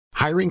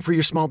Hiring for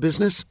your small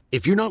business?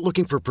 If you're not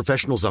looking for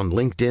professionals on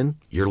LinkedIn,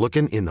 you're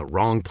looking in the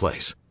wrong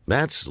place.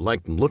 That's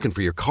like looking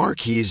for your car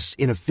keys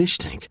in a fish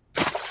tank.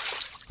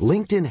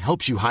 LinkedIn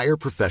helps you hire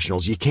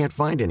professionals you can't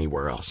find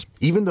anywhere else,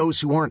 even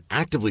those who aren't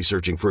actively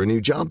searching for a new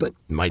job but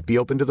might be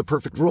open to the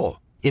perfect role.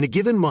 In a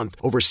given month,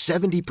 over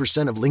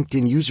 70% of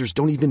LinkedIn users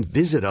don't even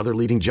visit other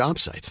leading job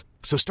sites.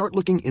 So start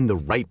looking in the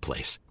right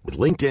place. With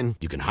LinkedIn,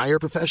 you can hire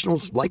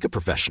professionals like a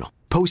professional.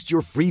 Post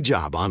your free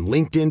job on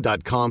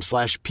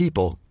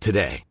linkedin.com/people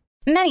today.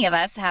 Many of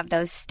us have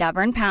those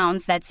stubborn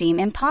pounds that seem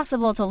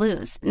impossible to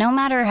lose, no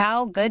matter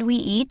how good we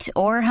eat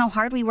or how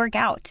hard we work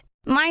out.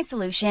 My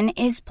solution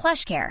is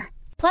PlushCare.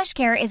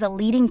 PlushCare is a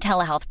leading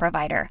telehealth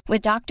provider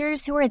with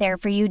doctors who are there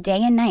for you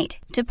day and night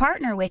to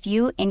partner with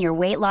you in your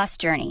weight loss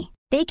journey.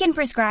 They can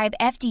prescribe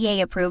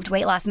FDA-approved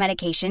weight loss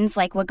medications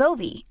like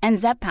Wegovy and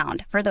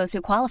Zepbound for those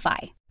who qualify.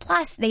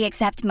 Plus, they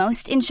accept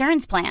most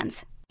insurance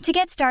plans. To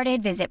get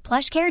started, visit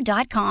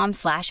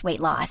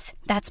plushcare.com/weightloss.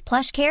 That's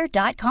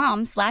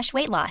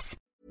plushcare.com/weightloss.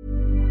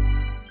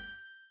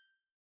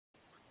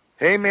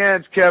 Hey man,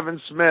 it's Kevin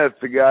Smith,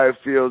 the guy who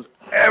feels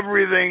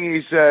everything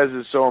he says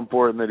is so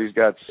important that he's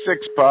got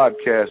 6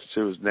 podcasts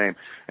to his name.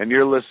 And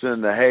you're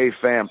listening to Hey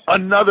Fam,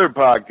 another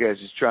podcast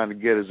he's trying to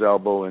get his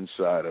elbow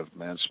inside of,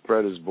 man.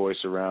 Spread his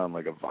voice around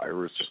like a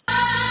virus.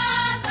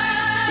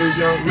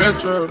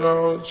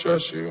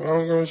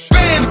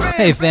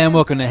 Hey fam,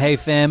 welcome to Hey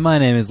Fam. My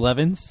name is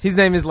Levins. His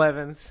name is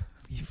Levins.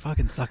 You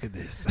fucking suck at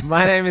this.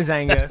 My name is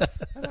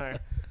Angus. No,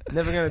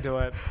 never going to do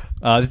it.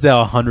 This is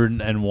our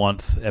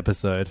 101th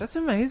episode. That's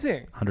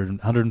amazing.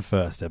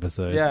 101st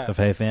episode of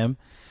Hey Fam.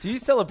 Do you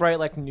celebrate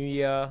like New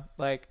Year?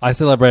 Like I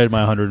celebrated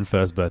my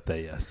 101st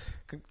birthday, yes.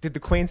 Did the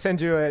Queen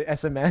send you an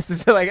SMS?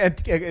 Is it like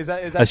is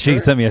that She true?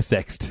 sent me a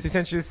sext. She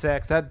sent you a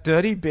sext. That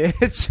dirty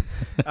bitch.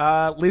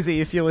 Lizzie,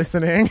 if you're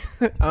listening.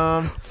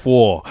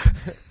 4.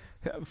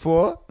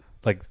 4?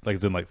 Like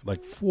as in like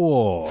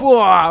 4.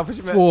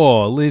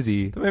 4.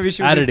 Lizzie. Maybe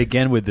she was added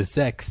again with the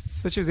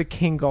sexts. So she was a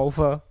king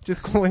golfer.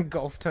 Just calling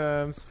golf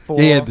terms.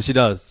 4. Yeah, she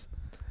does.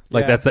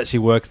 Like Yeah. that she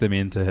works them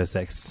into her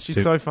sext. She's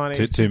so funny.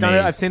 To She's done me.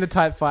 it. I've seen her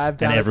type 5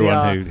 down and at the,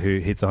 everyone who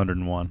hits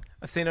 101.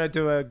 I've seen her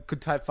do a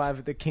good type 5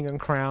 at the King and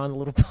Crown, a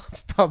little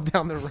pub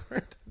down the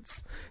road.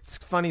 It's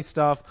funny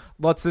stuff.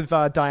 Lots of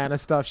Diana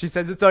stuff. She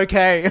says it's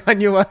okay. I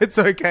knew it's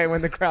okay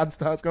when the crowd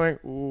starts going,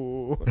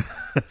 ooh.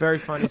 Very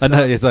funny I stuff.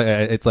 know, it's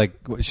like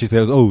she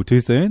says, oh, too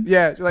soon?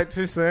 Yeah, she's like,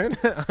 too soon?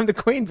 I'm the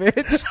queen,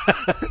 bitch.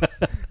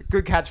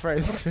 Good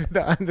catchphrase too,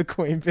 that I'm the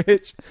queen,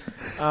 bitch.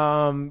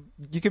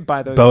 You could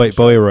buy those.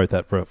 Bowie wrote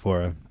that for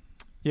her.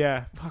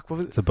 Yeah. Fuck, what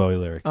was it? It's a Bowie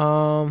lyric.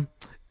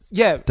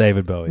 Yeah.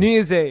 David Bowie. New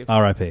Year's Eve.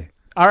 R.I.P.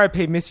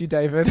 R.I.P. Miss you,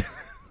 David.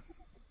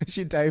 Miss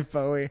you, Dave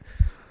Bowie.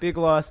 Big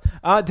loss.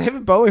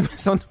 David Bowie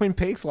was on Twin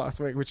Peaks last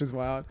week, which is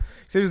wild.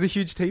 He said it was a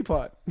huge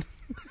teapot.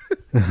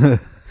 I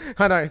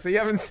know, so you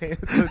haven't seen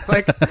it. So it's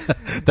like...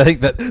 I think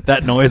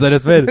that noise I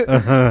just made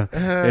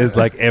is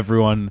like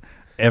everyone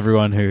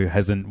who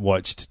hasn't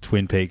watched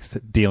Twin Peaks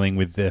dealing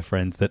with their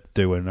friends that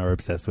do and are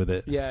obsessed with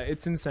it. Yeah,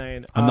 it's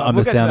insane. I'm we'll the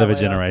get to sound that of a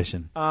later.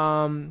 generation.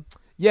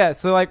 Yeah,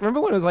 so like,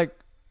 remember when it was like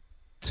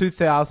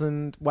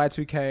 2000,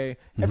 Y2K,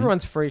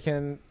 everyone's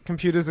freaking,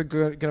 computers are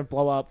going to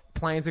blow up,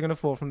 planes are going to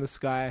fall from the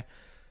sky.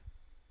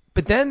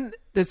 But then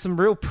there's some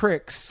real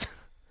pricks,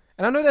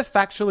 and I know they're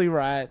factually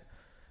right,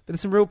 but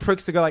there's some real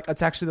pricks to go like,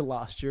 it's actually the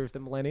last year of the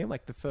millennium,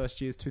 like the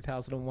first year is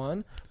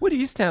 2001. Where do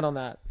you stand on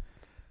that?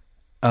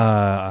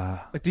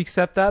 Like, do you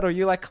accept that, or are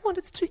you like, come on,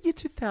 it's year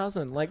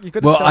 2000? Like, you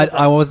got to. Well,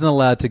 I wasn't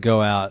allowed to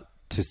go out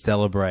to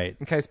celebrate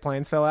in case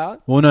planes fell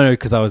out. Well, no,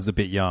 because I was a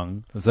bit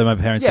young, so my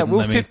parents. Yeah, didn't we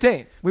were let me,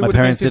 15. My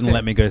parents didn't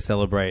let me go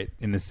celebrate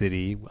in the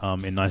city in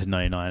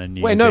 1999 and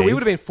New Year's Eve. We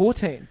would have been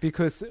 14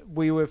 because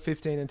we were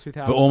 15 in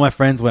 2000. But all my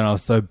friends went. I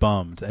was so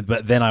bummed.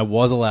 But then I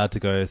was allowed to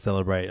go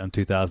celebrate on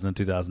 2000 and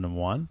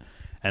 2001.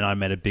 And I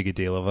made a bigger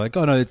deal of like,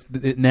 oh no,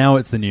 now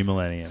it's the new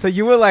millennium. So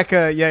you were like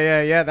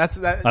yeah. That's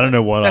that. I don't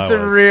know what that's I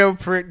was. That's a real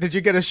prick. Did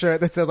you get a shirt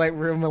that said like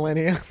real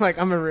millennium? Like,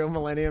 I'm a real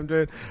millennium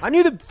dude. I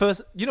knew the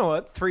first. You know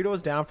what? 3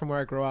 doors down from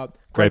where I grew up.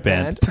 Great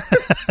band.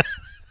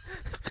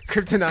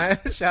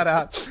 Kryptonite. Shout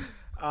out.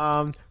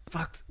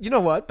 Fucked. You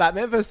know what?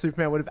 Batman vs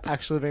Superman would have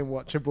actually been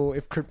watchable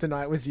if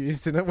Kryptonite was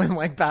used in it. When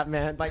like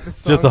Batman, like the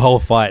song, just the whole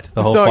fight.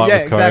 The whole fight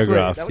was exactly.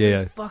 choreographed. That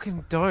would be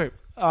fucking dope.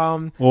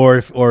 Or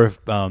if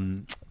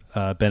Ben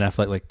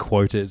Affleck like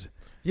quoted,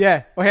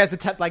 or he has a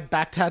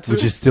back tattoo.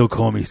 Would you still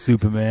call me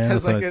Superman?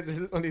 Has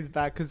on his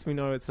back because we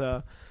know it's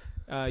a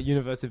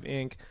universe of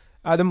ink.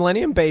 The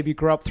Millennium Baby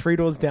grew up 3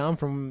 doors down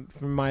from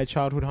my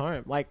childhood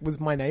home. Like,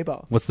 was my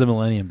neighbor. What's the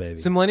Millennium Baby?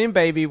 So Millennium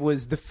Baby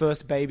was the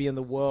first baby in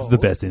the world. It's the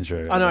best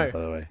intro. I know. By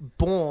the way,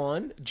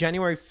 born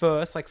January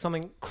 1st, like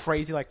something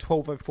crazy, like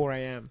 12:04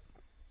 a.m.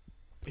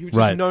 He was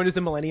just known as the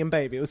Millennium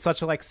Baby. It was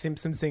such a like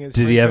Simpsons thing.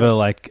 Did he ever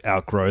like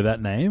outgrow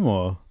that name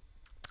or?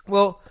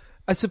 Well,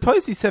 I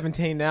suppose he's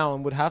 17 now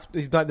and would have to.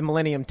 He's like the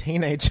Millennium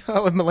Teenager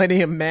or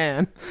Millennium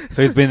Man.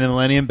 So he's been the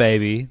Millennium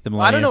Baby, the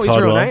Millennium I don't know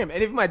Toddler. his real name.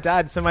 And even my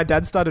dad. So my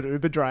dad started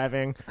Uber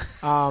driving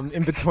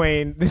in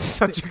between. This is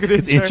such a good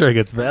His intro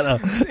gets better.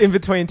 In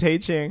between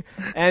teaching.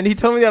 And he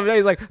told me the other day,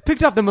 he's like,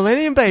 picked up the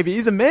Millennium Baby.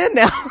 He's a man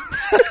now.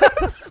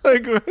 So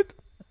good.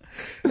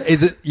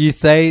 Is it? You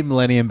say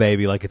Millennium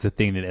Baby like it's a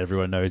thing that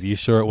everyone knows. Are you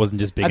sure it wasn't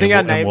just big? I think in,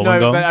 our name. in No,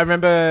 Wollongong? but I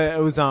remember it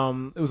was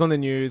on the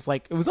news.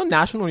 Like it was on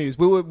national news.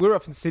 We were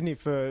up in Sydney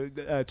for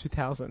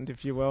 2000,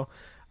 if you will.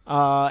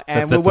 And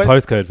that's the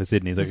postcode for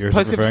Sydney. Is that it's you're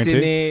postcode for referring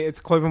Sydney. It's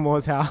Clover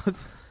Moore's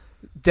house.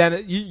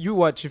 Dan, you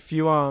watch if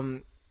you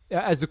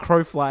as the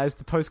crow flies,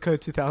 the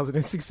postcode 2000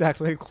 is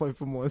exactly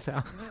Clover Moore's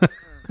house.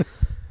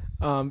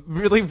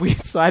 Really weird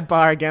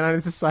sidebar again. And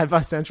it's a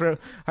sidebar central.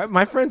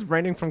 My friend's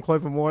renting from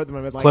Clover Moore at the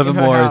moment. Like Clover in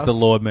her Moore house. is the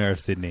Lord Mayor of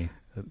Sydney.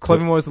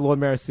 Clover Moore is the Lord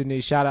Mayor of Sydney.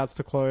 Shout outs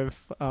to Clove.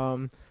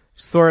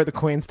 Saw her at the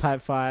Queen's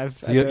Type 5.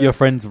 So your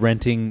friend's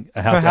renting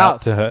a house Her out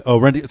house. to her. Oh,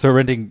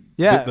 renting.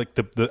 Yeah.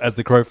 The as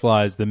the crow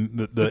flies, the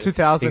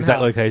 2000 exact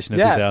house. location of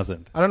Yeah.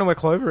 2000. I don't know where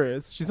Clover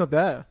is. She's not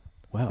there.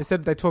 Wow. They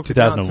said they talked her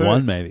down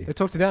 2001 too. maybe. They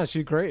talked her down. She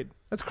agreed.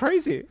 That's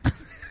crazy.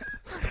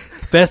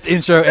 Best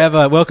intro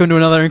ever. Welcome to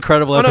another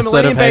incredible Oh no, episode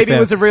Millennium of Hey Baby Fam.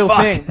 was a real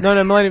Fuck. thing.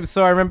 No, Millennium.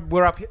 So I remember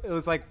we're up. It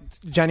was like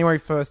January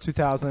 1st,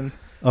 2000.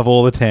 Of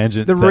all the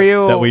tangents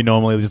that we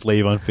normally just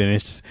leave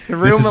unfinished, The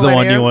real this is the one you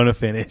Millennium. want to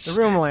finish. The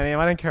real Millennium.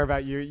 I don't care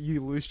about you.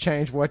 You loose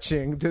change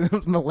watching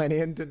the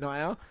Millennium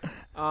Denier.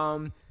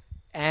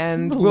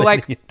 And we were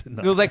like, Millennium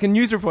Denier. there was like a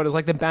news report. It was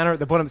like the banner at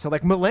the bottom. So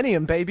like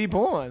Millennium Baby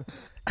born.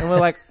 And we're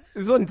like, it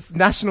was on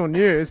national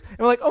news. And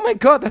we're like, oh my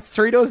God, that's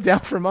 3 doors down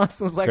from us.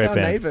 It was like Great our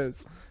band.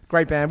 neighbors.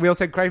 Great band. We all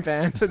said great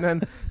band. And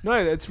then, no,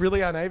 it's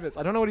really our neighbors.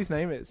 I don't know what his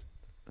name is.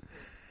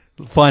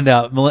 Find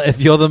out if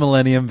you're the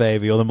Millennium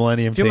Baby or the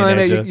Millennium If you're Teenager.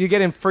 Millennium, you're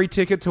getting free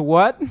ticket to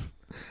what? It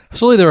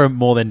Surely there are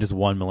more than just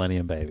one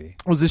Millennium Baby.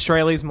 was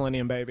Australia's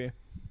Millennium Baby. It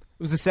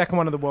was the second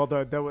one in the world,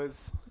 though. There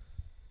was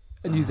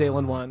a New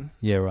Zealand one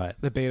Yeah, right.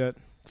 that beat it.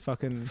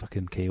 Fucking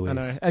Kiwis. I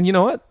know. And you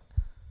know what?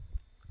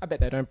 I bet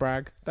they don't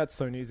brag. That's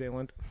so New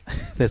Zealand.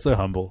 They're so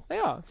humble. They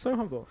are so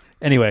humble.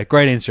 Anyway,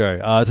 great intro.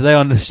 Today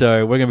on the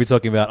show, we're going to be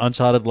talking about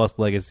Uncharted Lost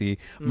Legacy,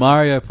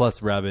 Mario plus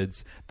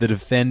Rabbids, The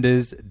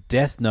Defenders,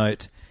 Death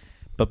Note.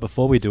 But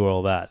before we do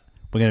all that,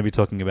 we're going to be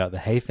talking about the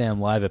Hey Fam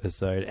live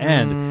episode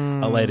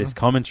and our latest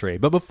commentary.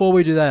 But before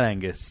we do that,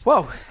 Angus,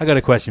 Whoa. I got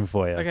a question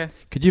for you. Okay.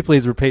 Could you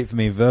please repeat for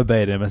me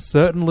verbatim a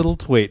certain little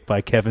tweet by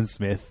Kevin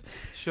Smith?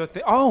 Sure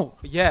thing. Oh,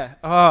 yeah.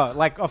 Oh,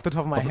 like off the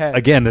top of my head.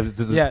 Again, this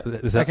is Yeah.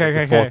 this is Okay, the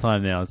okay, fourth okay.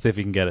 time now. Let's see if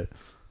you can get it.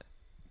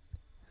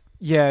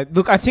 Yeah.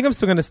 Look, I think I'm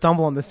still going to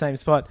stumble on the same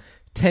spot.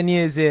 10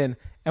 years in,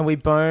 and we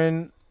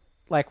bone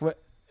like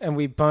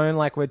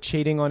we're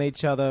cheating on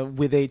each other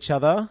with each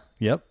other.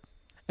 Yep.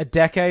 A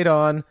decade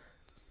on,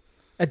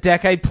 a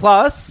decade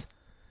plus,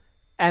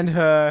 and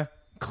her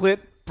clit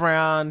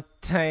brown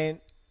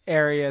taint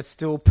area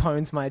still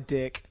pones my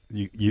dick.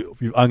 I'm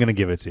going to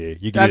give it to you.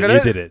 You I did got it. You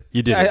it? did it.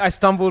 You did it. I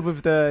stumbled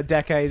with the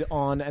decade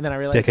on, and then I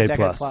realized Decade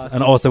decade plus.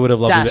 And also would have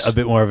loved Dash. a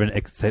bit more of an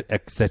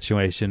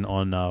accentuation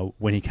on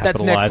when he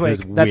That's next capitalizes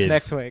week. with. That's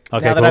next week.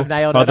 Okay, now that cool. I've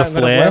nailed Oh, it, the I'm going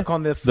to flare? work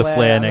on the flare. The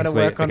flare I'm next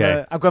gonna work week. on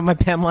Okay. I've got my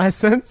pen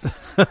license.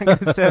 I'm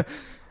gonna say,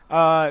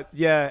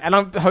 yeah, and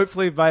I'm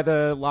hopefully by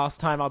the last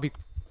time I'll be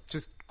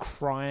just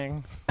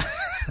crying.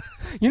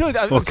 You know,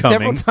 Or several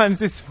coming. times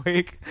this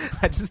week,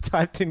 I just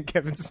typed in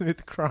Kevin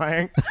Smith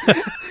crying.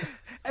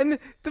 And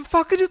the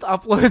fucker just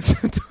uploads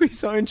them to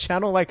his own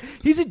channel. Like,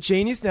 he's a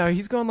genius now.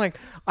 He's gone like,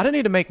 I don't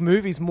need to make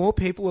movies. More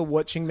people are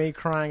watching me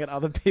crying at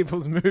other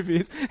people's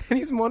movies. And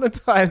he's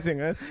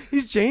monetizing it.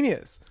 He's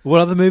genius. What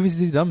other movies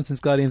has he done since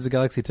Guardians of the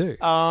Galaxy 2?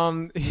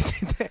 He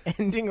did the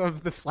ending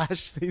of The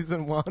Flash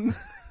season 1.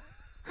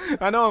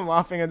 I know I'm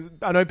laughing and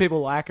I know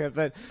people like it,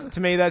 but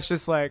to me that's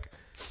just like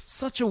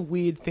such a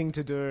weird thing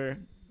to do.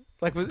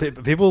 Like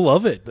People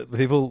love it.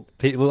 People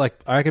like.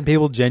 I reckon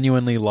people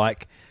genuinely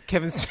like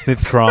Kevin Smith.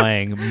 Smith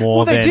crying more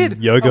Well, they than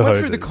did. yoga I went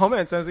hoses. through the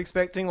comments. I was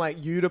expecting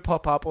like you to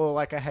pop up or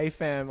like a Hey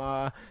Fam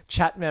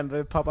chat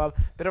member pop up,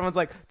 but everyone's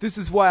like, "This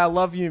is why I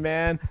love you,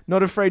 man.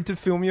 Not afraid to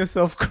film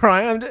yourself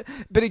crying."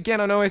 But again,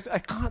 I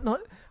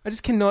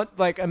just cannot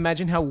like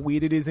imagine how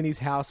weird it is in his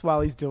house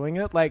while he's doing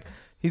it. Like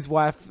his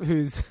wife,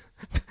 who's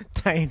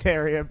taint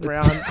area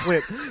brown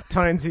clip,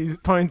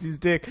 pones his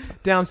dick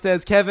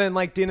downstairs. Kevin,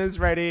 like dinner's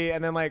ready,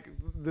 and then like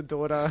the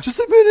daughter. Just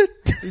a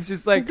minute. He's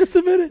just like, Just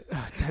a minute.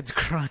 oh, Dad's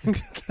crying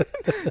again.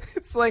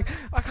 It's like,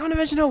 I can't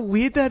imagine how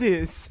weird that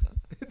is.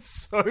 It's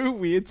so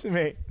weird to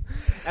me.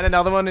 And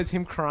another one is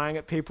him crying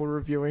at people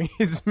reviewing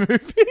his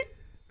movie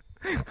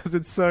because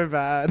it's so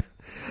bad.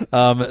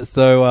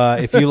 So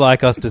if you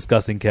like us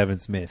discussing Kevin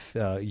Smith,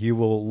 you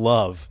will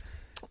love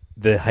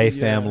the Hey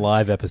Fam Yeah.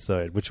 live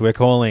episode, which we're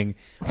calling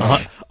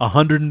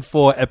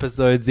 104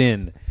 episodes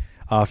in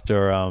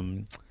after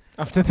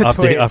After the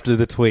tweet. after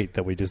the tweet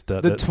that we just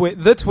The tweet.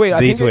 I The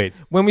think tweet.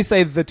 when we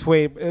say the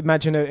tweet,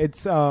 imagine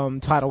it's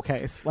title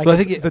case. Like So I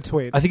it's think the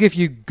tweet. I think if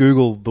you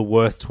Google the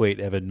worst tweet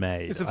ever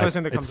made, It's the first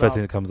thing that it's comes the first up.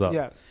 thing that comes up.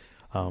 Yeah.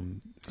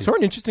 Saw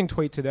an interesting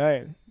tweet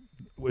today.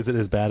 Was it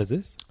as bad as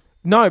this?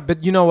 No,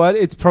 but you know what?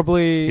 It's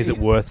probably... Is it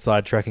worth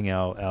sidetracking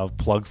our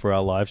plug for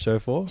our live show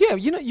for? Yeah,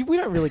 we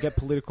don't really get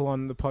political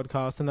on the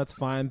podcast, and that's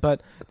fine.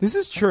 But this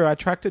is true. I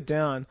tracked it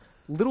down.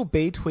 Little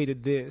B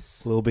tweeted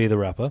this. Lil B the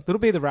rapper. Little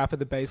B the rapper,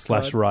 the bass /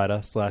 god,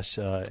 writer / published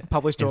author,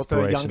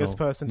 inspirational. youngest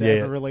person to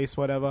ever release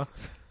whatever.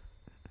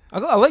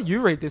 I'll let you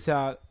read this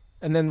out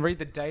and then read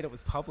the date it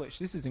was published.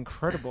 This is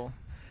incredible.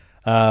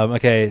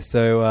 Okay,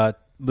 so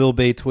Lil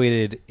B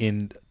tweeted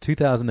in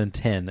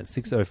 2010 at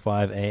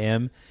 6:05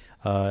 a.m.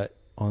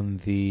 On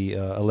the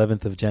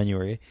 11th of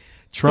January.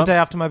 Trump, the day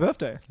after my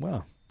birthday.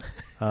 Wow.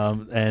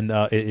 And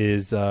it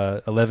is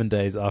 11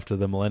 days after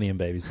the Millennium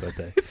Baby's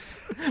birthday.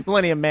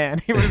 Millennium Man.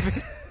 He would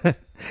have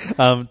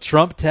been...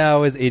 Trump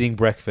Towers eating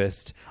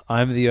breakfast.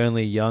 I'm the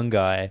only young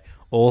guy.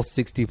 All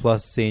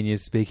 60-plus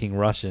seniors speaking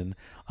Russian.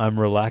 I'm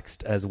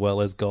relaxed as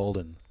well as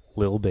golden.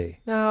 Lil B.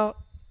 Now,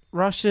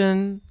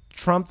 Russian,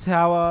 Trump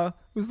Tower.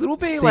 Was Lil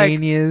B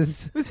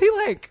seniors. Was he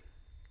like...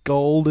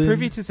 golden.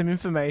 Privy to some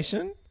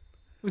information?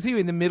 Was he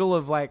in the middle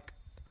of like...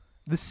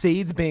 the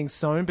seeds being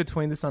sown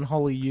between this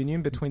unholy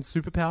union between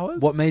superpowers?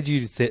 What made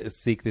you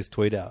seek this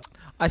tweet out?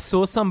 I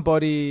saw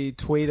somebody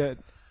tweet it.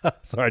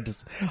 Sorry,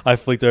 I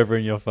flicked over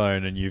in your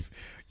phone and you've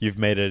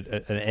made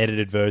an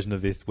edited version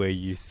of this where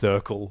you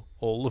circle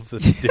all of the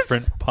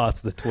different parts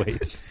of the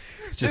tweet.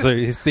 It's just like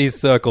he's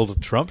circled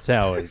Trump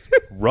Towers,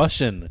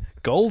 Russian,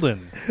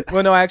 golden.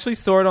 Well, no, I actually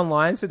saw it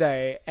online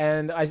today,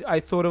 and I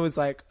thought it was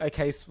like a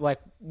case like,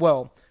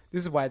 well,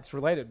 this is why it's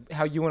related.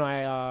 How you and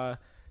I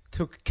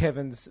took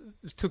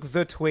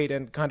the tweet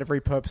and kind of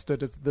repurposed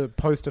it as the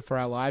poster for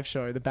our live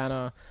show, the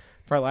banner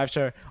for our live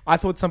show. I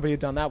thought somebody had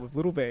done that with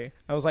Little B.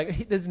 I was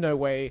like, there's no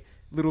way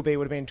Little B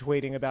would have been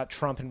tweeting about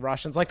Trump and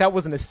Russians. Like, that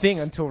wasn't a thing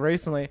until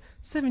recently.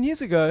 7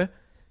 years ago,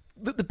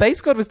 the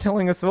base god was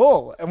telling us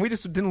all, and we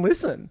just didn't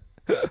listen.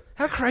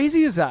 How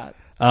crazy is that?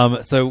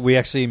 So we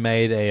actually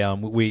made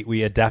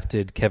we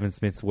adapted Kevin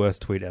Smith's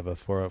worst tweet ever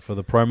for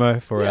the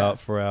promo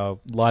for our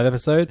live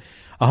episode.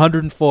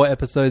 104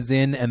 episodes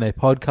in, and they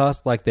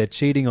podcast like they're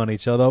cheating on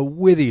each other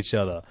with each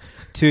other.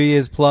 2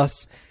 years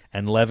plus,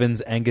 and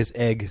Levin's Angus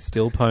egg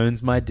still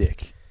pones my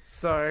dick.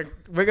 So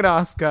we're gonna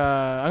ask.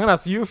 I'm gonna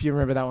ask you if you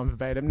remember that one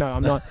verbatim. No,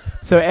 I'm not.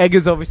 So Egg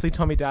is obviously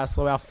Tommy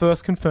Dassalo, our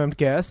first confirmed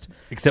guest.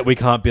 Except we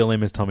can't bill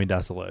him as Tommy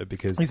Dassalo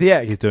because he's the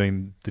Egg. He's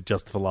doing the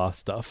Just for Laughs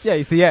stuff. Yeah,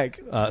 he's the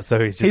Egg. So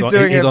he's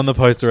on the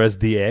poster as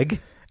the Egg.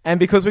 And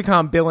because we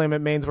can't bill him, it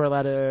means we're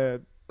allowed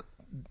to,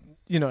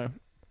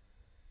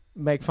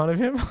 make fun of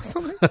him or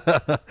something.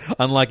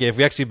 Unlike if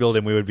we actually billed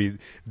him, we would be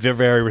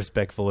very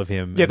respectful of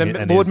him. Yeah,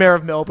 the Lord Mayor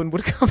of Melbourne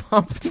would come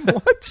up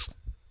to watch.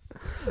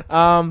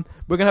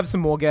 We're gonna have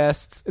some more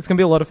guests. It's gonna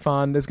be a lot of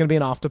fun. There's gonna be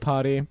an after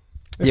party.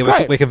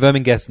 We're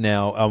confirming guests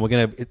now.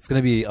 It's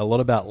gonna be a lot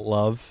about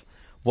love.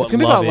 It's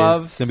gonna be about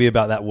love. It's gonna be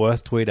about that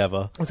worst tweet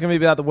ever. It's gonna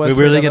be about the worst.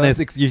 We're really tweet gonna.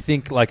 ever. You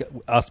think like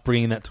us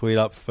bringing that tweet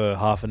up for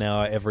half an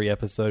hour every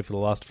episode for the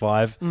last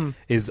 5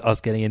 is us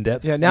getting in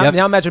depth? Yeah.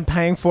 Now imagine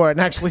paying for it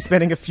and actually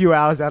spending a few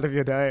hours out of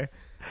your day.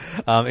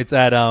 It's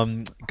at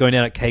going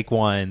down at Cake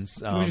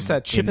Wines. What did you say?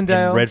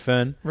 Chippendale, in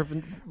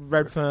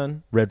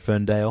Redfern,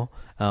 Redferndale.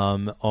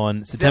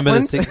 On September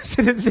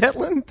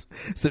Zetland?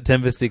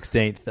 September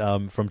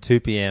 16th from 2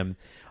 p.m.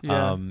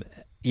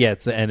 Yeah.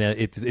 It's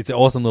an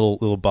awesome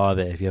little bar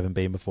there if you haven't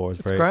been before.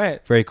 It's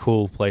great. Very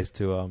cool place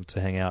to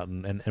hang out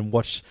and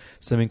watch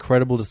some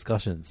incredible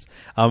discussions.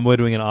 We're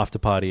doing an after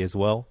party as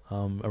well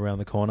around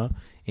the corner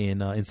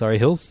in Surrey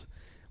Hills,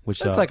 which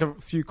that's like a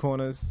few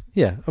corners.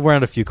 Yeah,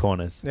 around a few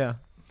corners. Yeah.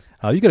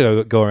 You got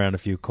to go around a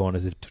few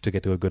corners to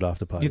get to a good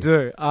after party. You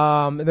do.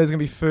 And there's going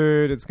to be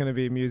food. It's going to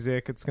be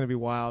music. It's going to be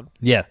wild.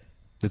 Yeah.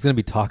 There's going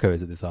to be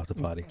tacos at this after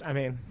party. I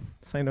mean,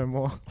 say no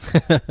more.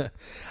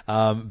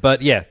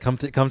 But yeah, come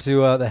to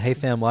the Hey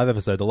Fam live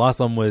episode. The last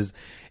one was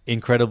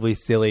incredibly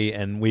silly,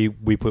 and we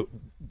put...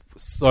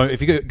 So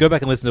if you go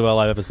back and listen to our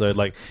live episode,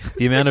 like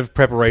the amount of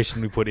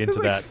preparation we put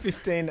into like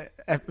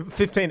that.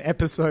 15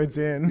 episodes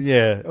in.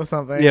 Yeah. Or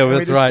something. Yeah, well,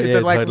 that's right. Yeah,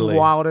 the like totally.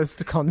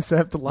 wildest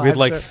concept live. We had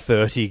like show.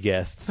 30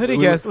 guests. 30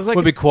 guests. It was like...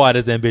 We'll be quite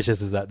as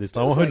ambitious as that this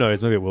time. Well, who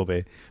knows? Maybe it will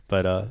be.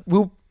 But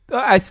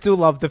I still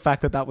love the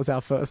fact that was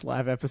our first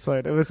live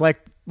episode. It was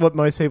like what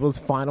most people's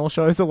final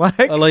shows are like.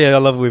 I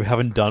love it.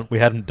 We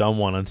hadn't done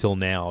one until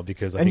now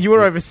because you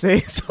were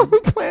overseas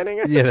planning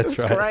it. Yeah, that's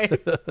right.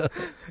 Great.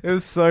 It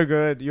was so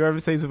good. You were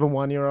overseas with a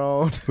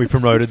 1-year-old. We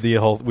promoted the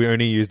whole. We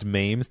only used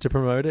memes to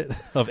promote it.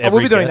 We'll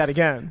be doing that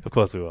again. Of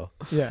course we will.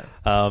 Yeah.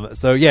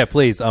 So yeah,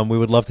 please. We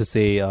would love to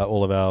see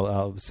all of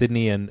our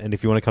Sydney, and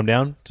if you want to come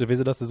down to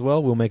visit us as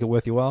well, we'll make it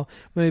worth your while.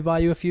 Maybe buy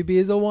you a few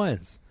beers or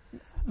wines.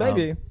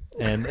 Maybe.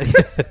 And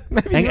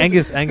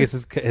Angus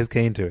is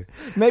keen to.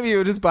 Maybe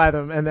you'll just buy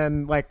them and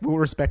then we'll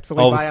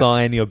respectfully I'll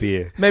sign your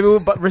beer. Maybe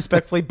we'll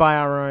respectfully buy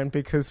our own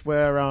because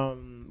we're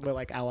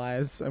like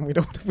allies and we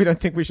don't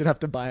think we should have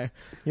to buy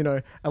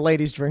a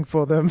ladies' drink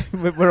for them.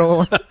 we're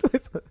all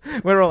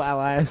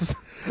allies.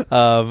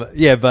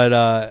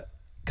 But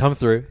come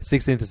through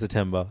 16th of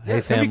September. Yeah,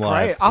 Hey Fam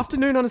Live. great.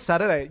 Afternoon on a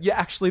Saturday. You're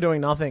actually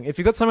doing nothing. If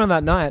you got something on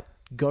that night,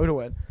 go to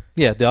it.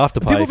 Yeah, the after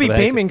party. People be for the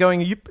Hey beaming,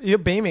 going, "You're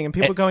beaming," and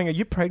people going, "Are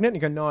you pregnant?"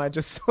 And you go, "No, I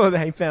just saw the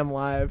Hey Fam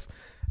live."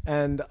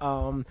 And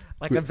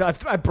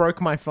I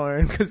broke my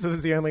phone because it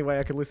was the only way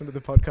I could listen to the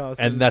podcast.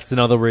 And that's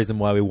another reason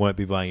why we won't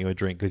be buying you a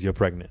drink, because you're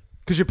pregnant.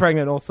 Because you're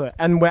pregnant also,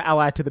 and we're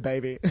allied to the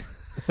baby.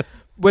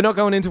 We're not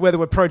going into whether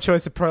we're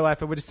pro-choice or pro-life,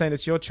 but we're just saying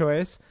it's your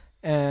choice,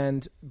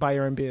 and buy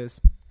your own beers.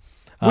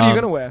 What are you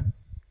going to wear?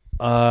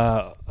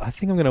 I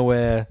think I'm going to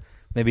wear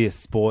maybe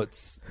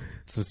some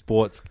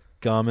sports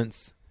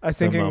garments.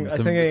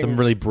 Some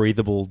really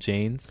breathable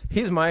jeans.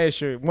 Here's my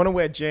issue. Want to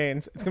wear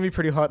jeans. It's going to be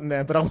pretty hot in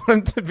there, but I want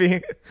them to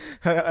be...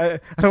 I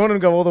don't want them to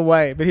go all the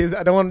way, but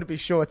I don't want them to be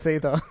shorts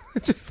either.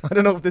 Just, I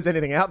don't know if there's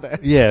anything out there.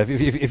 Yeah,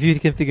 if you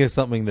can think of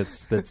something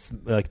that's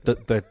like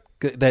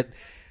that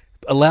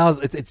allows...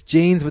 It's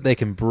jeans, but they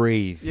can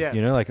breathe. Yeah.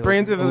 You know, like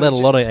let a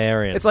lot of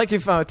air in. It's like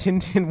if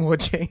Tintin wore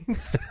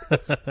jeans.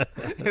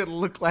 It would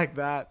look like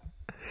that.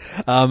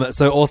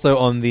 So also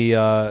on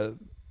the...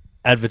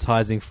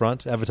 advertising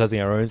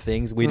our own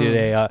things. We did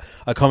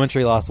a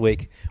commentary last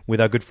week with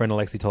our good friend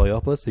Alexi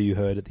Toliopoulos, who you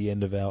heard at the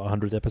end of our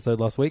 100th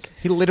episode last week.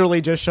 He literally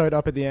just showed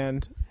up at the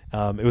end.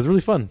 It was really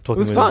fun talking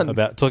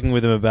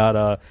with him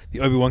about the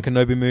Obi-Wan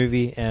Kenobi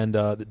movie and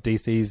the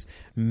DC's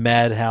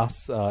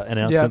Madhouse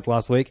announcements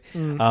last week.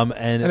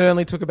 And it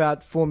only took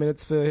about 4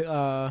 minutes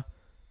for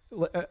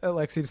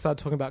Alexi to start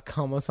talking about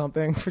cum or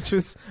something, which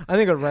was, I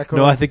think, a record.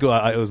 No, I think it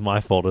was my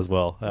fault as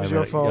well. It was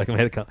your fault.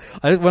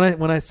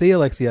 When I see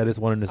Alexi, I just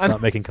want him to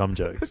start making cum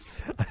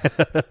jokes.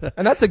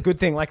 And that's a good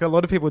thing. Like, a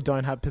lot of people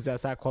don't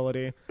possess that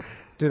quality,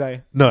 do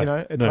they? No. You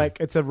know, it's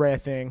like, it's a rare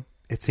thing.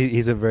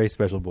 He's a very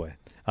special boy.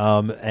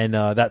 And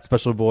that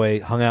special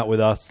boy hung out with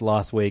us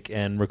last week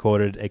and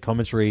recorded a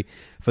commentary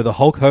for the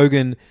Hulk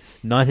Hogan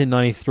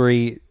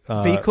 1993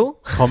 vehicle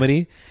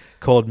comedy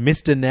called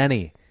Mr.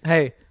 Nanny.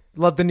 Hey,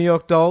 love the New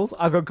York Dolls.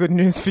 I got good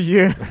news for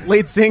you.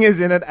 Lead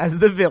singer's in it as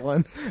the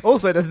villain.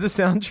 Also does the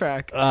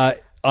soundtrack.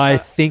 I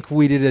think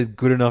we did a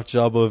good enough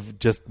job of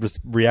just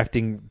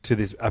reacting to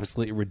this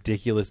absolutely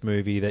ridiculous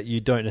movie that you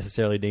don't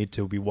necessarily need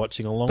to be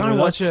watching along with us. Don't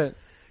watch it.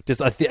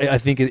 Just I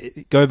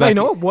think go back. You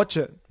know what? Watch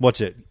it.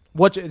 Watch it.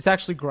 Watch it. It's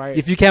actually great.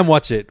 If you can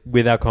watch it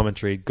with our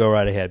commentary, go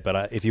right ahead.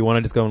 But if you want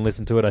to just go and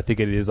listen to it, I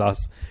think it is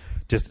us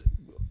just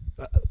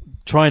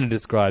trying to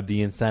describe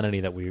the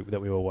insanity that we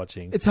were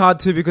watching. It's hard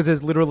too because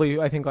there's literally,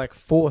 I think, like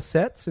 4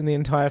 sets in the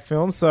entire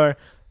film. So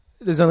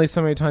there's only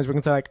so many times we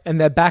can say like, and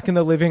they're back in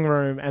the living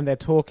room and they're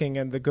talking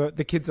and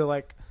the kids are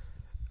like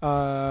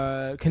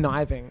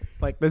conniving.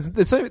 Like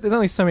there's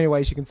only so many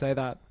ways you can say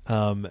that.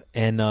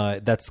 And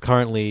that's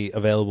currently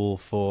available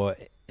for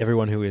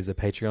everyone who is a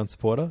Patreon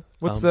supporter.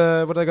 What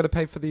do they got to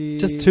pay for the?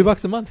 Just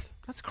 $2 a month.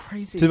 That's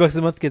crazy. $2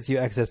 a month gets you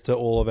access to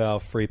all of our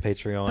free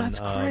Patreon. That's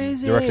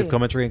crazy. Director's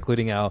commentary,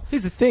 including our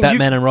Here's the thing,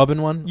 Batman and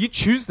Robin one. You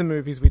choose the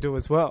movies we do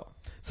as well.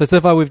 So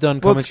far we've done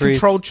commentaries. It's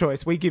controlled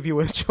choice. We give you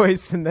a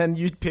choice and then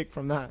you pick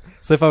from that.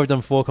 So far we've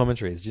done 4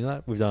 commentaries. Do you know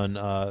that?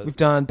 We've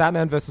done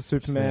Batman versus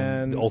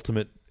Superman. The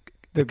ultimate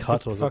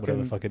cut, or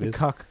whatever the fuck it is.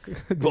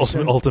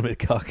 Ultimate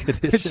cuck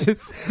edition.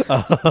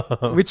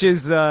 Which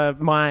is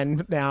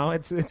mine now.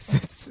 It's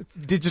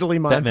digitally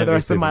mine Batman for the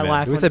rest of my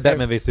life. We said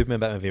Batman v Superman,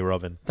 Batman v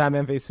Robin.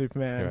 Batman v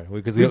Superman. Right,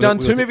 we've done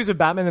 2 movies with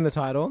Batman in the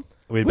title.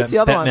 What's the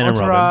other Batman one?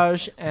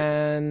 Entourage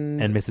and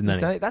Mr.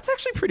 Nanny. That's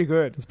actually pretty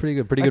good. It's pretty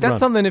good. Pretty like good. That's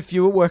something if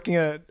you were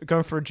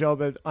going for a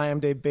job at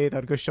IMDb,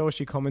 they'd go show us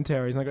your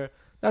commentaries, and I go,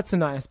 that's a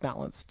nice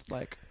balanced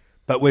like.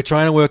 But we're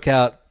trying to work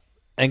out.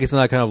 Angus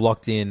and I kind of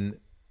locked in.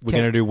 We're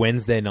going to do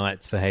Wednesday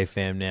nights for Hey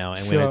Fam now,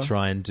 and we're going to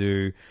try and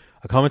do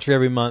a commentary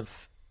every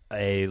month,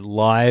 a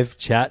live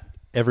chat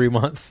every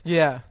month,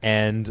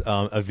 and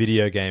a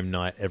video game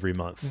night every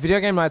month.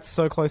 Video game night's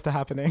so close to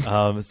happening.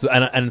 So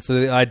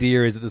the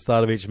idea is at the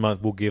start of each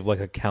month we'll give like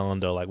a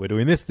calendar, like we're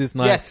doing this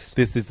night,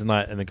 this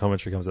night, and the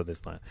commentary comes out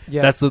this night.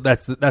 Yeah, that's the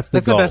goal. That's the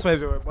best way to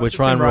do it. We're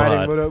trying real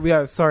hard.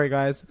 Yeah, sorry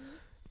guys.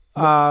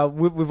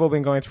 We've all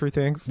been going through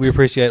things. We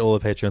appreciate all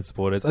the Patreon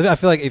supporters. I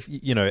feel like if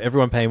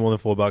everyone paying more than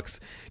 $4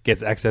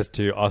 gets access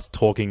to us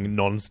talking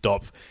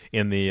non-stop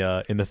in the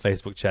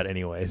Facebook chat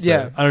anyway.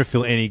 So I don't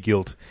feel any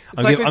guilt.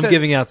 I'm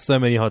giving out so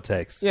many hot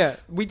takes. Yeah,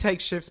 we take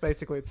shifts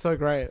basically. It's so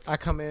great. I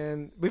come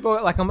in.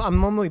 I'm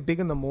normally big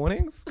in the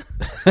mornings.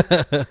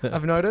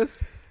 I've noticed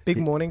big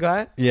morning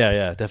guy.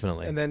 Yeah,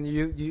 definitely. And then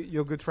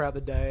you're good throughout the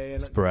day.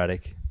 And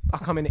sporadic. I'll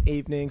come in the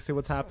evening, see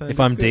what's happening.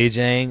 If I'm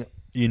DJing.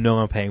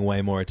 I'm paying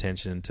way more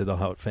attention to the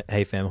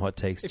Hey Fam Hot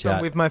Takes chat. If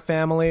I'm with my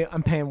family,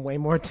 I'm paying way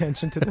more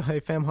attention to the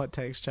Hey Fam Hot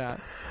Takes chat.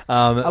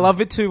 I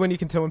love it too when you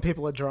can tell when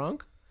people are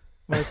drunk.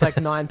 When it's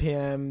like 9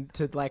 p.m.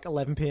 to like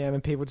 11 p.m.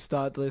 and people just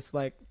start this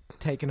like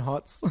taking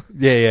hots.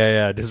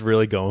 Yeah. Just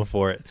really going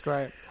for it. It's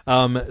great.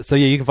 So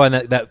you can find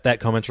that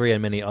commentary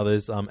and many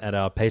others at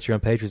our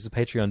Patreon page, which is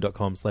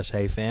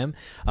patreon.com/heyfam.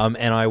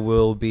 And I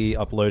will be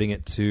uploading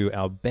it to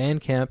our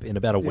Bandcamp in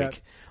about a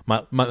week.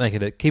 Might make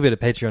it keep it a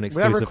Patreon exclusive for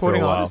a while. We're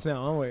recording artists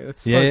now, aren't we?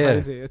 It's so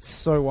crazy. It's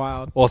so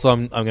wild. Also,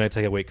 I'm going to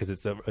take a week because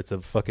it's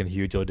a fucking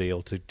huge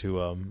ordeal to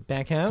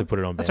Bandcamp? to put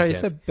it on Bandcamp. That's right. You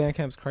said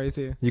Bandcamp's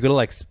crazy. You got to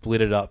like split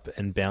it up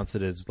and bounce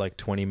it as like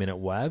 20-minute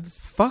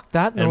wabs. Fuck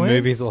that noise. And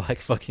movies are like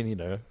fucking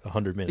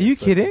 100 minutes. Are you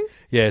So it's- kidding?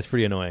 yeah, it's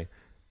pretty annoying.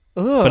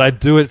 Ugh. But I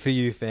do it for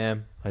you,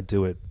 fam. I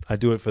do it. I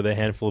do it for the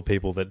handful of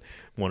people that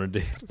wanted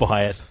to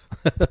buy it.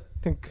 I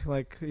think,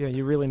 like, yeah,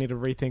 you really need to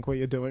rethink what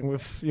you're doing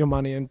with your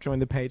money and join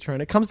the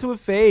Patreon. It comes to a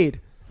feed.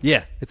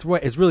 Yeah, it's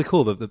really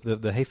cool.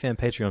 The Hey Fam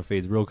Patreon feed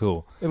is real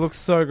cool. It looks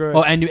so good.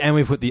 Oh, and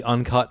we put the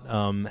uncut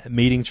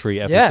meeting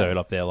tree episode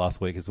up there last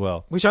week as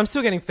well. Which I'm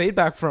still getting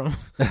feedback from.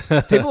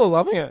 People are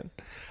loving it.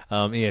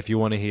 Yeah, if you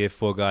want to hear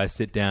four guys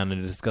sit down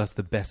and discuss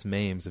the best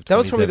memes of 2017. That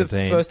was probably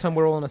the first time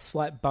we're all on a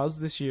slight buzz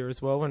this year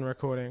as well when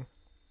recording.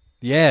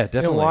 Yeah,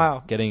 definitely. In a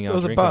while. Getting There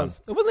was a drink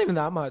buzz. on. It wasn't even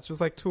that much. It was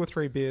like 2 or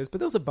 3 beers, but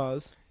there was a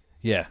buzz.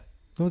 Yeah.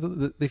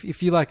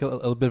 If you like a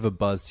little bit of a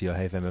buzz to your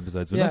Hey Fam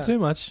episodes, but not too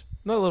much.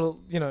 Not a little,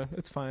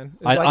 it's fine.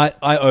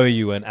 I owe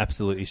you an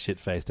absolutely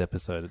shit-faced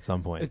episode at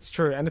some point. It's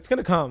true, and it's going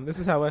to come. This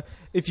is how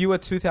if you were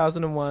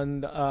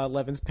 2001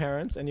 Levin's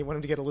parents and you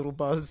wanted to get a little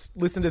buzz,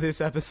 listen to this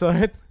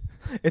episode.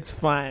 It's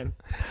fine.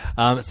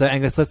 So,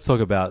 Angus, let's talk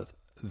about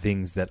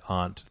things that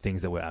aren't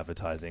things that we're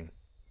advertising.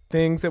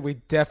 Things that we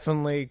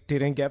definitely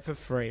didn't get for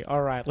free. All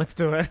right, let's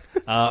do it.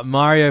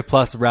 Mario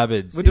plus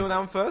Rabbids. We're doing that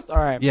one first? All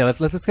right. Yeah, let's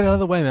get it out of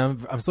the way,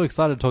 man. I'm so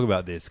excited to talk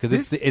about this because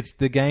it's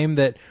the game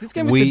that This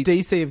game was the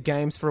DC of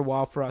games for a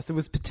while for us. It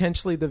was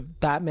potentially the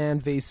Batman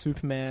v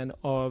Superman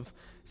of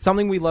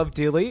something we love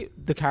dearly,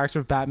 the character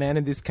of Batman,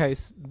 in this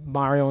case,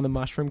 Mario and the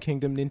Mushroom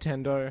Kingdom,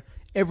 Nintendo,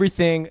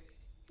 everything.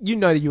 You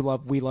know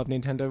that we love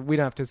Nintendo. We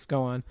don't have to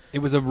go on. It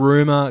was a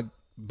rumor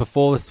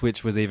before the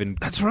Switch was even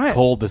right.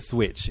 called the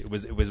Switch. It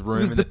was rumor.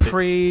 It was the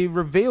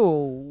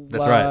pre-reveal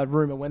That's right.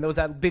 rumor when there was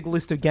that big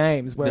list of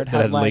games where That it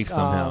had had like leaked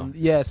somehow.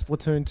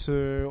 Splatoon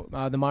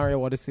 2, the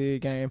Mario Odyssey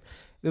game.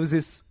 There was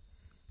this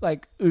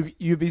like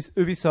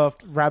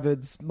Ubisoft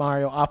Rabbids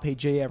Mario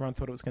RPG. Everyone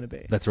thought it was going to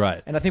be. That's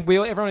right. And I think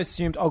everyone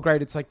assumed, oh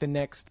great, it's like the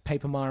next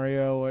Paper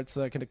Mario, or it's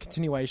like a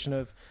continuation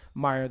of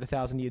Mario the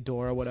Thousand Year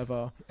Door or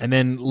whatever. And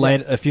then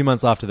a few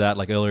months after that,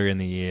 like earlier in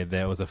the year,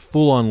 there was a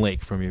full-on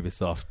leak from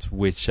Ubisoft,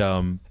 which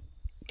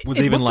was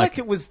it even looked like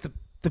it was the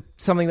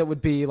something that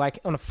would be like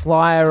on a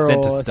flyer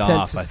sent or to staff.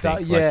 sent to I staff.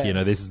 think, Yeah.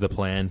 like, this is the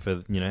plan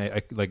for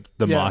like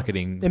the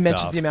marketing. It stuff.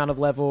 mentioned the amount of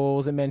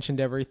levels. It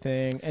mentioned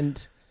everything,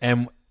 and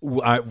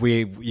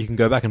you can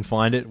go back and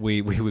find it.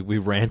 We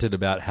ranted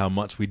about how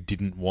much we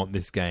didn't want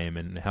this game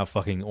and how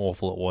fucking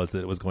awful it was that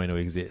it was going to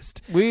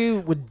exist. we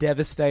were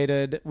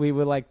devastated. We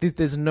were like,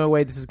 "There's no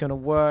way this is going to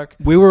work."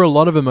 We were a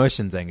lot of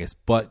emotions, Angus,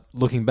 but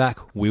looking back,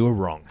 we were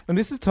wrong. And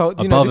this has told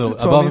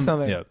me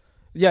something. Yeah.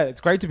 Yeah,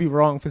 it's great to be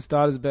wrong for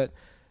starters, but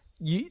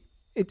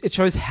it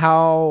shows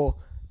how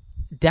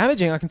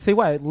damaging. I can see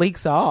why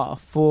leaks are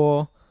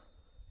for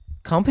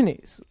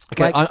companies.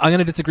 Okay, Like, I'm going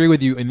to disagree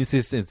with you in this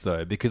instance,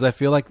 though, because I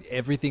feel like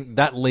everything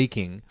that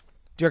leaking.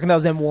 do you reckon that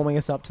was them warming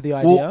us up to the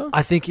idea? Well,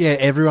 I think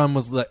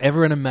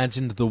everyone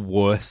imagined the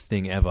worst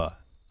thing ever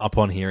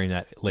upon hearing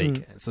that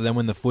leak. So then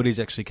when the footage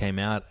actually came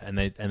out and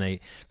they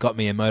got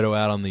Miyamoto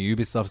out on the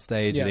Ubisoft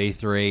stage at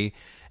E3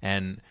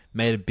 and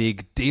made a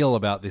big deal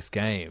about this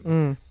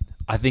game.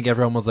 I think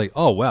everyone was like,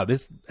 "Oh wow,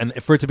 this!" And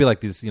for it to be like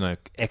this,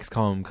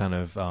 XCOM kind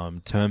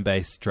of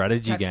turn-based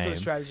strategy Tactical game,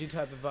 strategy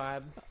type of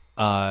vibe.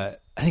 I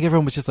think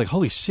everyone was just like,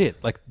 "Holy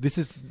shit! Like this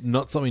is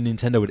not something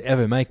Nintendo would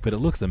ever make, but it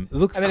looks I mean,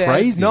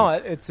 crazy." It's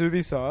not. It's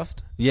Ubisoft.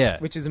 Yeah,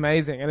 Which is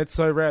amazing, and it's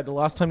so rare. The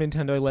last time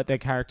Nintendo let their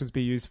characters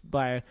be used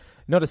by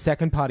not a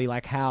second party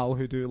like HAL,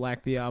 who do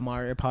like the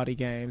Mario Party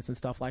games and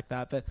stuff like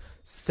that, but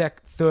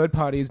third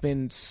party has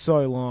been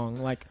so long,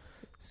 like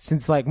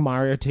since like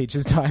Mario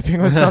Teaches Typing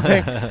or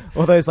something,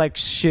 or those like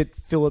shit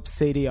Philips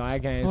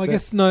CDI games. Well, I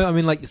guess no. I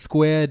mean, like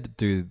Squared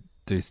do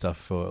stuff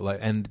for like,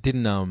 and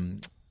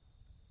didn't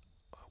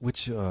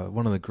which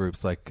one of the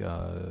groups like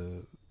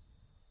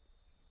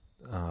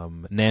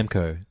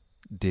Namco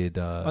did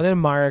then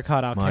Mario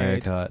Kart Arcade. Mario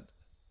Kart.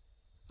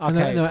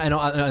 Arcade.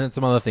 And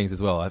some other things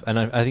as well. And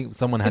I think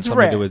someone had It's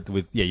something to rare. do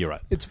with yeah, you're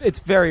right. It's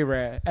very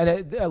rare,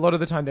 and a lot of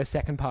the time they're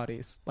second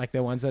parties, like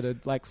they're ones that are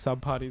like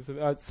sub companies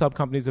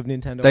of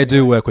Nintendo. They do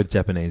anyway. work with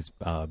Japanese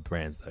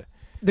brands though.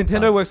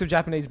 Nintendo works with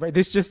Japanese brand.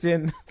 This just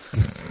in.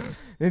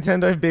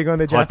 Nintendo big on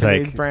the Hot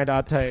Japanese take. brand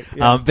art take.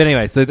 Yeah. But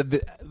anyway, so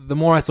the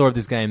more I saw of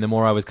this game, the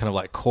more I was kind of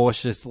like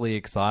cautiously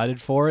excited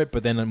for it.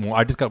 But then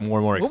I just got more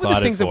and more what excited were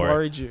the things that for it.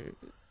 worried you?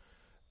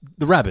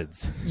 The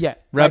Rabbids. Yeah,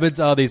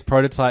 Rabbids are these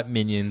prototype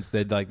minions.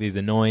 They're like these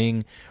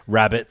annoying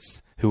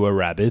rabbits who are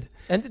rabid.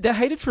 and they're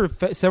hated for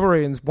several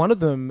reasons. One of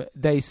them,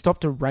 they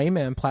stopped a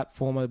Rayman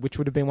platformer, which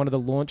would have been one of the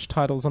launch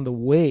titles on the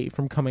Wii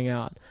from coming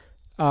out.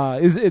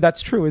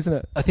 That's true, isn't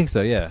it? I think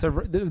so, yeah. So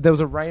there was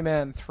a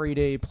Rayman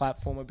 3D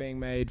platformer being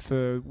made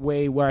for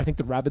Wii, where I think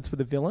the rabbits were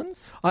the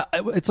villains.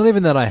 It's not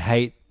even that I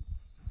hate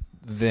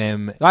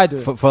them. I do.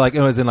 For like,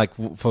 as in like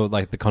for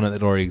like the content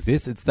that already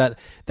exists. It's that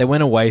they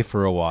went away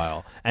for a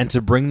while, and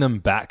to bring them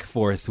back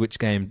for a Switch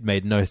game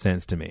made no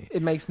sense to me.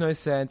 It makes no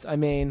sense. I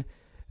mean,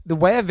 the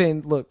way I've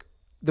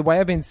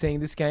been seeing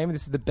this game,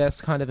 this is the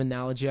best kind of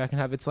analogy I can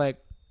have. It's like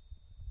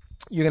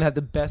you're gonna have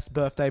the best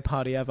birthday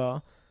party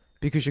ever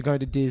because you're going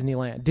to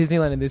Disneyland.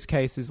 Disneyland in this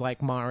case is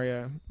like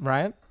Mario,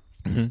 right?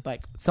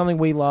 Like something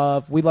we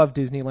love. We love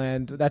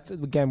Disneyland. That's,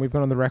 again, we've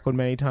gone on the record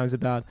many times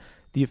about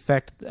the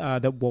effect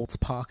that Walt's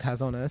Park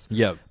has on us.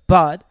 Yep.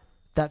 But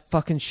that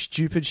fucking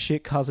stupid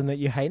shit cousin that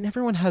you hate, and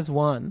everyone has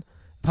one.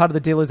 Part of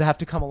the deal is they have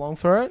to come along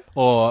for it.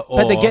 Or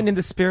but they're getting in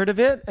the spirit of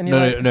it. And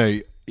you're no.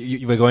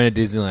 We're going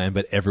to Disneyland,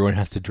 but everyone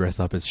has to dress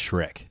up as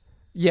Shrek.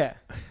 Yeah.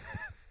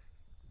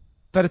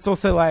 But it's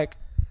also like,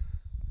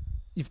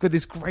 you've got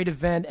this great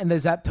event and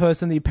there's that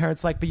person that your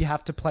parents like, but you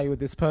have to play with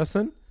this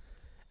person. And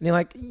you're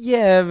like,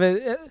 yeah,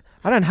 but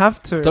I don't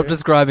have to. Stop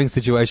describing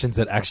situations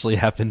that actually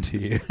happen to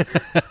you.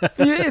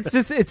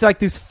 It's like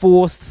this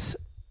forced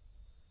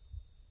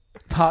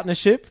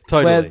partnership.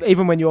 Totally. Where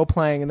even when you're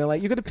playing and they're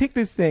like, you've got to pick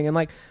this thing. And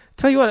like,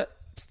 tell you what,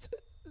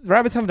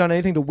 rabbits haven't done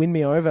anything to win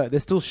me over. They're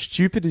still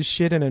stupid as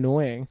shit and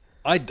annoying.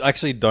 I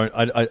actually don't.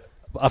 I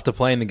after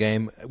playing the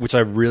game, which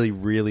I really,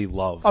 really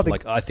love.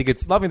 I think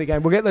it's loving the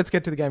game. Let's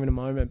get to the game in a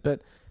moment.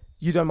 But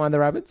you don't mind the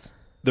rabbits?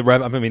 The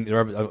rabbit. I mean, the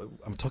rabbit.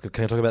 I'm talking.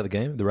 Can I talk about the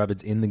game? The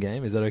rabbits in the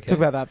game. Is that okay? Talk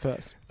about that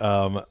first.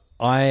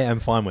 I am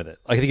fine with it.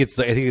 I think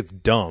it's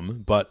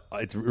dumb, but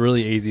it's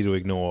really easy to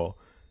ignore.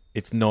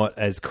 It's not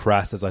as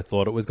crass as I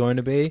thought it was going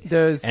to be,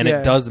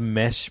 it does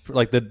mesh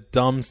like the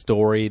dumb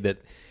story that.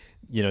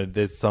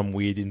 There's some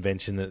weird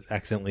invention that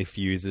accidentally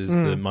fuses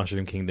the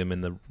Mushroom Kingdom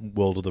and the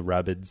world of the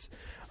Rabbids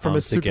from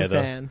a together.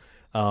 super fan.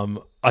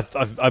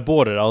 I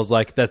bought it. I was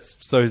like, that's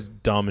so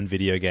dumb and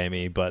video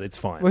gamey, but it's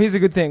fine. Well, here's a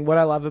good thing. What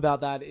I love about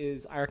that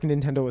is I reckon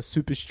Nintendo was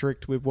super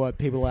strict with what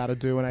people are allowed to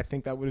do, and I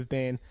think that would have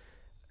been,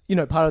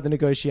 part of the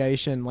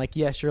negotiation. Like,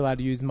 yes, you're allowed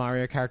to use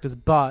Mario characters,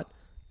 but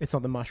it's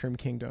not the Mushroom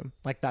Kingdom.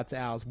 Like, that's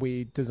ours.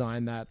 We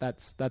designed that.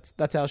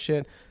 That's our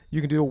shit.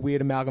 You can do a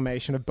weird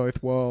amalgamation of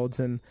both worlds,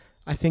 and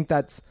I think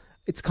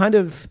it's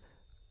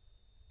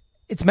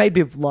made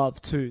with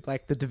love too.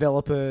 Like the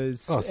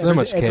developers,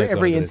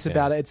 every inch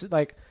about it. It's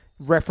like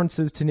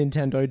references to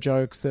Nintendo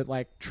jokes that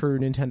like true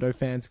Nintendo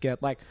fans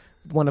get. Like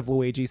one of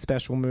Luigi's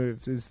special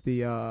moves is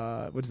the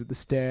the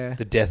stare,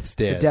 the death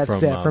stare,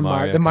 from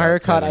Mario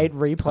Kart 8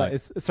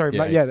 replays.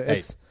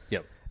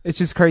 It's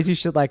just crazy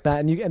shit like that,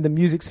 and the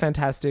music's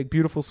fantastic,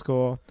 beautiful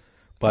score.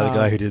 By the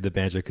guy who did the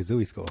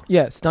Banjo-Kazooie score.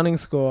 Yeah, stunning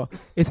score.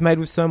 It's made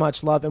with so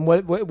much love, and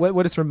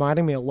what it's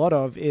reminding me a lot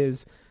of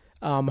is.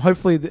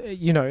 Hopefully,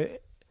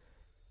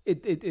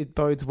 it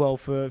bodes well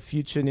for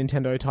future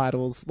Nintendo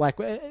titles. Like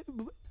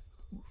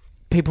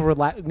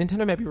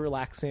Nintendo may be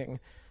relaxing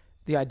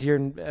the idea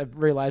and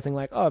realizing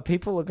like, oh,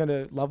 people are going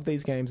to love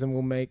these games and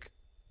will make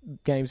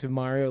games with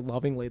Mario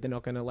lovingly. They're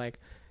not going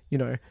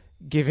to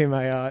give him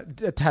a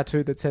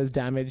tattoo that says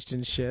damaged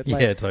and shit.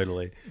 Like, yeah,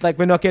 totally. Like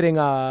we're not getting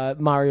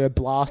Mario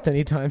Blast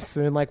anytime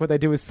soon. Like what they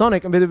do with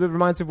Sonic. I mean, it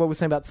reminds me of what we're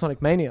saying about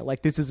Sonic Mania.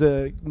 Like this is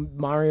a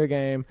Mario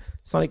game,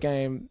 Sonic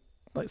game.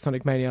 Like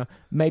Sonic Mania,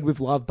 made with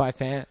love by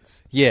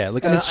fans. Yeah,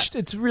 look, and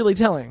it's really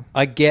telling.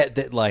 I get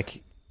that,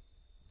 like,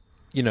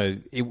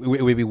 it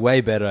would be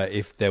way better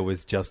if there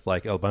was just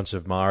like a bunch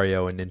of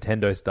Mario and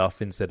Nintendo stuff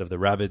instead of the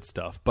Rabbids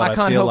stuff. But I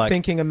can't feel help like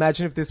thinking.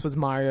 Imagine if this was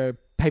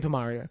Paper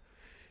Mario.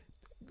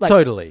 Like,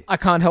 totally. I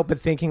can't help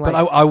but thinking like.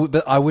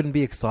 But I wouldn't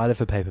be excited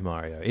for Paper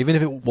Mario, even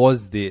if it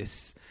was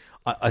this.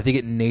 I think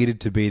it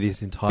needed to be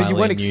this entirely. But you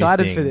weren't new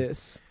excited thing. for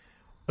this.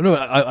 No,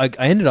 I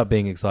ended up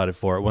being excited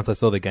for it once I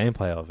saw the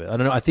gameplay of it. I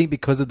don't know. I think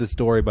because of the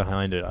story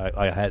behind it,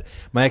 I had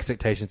my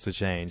expectations were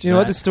changed. You know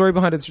what? The story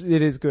behind it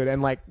is good,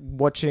 and like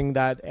watching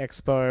that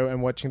expo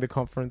and watching the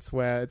conference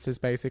where it's just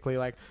basically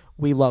like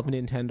we love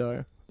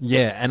Nintendo.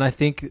 Yeah, and I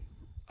think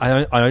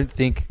I don't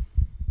think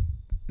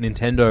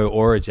Nintendo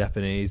or a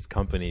Japanese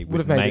company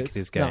would make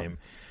this game. No.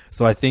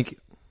 So I think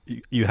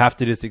you have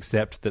to just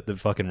accept that the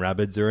fucking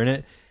Rabbids are in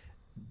it,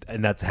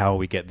 and that's how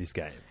we get this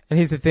game. And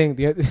here's the thing.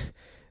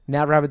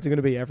 Now Rabbids are going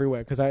to be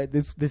everywhere because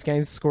this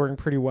game's scoring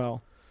pretty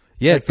well.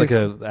 Yeah, it's like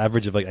an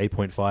average of like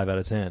 8.5 out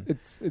of 10.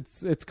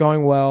 It's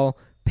going well.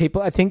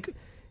 People, I think.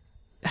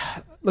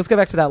 Let's go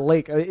back to that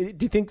leak. Do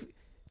you think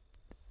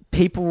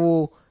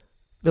the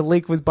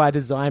leak was by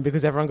design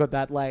because everyone got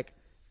that like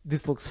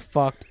this looks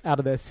fucked out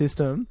of their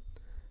system?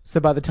 So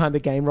by the time the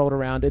game rolled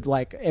around, it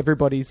like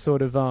everybody's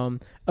sort of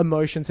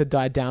emotions had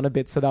died down a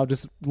bit. So they were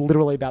just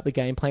literally about the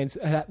gameplay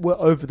and were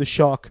over the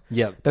shock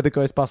that the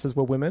Ghostbusters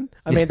were women.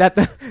 I mean that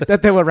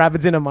there were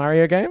Rabbids in a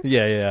Mario game.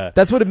 Yeah.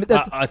 That's what it,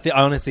 I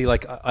honestly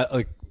like.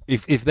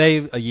 If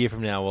they a year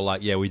from now were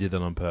like, yeah, we did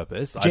that on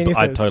purpose, I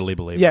totally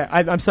believe it. Yeah,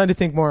 I'm starting to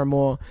think more and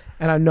more,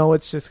 and I know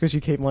it's just because you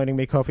keep loaning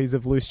me copies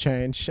of Loose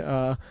Change,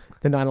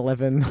 the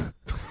 9/11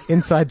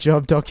 Inside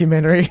Job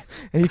documentary,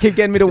 and you keep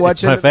getting me to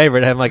watch it. It's my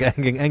favorite. I'm like,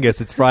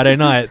 Angus, it's Friday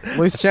night.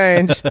 Loose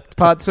Change,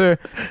 part 2.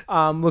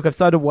 Look, I've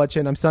started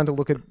watching. I'm starting to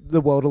look at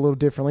the world a little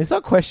differently.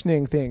 Start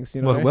questioning things,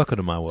 you know. Well, welcome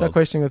to my world. Start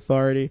questioning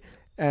authority.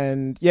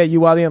 And yeah,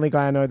 you are the only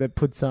guy I know that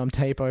puts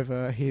tape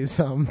over his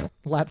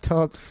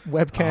laptop's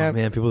webcam. Oh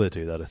man, people that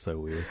do that are so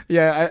weird.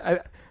 Yeah,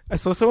 I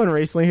saw someone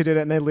recently who did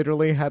it, and they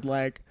literally had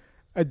like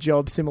a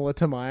job similar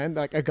to mine,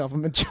 like a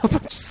government job. I'm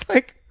just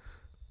like,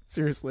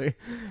 seriously,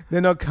 they're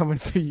not coming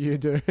for you,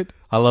 dude.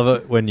 I love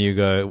it when you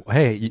go,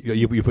 hey,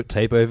 you put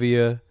tape over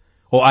your.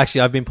 Or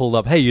actually, I've been pulled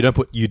up. Hey, you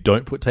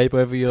don't put tape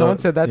over your. Someone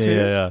said that to you.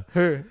 Yeah.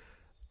 Who?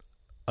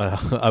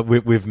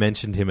 we've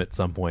mentioned him at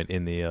some point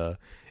in the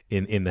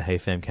in the Hey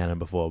Fam canon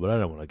before, but I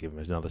don't want to give him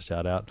another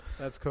shout out.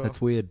 That's cool.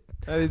 That's weird.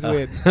 That is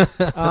weird.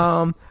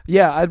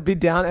 Yeah, I'd be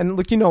down. And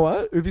look, you know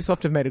what?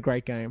 Ubisoft have made a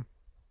great game.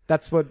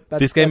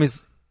 This game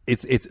is.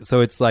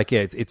 It's like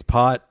it's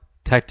part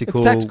tactical.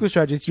 It's tactical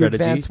strategy. It's your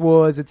Advance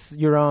Wars. It's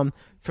your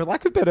for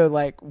lack of a better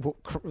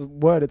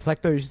word, it's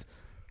like those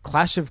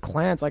Clash of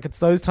Clans. Like it's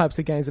those types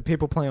of games that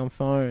people play on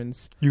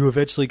phones. You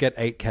eventually get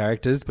 8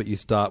 characters, but you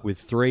start with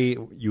 3.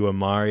 You are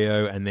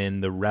Mario, and then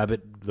the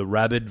rabbit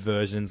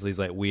versions. These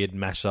like weird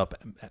mashup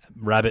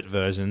rabbit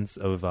versions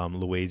of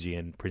Luigi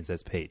and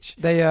Princess Peach.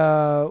 They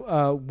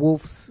are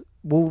wolves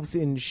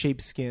in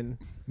sheepskin.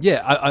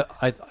 Yeah,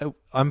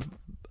 I'm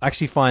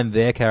actually find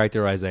their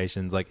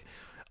characterizations like.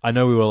 I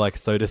know we were like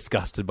so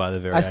disgusted by the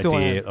very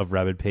idea of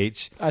Rabbid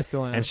Peach. I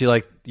still am. And she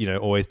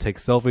always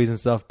takes selfies and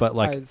stuff, but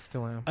like I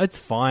still am. It's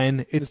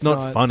fine. It's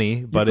not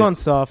funny, but You've gone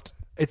soft.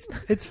 It's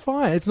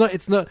fine. It's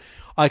not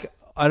like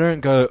I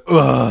don't go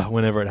ugh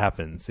whenever it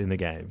happens in the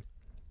game.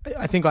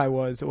 I think I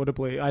was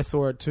audibly. I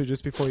saw it too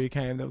just before you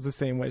came. There was a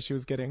scene where he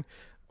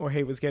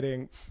was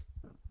getting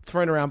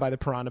thrown around by the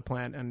piranha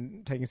plant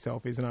and taking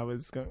selfies, and I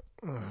was going,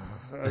 ugh.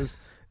 I was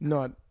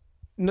not.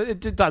 No,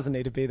 it doesn't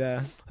need to be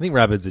there. I think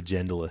rabbits are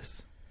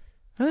genderless.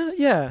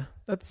 Yeah,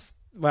 that's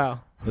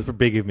wow. That's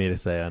big of me to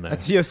say. I know.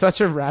 You're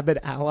such a rabbit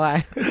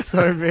ally. It's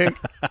so big.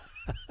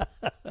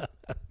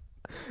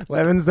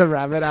 Levin's the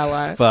rabbit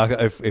ally. Fuck!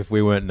 If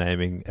we weren't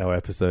naming our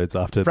episodes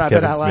after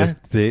Rabbit Kevin ally.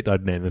 Smith did,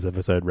 I'd name this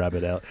episode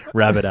Rabbit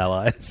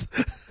Allies.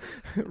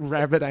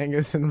 Rabbit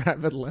Angus and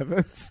Rabbit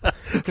Levins.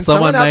 Can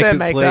someone out make there it,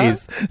 make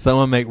please. That?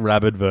 Someone make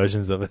rabbit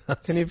versions of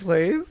us. Can you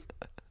please?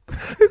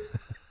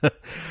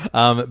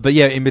 But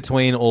yeah, in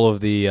between all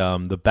of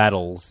the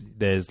battles,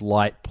 there's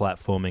light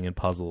platforming and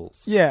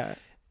puzzles. Yeah.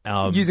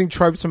 Using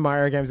tropes from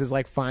Mario games is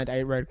like find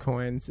 8 red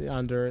coins in a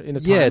time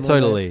limit.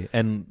 Totally.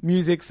 And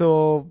music's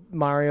all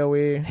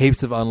Mario-y.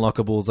 Heaps of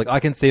unlockables. Like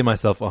I can see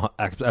myself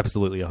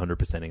absolutely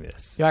 100%ing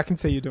this. Yeah, I can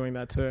see you doing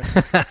that too.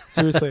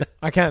 Seriously,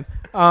 I can.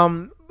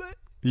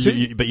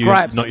 But you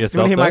gripes. not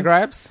yourself. Do you want to hear my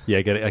gripes?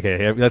 Yeah, get it.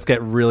 Okay, let's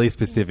get really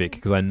specific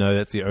because I know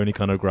that's the only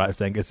kind of gripes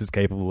Angus is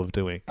capable of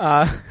doing.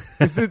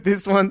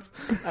 This one's.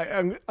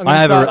 I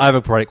have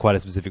a quite a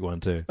specific one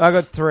too. I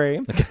got 3.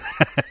 Okay.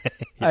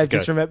 I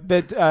just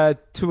remember, but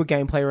 2 are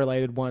gameplay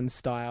related, 1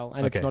 style,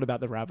 and it's not about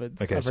the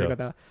rabbits. Okay, I've already got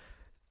that.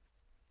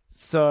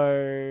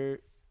 So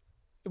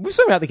we've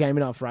spoken about the game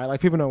enough, right?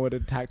 Like people know what a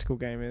tactical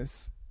game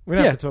is. We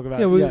don't have to talk about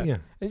it. Yeah.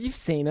 You've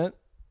seen it.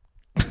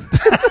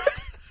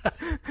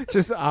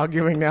 Just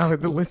arguing now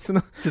with the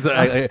listener. Just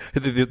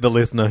the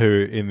listener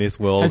who in this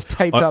world has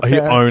taped up. He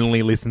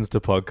only listens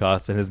to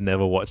podcasts and has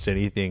never watched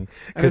anything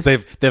because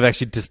they've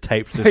actually just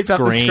taped the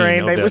screen.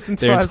 Of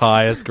their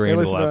entire screen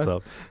of the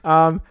laptop.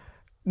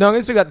 No, I'm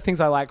going to speak about the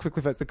things I like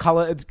quickly first. The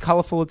color, it's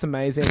colorful. It's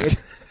amazing.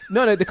 It's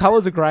no, the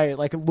colors are great.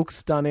 Like it looks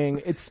stunning.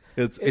 It's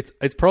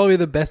probably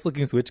the best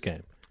looking Switch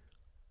game.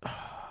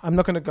 I'm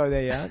not going to go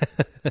there yet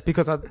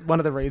because one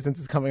of the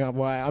reasons is coming up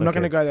why I'm not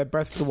going to go there.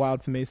 Breath of the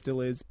Wild for me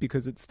still is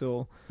because it's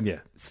still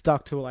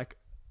stuck to like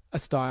a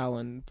style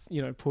and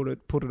pulled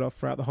it off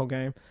throughout the whole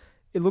game.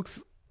 It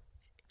looks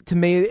to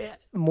me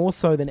more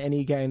so than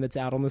any game that's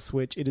out on the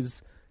Switch. It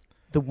is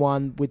the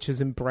one which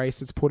has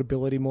embraced its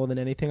portability more than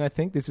anything. I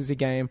think this is a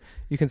game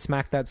you can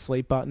smack that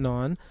sleep button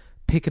on,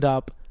 pick it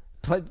up,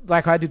 play,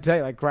 like I did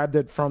today. Like grabbed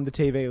it from the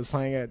TV, was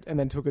playing it, and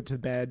then took it to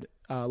bed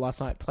last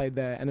night. Played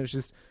there, and it was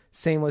just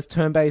seamless.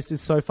 Turn-based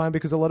is so fun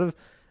because a lot of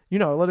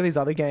these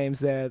other games,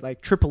 they're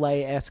like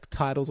AAA-esque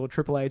titles or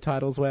AAA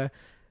titles where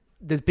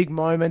there's big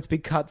moments,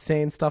 big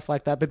cutscenes, stuff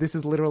like that. But this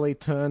is literally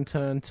turn.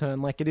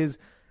 Like it is,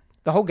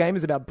 the whole game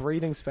is about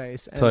breathing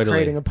space and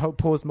creating a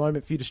paused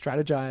moment for you to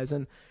strategize.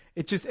 And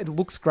it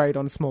looks great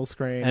on a small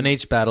screen. And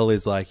each battle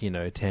is like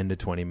 10 to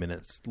 20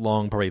 minutes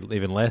long, probably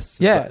even less.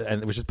 Yeah,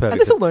 which is perfect.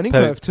 And there's a learning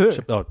curve too.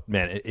 Oh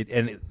man,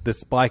 the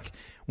spike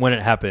when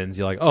it happens,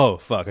 you're like, oh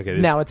fuck, okay.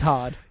 Now it's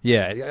hard.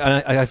 Yeah,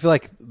 and I feel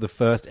like the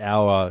first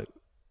hour,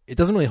 it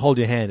doesn't really hold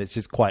your hand. It's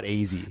just quite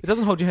easy. It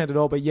doesn't hold your hand at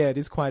all, but yeah, it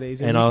is quite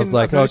easy. And I was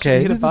like,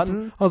 okay,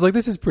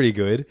 this is pretty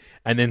good.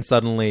 And then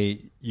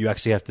suddenly you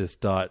actually have to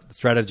start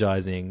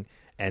strategizing.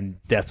 And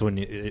that's when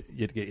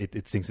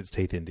it sinks its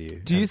teeth into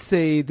you. Do you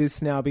see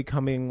this now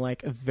becoming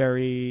like a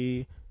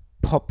very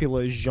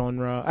popular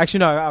genre?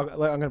 Actually, no,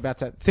 I'm about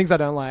to... Things I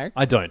don't like.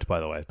 I don't,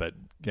 by the way, but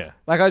yeah.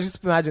 Like, I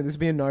just imagine this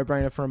would be a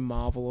no-brainer for a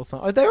Marvel or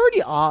something. They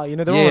already are,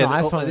 they're all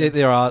on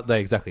iPhone.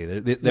 Exactly.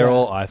 They're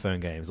all iPhone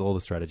games, all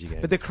the strategy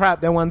games. But they're crap.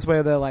 They're ones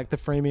where they're like the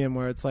freemium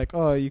where it's like,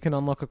 oh, you can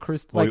unlock a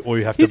crystal. Like, or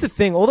you have here's the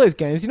thing, all those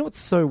games, you know what's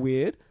so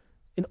weird?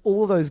 In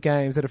all those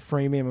games that are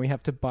freemium and we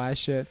have to buy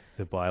shit.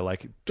 To buy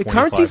like the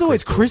currency's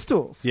always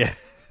crystals. Yeah.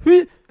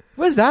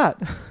 Where's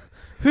that?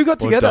 Who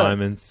got together? Or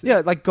diamonds.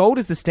 Yeah, like gold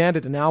is the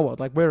standard in our world.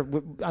 Like we're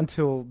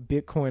until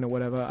Bitcoin or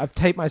whatever. I've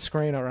taped my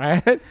screen, all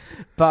right?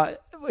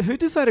 But who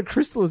decided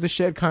crystal is a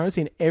shared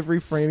currency in every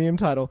freemium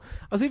title?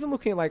 I was even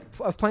looking at I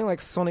was playing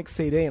like Sonic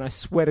CD and I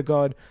swear to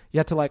God, you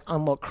had to like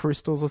unlock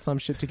crystals or some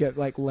shit to get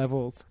like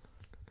levels.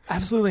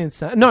 absolutely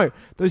insane. No,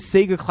 those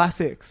Sega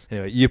classics.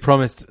 Anyway, you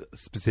promised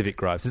specific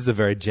gripes. This is a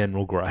very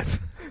general gripe.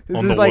 This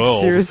on is the like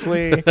world.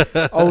 seriously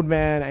old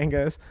man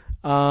Angus.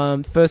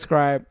 First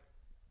gripe,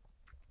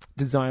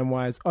 design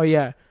wise. Oh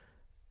yeah,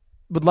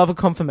 would love a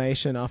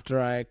confirmation after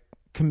I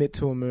commit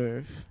to a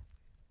move.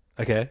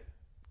 Okay.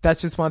 That's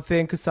just one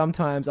thing, because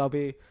sometimes I'll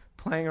be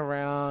playing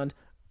around.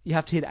 You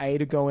have to hit A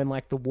to go in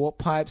like the warp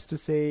pipes to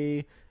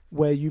see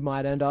where you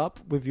might end up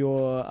with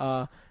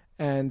your.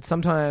 And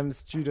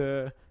sometimes due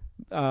to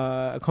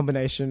a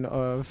combination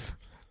of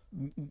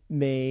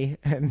me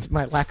and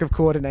my lack of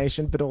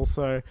coordination, but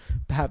also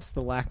perhaps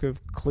the lack of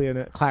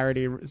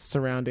clarity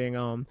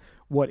surrounding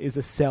what is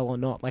a cell or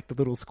not, like the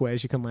little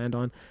squares you can land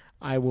on,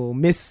 I will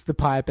miss the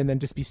pipe and then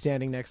just be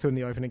standing next to it in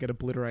the open and get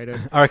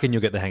obliterated. I reckon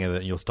you'll get the hang of it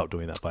and you'll stop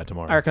doing that by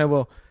tomorrow. I reckon I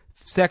will.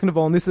 Second of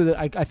all, and this is,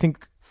 I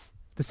think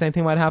the same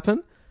thing might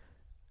happen.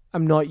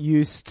 I'm not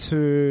used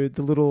to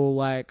the little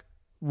like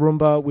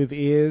Roomba with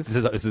ears.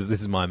 This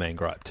is my main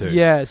gripe too.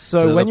 Yeah,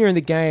 so when the- you're in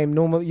the game,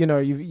 normally, you know,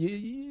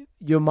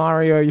 you're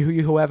Mario,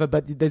 whoever,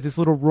 but there's this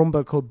little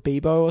Roomba called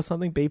Beepo or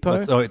something. Beepo?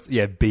 It's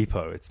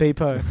Beepo. It's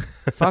Beepo.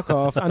 Fuck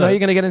off. I know you're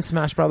going to get in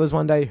Smash Brothers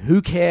one day.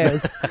 Who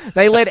cares?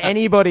 They let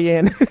anybody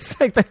in. It's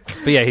like that.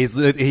 But yeah, he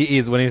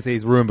is when he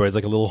sees Roomba, it's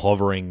like a little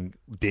hovering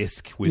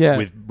disc with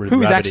Who's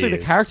rabbit actually ears.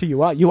 the character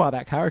you are. You are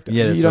that character.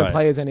 Yeah, that's you don't right.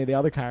 play as any of the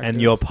other characters.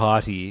 And your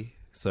party,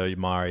 so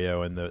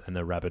Mario and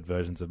the rabbit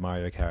versions of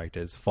Mario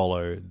characters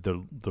follow the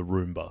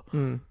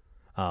Roomba.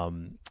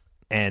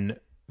 And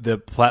the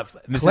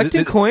platform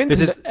collecting coins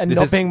and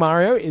not being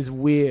Mario is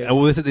weird.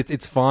 Well,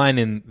 it's fine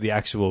in the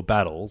actual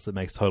battles. It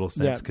makes total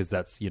sense because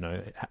that's, you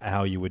know,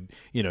 how you would,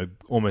 you know,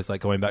 almost like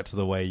going back to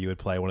the way you would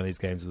play one of these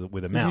games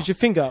with a mouse. Use your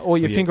finger or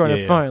your finger on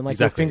a phone. Like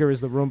exactly. your finger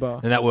is the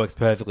Roomba. And that works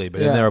perfectly. But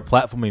then there are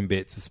platforming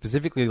bits,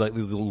 specifically like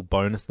these little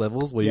bonus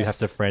levels where you have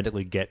to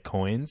frantically get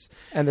coins.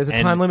 And there's a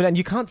time limit. And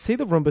you can't see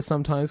the Roomba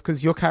sometimes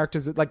because your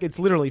character's like, it's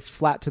literally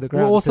flat to the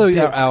ground. Well, also, It's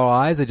a disc. our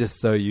eyes are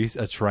just so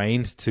are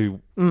trained to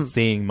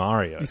seeing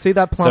Mario. You see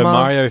that plumber? So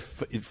Mario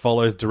it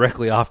follows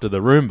directly after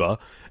the Roomba,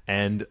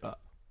 and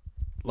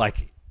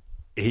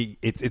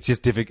it's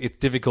just it's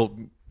difficult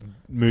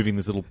moving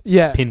this little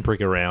pinprick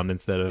around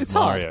instead of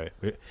Mario,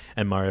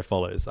 and Mario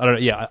follows. I don't know.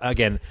 Yeah,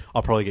 again,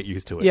 I'll probably get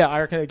used to it. Yeah,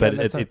 I reckon. But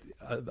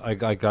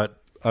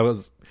I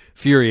was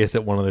furious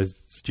at one of those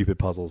stupid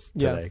puzzles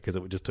today because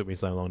it just took me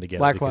so long to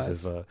get it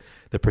because of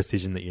the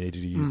precision that you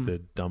needed to use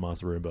the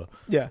dumbass Roomba.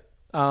 Yeah.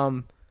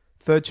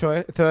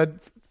 Third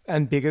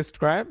and biggest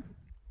gripe.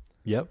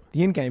 Yep.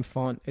 The in-game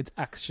font, it's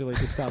actually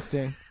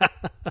disgusting.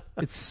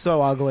 It's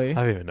so ugly. I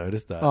haven't even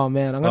noticed that. Oh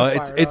man, I'm gonna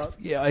fire it up.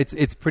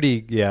 It's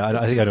pretty. Yeah,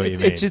 I think I know what you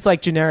mean. It's just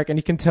like generic, and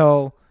you can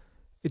tell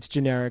it's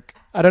generic.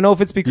 I don't know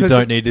if it's because you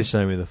don't need to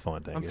show me the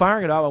font. I'm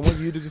firing it up. I want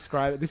you to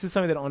describe it. This is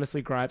something that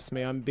honestly gripes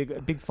me. I'm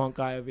a big font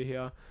guy over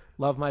here.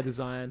 Love my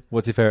design.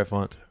 What's your favorite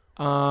font?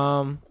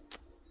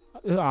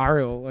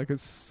 Arial. Like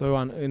it's so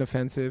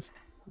inoffensive.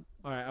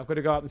 All right, I've got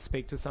to go up and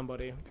speak to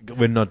somebody.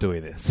 We're not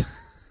doing this.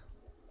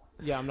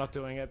 Yeah, I'm not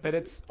doing it. But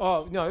it's...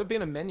 Oh, no, it'll be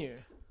in a menu.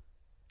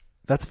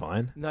 That's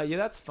fine. No, yeah,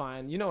 that's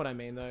fine. You know what I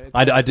mean, though. It's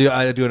I do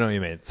know what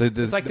you mean. So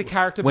it's like the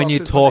character when you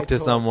boxes talk when to they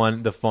talk.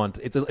 someone, the font,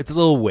 it's a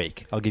little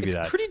weak. I'll give you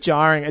that. It's pretty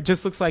jarring. It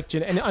just looks like...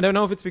 And I don't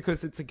know if it's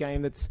because it's a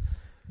game that's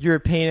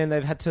European and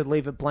they've had to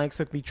leave it blank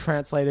so it can be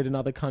translated in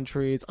other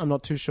countries. I'm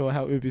not too sure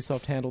how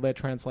Ubisoft handled their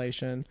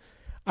translation.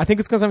 I think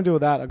it's because I'm doing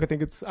that. I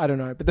think it's... I don't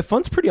know. But the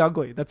font's pretty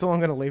ugly. That's all I'm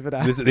going to leave it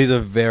at. These are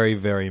very,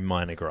 very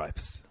minor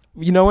gripes.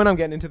 You know when I'm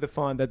getting into the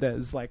font that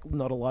there's like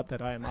not a lot that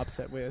I am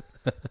upset with.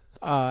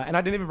 And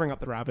I didn't even bring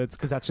up the rabbits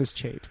because that's just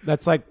cheap.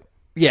 That's like...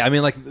 Yeah, I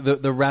mean like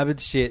the rabbit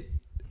shit,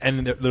 and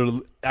there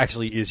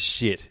actually is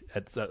shit.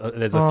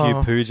 There's a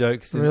few poo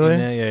jokes in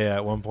there. Yeah,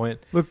 at one point.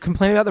 Look,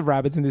 complaining about the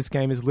rabbits in this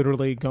game is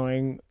literally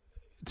going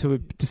to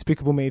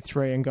Despicable Me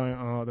 3 and going,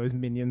 oh, those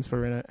minions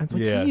were in it. And it's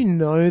like, you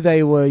know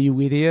they were, you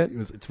idiot.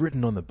 It's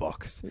written on the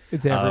box.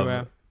 It's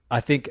everywhere. I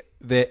think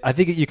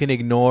you can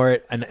ignore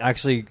it, and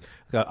actually,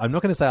 I'm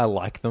not going to say I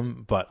like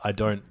them, but I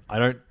don't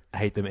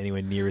hate them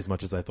anywhere near as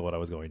much as I thought I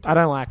was going to. I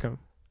don't like them,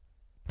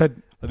 but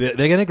they're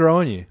going to grow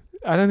on you.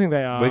 I don't think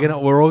they are.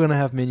 We're all going to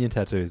have minion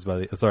tattoos by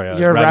the. Sorry,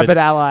 you're a rabbit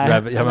ally.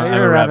 I'm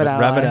a rabbit ally.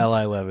 Rabbit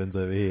ally 11's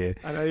over here.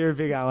 I know you're a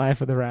big ally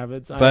for the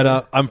rabbits.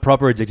 But I'm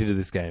proper addicted to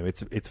this game.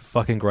 It's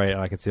fucking great, and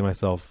I can see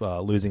myself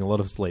losing a lot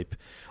of sleep.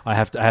 I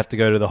have to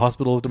go to the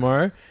hospital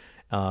tomorrow,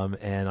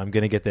 and I'm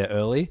going to get there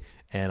early.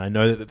 And I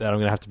know that I'm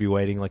going to have to be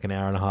waiting like an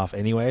hour and a half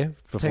anyway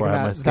before I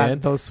have my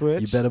scan. Those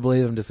Switch. You better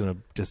believe I'm just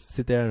going to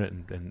sit there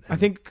and I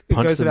think it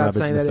punch goes some without rabbits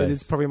saying in the that it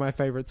face. is probably my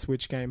favorite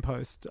Switch game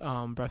post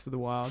Breath of the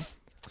Wild.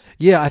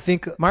 Yeah, I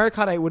think Mario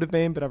Kart 8 would have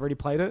been, but I've already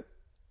played it.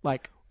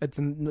 Like it's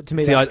to me,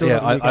 that's still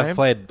not a new I've game.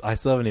 played. I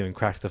still haven't even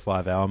cracked the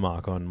 5-hour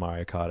mark on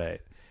Mario Kart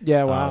 8.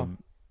 Yeah, wow,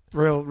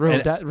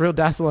 real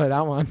dazzler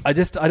that one. I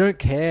don't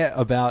care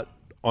about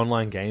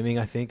online gaming.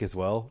 I think as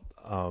well.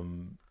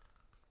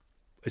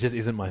 It just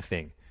isn't my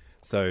thing.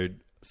 So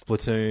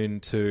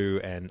Splatoon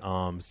 2 and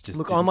ARMS just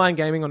look online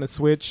gaming on a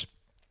Switch.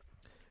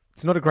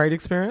 It's not a great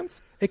experience.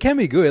 It can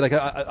be good. Like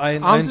I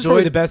ARMS is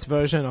probably enjoyed the best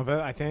version of it.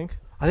 I think.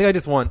 I think I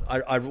just want.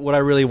 What I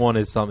really want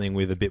is something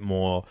with a bit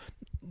more,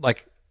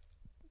 like,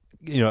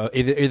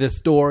 either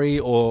story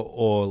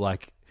or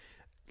like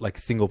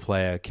single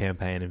player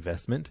campaign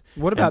investment.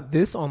 What about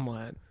this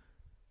online?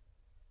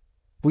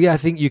 Well, yeah, I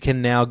think you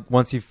can now,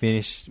 once you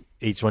finish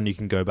each one, you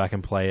can go back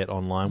and play it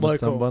online with Local.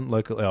 someone.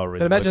 Local.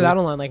 But imagine that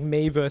online, like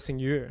me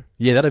versus you.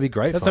 Yeah, that'd be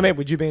great. That's fun. what I mean.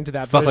 Would you be into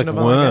that Fuck version like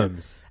of online game?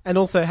 worms. And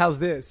also, how's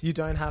this? You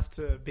don't have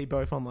to be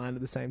both online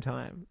at the same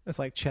time. It's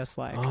like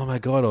chess-like. Oh my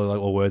god!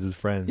 Or Words with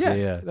Friends.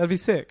 Yeah. That'd be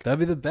sick. That'd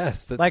be the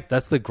best. Like,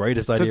 That's the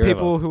greatest For idea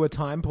people ever. who are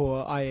time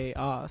poor, i.e.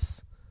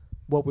 us,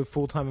 what with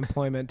full-time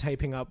employment,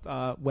 taping up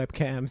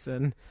webcams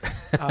and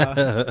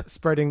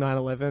spreading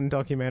 9/11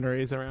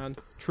 documentaries around,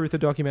 truther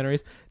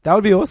documentaries, that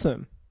would be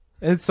awesome.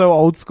 And it's so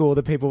old school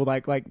that people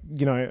like I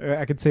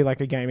could see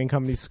like a gaming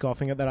company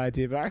scoffing at that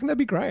idea, but I reckon that'd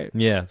be great.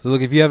 Yeah. So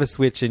look, if you have a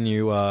Switch and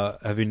you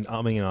have been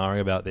umming and ahhing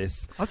about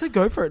this, I'd say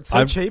go for it. It's so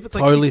I'm cheap. It's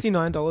totally- like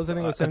 $69, I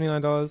think, or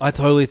 $79. I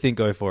totally think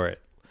go for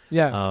it.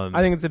 Yeah,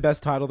 I think it's the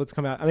best title that's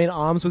come out. I mean,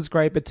 ARMS was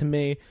great, but to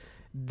me,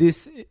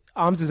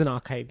 ARMS is an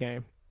arcade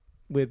game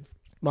with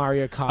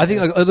Mario Kart. I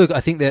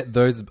think that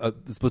those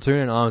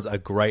Splatoon and ARMS are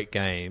great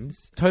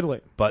games,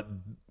 Totally. but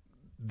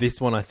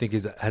this one I think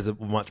has a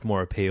much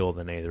more appeal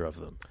than either of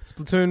them.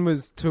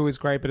 Splatoon 2 is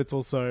great, but it's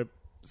also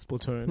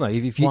Splatoon. No,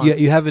 if One.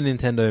 you have a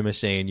Nintendo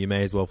machine, you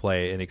may as well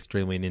play an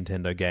extremely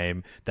Nintendo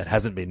game that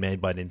hasn't been made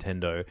by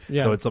Nintendo.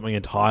 Yeah. So it's something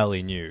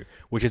entirely new,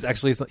 which is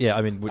actually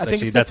I mean, I think actually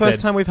it's the that first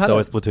said, time we've had so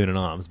it. it's Splatoon and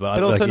ARMS,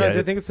 But also,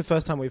 I think it's the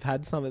first time we've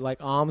had something like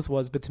ARMS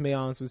was, but to me,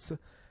 ARMS was.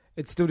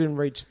 It still didn't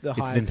reach the it's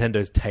highest.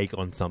 Nintendo's take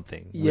on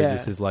something. Yeah.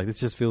 This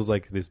just feels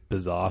like this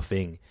bizarre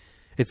thing.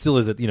 It still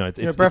is,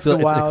 it's Breath of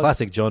the a Wild-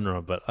 classic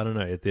genre, but I don't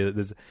know.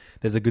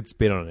 There's a good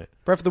spin on it.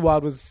 Breath of the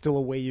Wild was still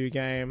a Wii U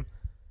game.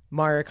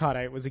 Mario Kart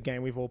 8 was a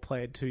game we've all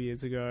played 2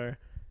 years ago.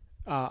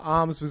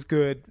 ARMS was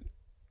good.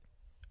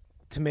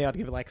 To me, I'd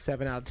give it like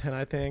 7 out of 10,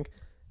 I think.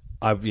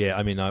 I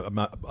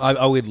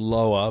would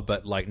lower,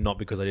 but like not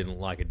because I didn't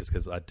like it, just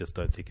because I just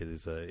don't think it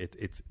is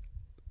it's.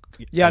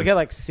 Yeah, I'd get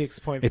like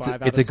 6.5 out of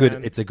 10. It's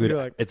a good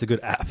app, It's a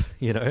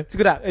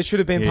good app. It should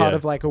have been part Yeah.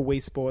 of like a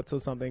Wii Sports or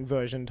something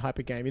version type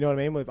of game. You know what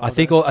I mean? I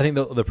think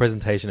the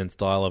presentation and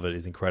style of it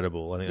is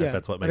incredible. I think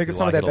that's what I makes think it's me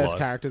some like of it their a best lot.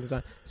 characters.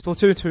 Done.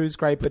 Splatoon 2 is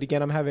great, but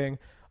again, I'm having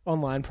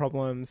online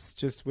problems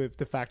just with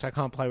the fact I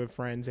can't play with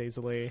friends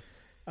easily.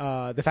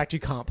 The fact you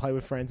can't play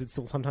with friends, it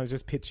still sometimes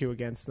just pits you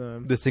against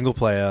them. The single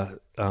player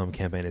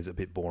campaign is a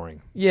bit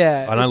boring.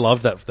 Yeah, and I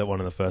loved that one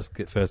in the first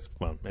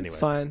one. Anyway, it's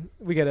fine.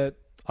 We get it.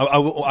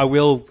 I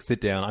will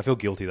sit down. I feel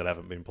guilty that I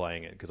haven't been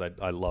playing it because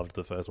I loved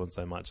the first one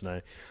so much, and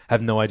I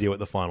have no idea what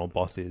the final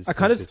boss is. I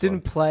kind of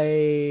didn't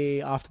play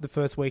after the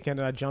first weekend,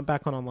 and I jumped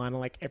back on online, and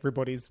like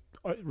everybody's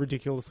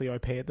ridiculously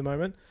OP at the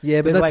moment. Yeah,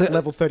 but there's that's like a-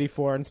 level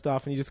 34 and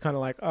stuff, and you're just kind of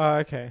like, oh,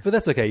 okay. But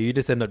that's okay. You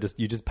just end up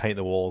you just paint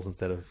the walls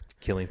instead of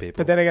killing people.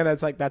 But then again,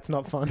 that's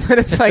not fun.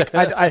 It's like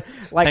I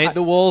paint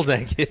the walls,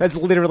 Angus.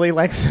 That's literally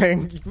like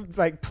saying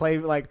play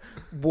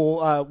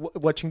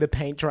watching the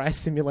paint dry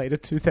simulator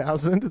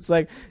 2000. It's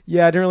like,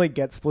 yeah, I didn't really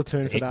get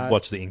Splatoon for that.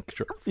 Watch the ink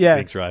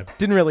dry.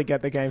 Didn't really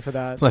get the game for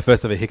that. It's my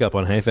first ever hiccup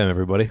on Hey Fam,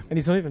 everybody. And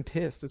he's not even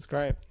pissed. It's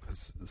great.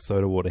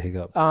 Soda water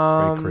hiccup.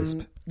 Very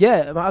crisp.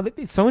 Yeah,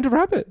 I'm so into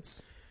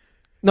rabbits.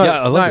 No,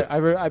 Yeah, I loved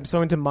it. I'm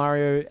so into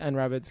Mario and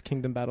Rabbids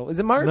Kingdom Battle. Is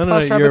it Mario No,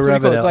 plus you're Rabbids? a What do you call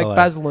rabbit it? It's like ally.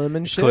 Baz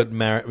Luhrmann It's shit. called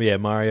Mario.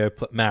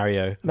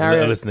 Mario.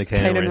 I listen to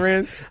Kanan Kanan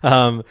Rinse.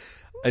 Rinse.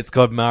 It's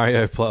called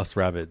Mario plus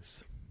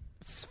Rabbids.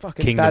 It's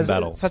fucking Kingdom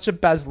Battle. Such a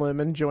Baz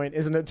Luhrmann joint,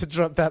 isn't it? To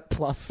drop that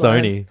plus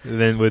sign. Sony.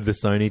 And then with the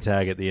Sony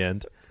tag at the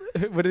end.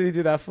 What did he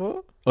do that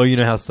for? Oh, you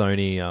know how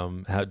Sony,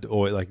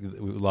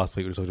 last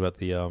week we talked about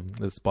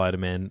the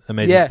Spider-Man,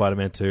 Amazing Yeah.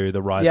 Spider-Man 2,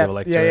 the Rise Yeah, of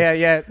Electro.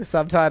 yeah. The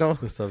subtitle.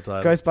 The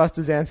subtitle.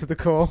 Ghostbusters Answer the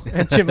Call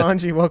and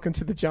Jumanji Welcome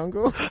to the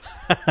Jungle.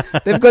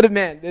 They've got it,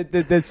 man.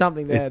 There's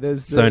something there.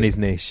 There's Sony's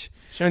niche.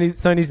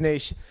 Sony's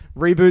niche.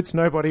 Reboots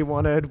nobody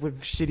wanted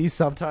with shitty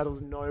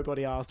subtitles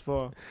nobody asked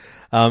for.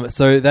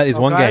 So that is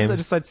one guys, game. I'd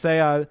just like to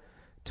say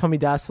Tommy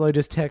Daslow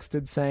just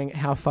texted saying,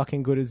 how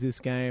fucking good is this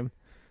game?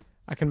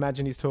 I can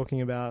imagine he's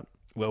talking about...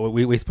 Well,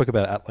 we spoke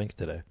about it at length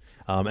today.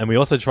 And we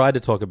also tried to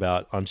talk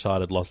about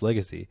Uncharted Lost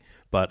Legacy,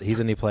 but he's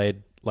only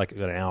played like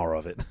an hour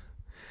of it.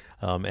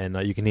 And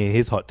you can hear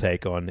his hot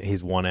take on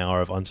his 1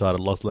 hour of Uncharted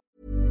Lost Legacy.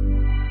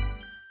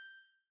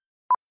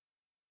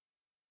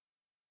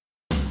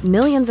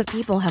 Millions of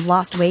people have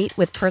lost weight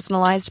with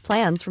personalized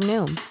plans from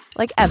Noom.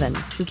 Like Evan,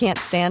 who can't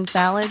stand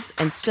salads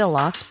and still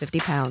lost 50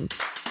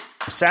 pounds.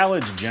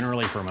 Salads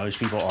generally for most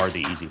people are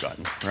the easy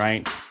button,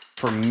 right?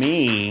 For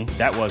me,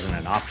 that wasn't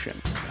an option.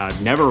 I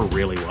never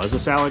really was a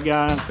salad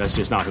guy. That's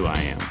just not who I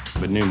am.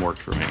 But Noom worked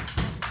for me.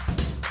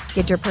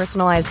 Get your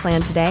personalized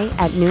plan today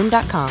at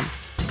Noom.com.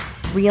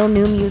 Real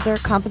Noom user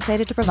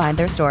compensated to provide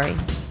their story.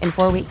 In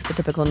 4 weeks, the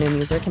typical Noom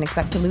user can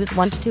expect to lose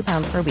 1 to 2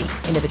 pounds per week.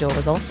 Individual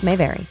results may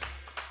vary.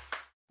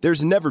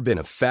 There's never been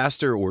a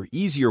faster or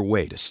easier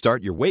way to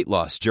start your weight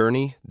loss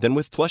journey than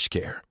with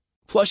PlushCare.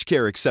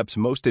 PlushCare accepts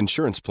most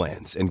insurance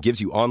plans and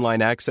gives you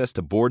online access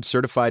to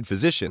board-certified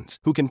physicians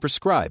who can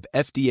prescribe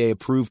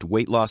FDA-approved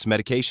weight loss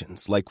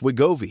medications like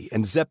Wegovy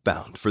and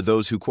Zepbound for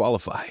those who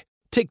qualify.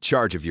 Take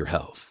charge of your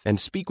health and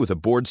speak with a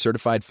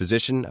board-certified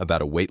physician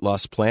about a weight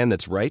loss plan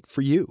that's right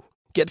for you.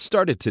 Get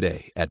started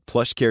today at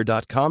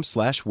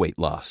plushcare.com/weight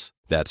loss.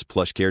 That's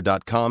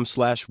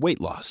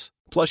plushcare.com/weight loss.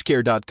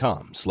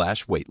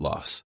 plushcare.com/weight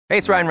loss. Hey,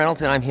 it's Ryan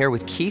Reynolds, and I'm here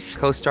with Keith,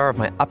 co-star of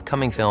my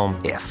upcoming film,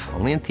 If,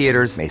 only in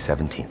theaters May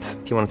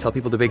 17th. Do you want to tell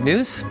people the big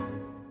news?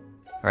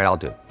 All right, I'll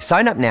do it.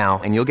 Sign up now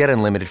and you'll get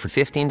unlimited for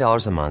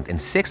 $15 a month and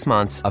 6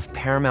 months of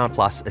Paramount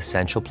Plus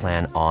Essential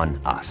Plan on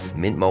us.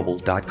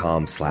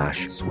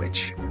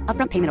 MintMobile.com/switch.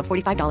 Upfront payment of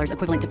 $45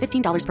 equivalent to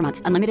 $15 per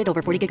month. Unlimited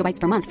over 40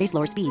 gigabytes per month. Face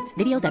lower speeds.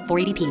 Videos at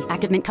 480p.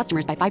 Active Mint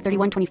customers by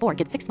 531.24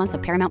 get 6 months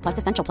of Paramount Plus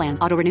Essential Plan.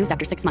 Auto renews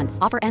after 6 months.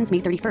 Offer ends May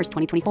 31st,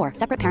 2024.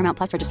 Separate Paramount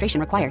Plus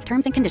registration required.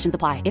 Terms and conditions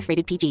apply if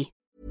rated PG.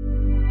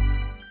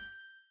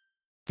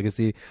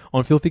 Legacy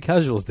on Filthy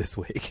Casuals this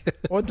week.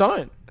 Or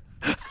don't.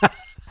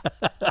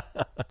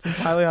 It's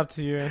entirely up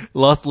to you.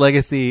 Lost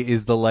Legacy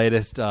is the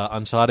latest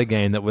Uncharted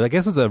game that I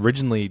guess was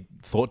originally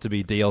thought to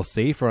be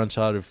DLC for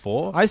Uncharted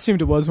 4. I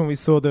assumed it was when we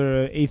saw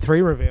the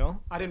E3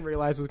 reveal. I didn't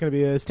realize it was going to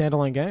be a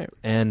standalone game.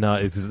 And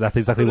that's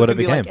exactly what it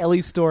became. Like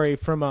Ellie's story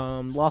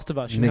from Last of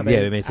Us. Yeah,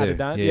 me too.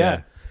 That.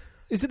 Yeah.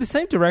 Is it the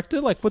same director?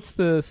 Like, what's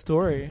the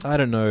story? I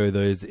don't know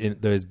those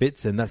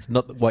bits, and that's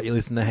not what you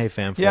listen to Hey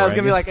Fam for. Yeah, I was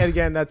going to be like,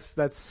 again, that's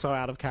so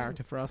out of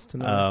character for us to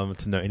know.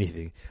 To know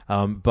anything.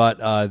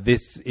 But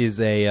this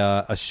is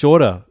a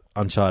shorter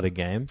Uncharted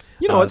game.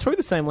 You know, it's probably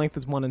the same length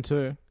as 1 and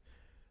 2.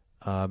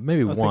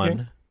 Maybe 1.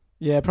 Thinking.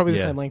 Yeah, probably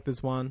the same length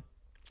as 1.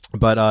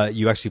 But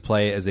you actually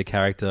play as a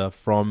character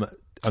from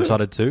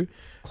Uncharted 2.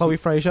 Chloe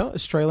Fraser,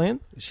 Australian.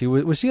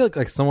 Was she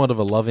like somewhat of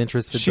a love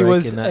interest for Drake? She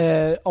was in that?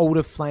 an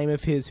older flame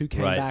of his who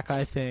came back,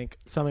 I think.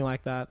 Something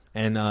like that.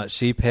 And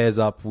she pairs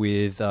up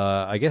with,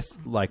 I guess,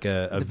 like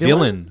a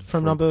villain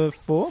from number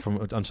 4?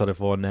 From Uncharted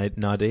 4,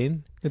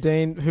 Nadine.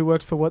 Nadine, who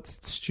worked for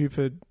what's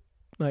stupid,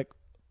 like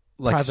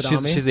private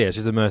army.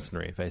 She's a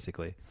mercenary,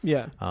 basically.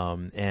 Yeah.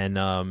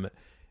 And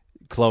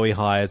Chloe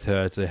hires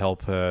her to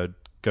help her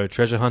go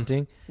treasure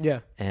hunting.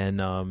 Yeah.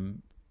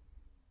 And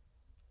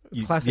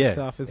it's classic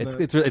stuff,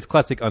 isn't it? It's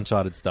classic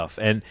Uncharted stuff.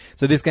 And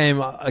so this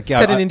game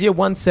set in India,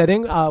 one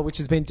setting, which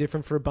has been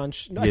different for a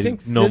bunch. I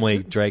think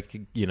normally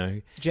Drake,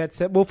 jet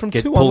set. Well, from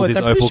 2 pulls onwards, his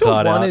I'm pretty Opal sure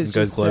card 1 out is and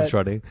goes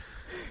globetrotting.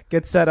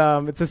 Gets set.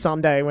 It's a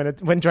Sunday when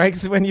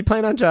you play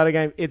an Uncharted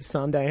game. It's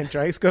Sunday and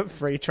Drake's got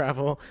free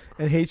travel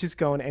and he's just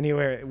going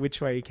anywhere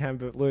which way he can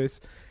but loose.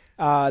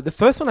 The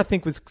first one I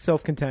think was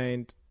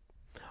self-contained.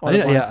 I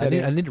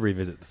need to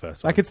revisit the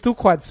first one. Like, it's still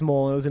quite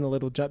small. It was in a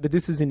little jet, but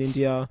this is in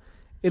India.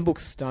 It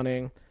looks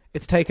stunning.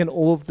 It's taken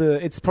all of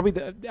the... It's probably,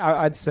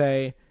 I'd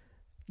say,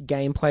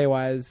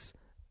 gameplay-wise,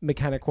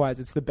 mechanic-wise,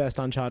 it's the best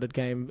Uncharted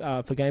game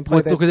for gameplay.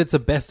 Well, because it's a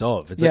best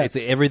of. It's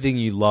everything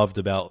you loved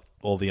about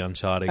all the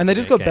Uncharted games. And they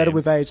just got better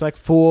with age. Like,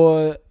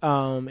 4,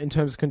 in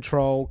terms of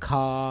control,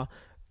 car,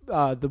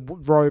 the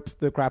rope,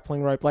 the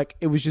grappling rope, like,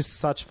 it was just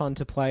such fun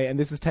to play. And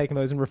this has taken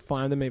those and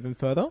refined them even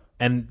further.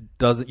 And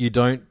you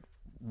don't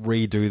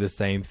redo the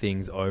same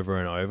things over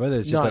and over.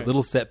 There's just like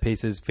little set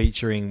pieces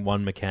featuring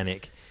one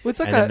mechanic. Well, it's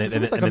like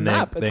a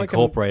map. They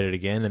incorporate it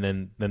again,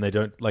 and then they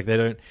don't.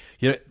 That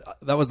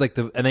was like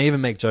and they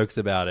even make jokes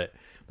about it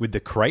with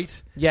the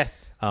crate.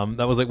 Yes.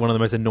 That was like one of the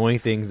most annoying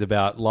things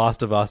about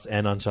Last of Us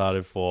and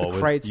Uncharted 4. The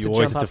crates to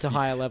jump up to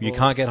higher levels. You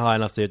can't get high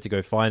enough, so you have to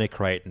go find a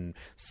crate and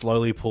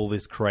slowly pull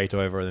this crate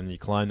over, and then you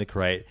climb the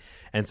crate.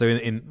 And so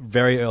in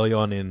very early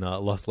on in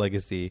Lost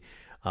Legacy,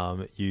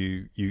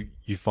 you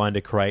find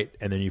a crate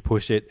and then you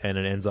push it, and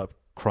it ends up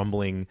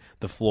crumbling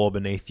the floor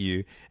beneath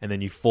you, and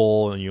then you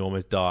fall and you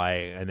almost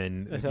die, and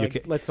then let's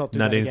not do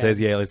Nadine that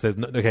again. says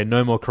okay,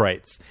 no more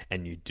crates,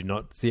 and you do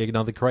not see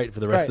another crate for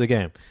the rest of the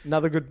game.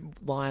 Another good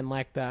line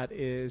like that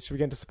is, should we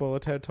get into spoiler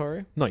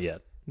territory? Not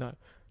yet. No.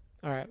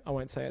 All right, I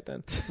won't say it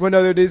then. Well,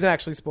 no, it is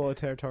actually spoiler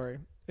territory.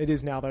 It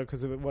is now, though,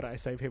 because of what I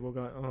say. People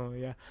go, oh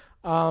yeah.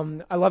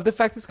 I love the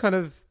fact it's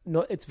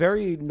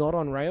very not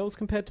on rails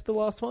compared to the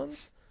last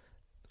ones.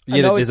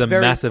 Yeah, there's a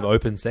massive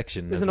open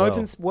section. There's an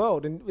open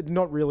world, and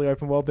not really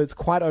open world, but it's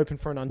quite open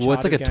for an Uncharted game. Well,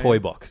 it's like a toy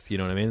box, you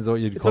know what I mean? Is that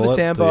what you'd it's call not a it?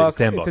 sandbox.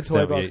 Sandbox. It's a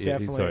toy box,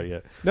 definitely. Sorry, yeah.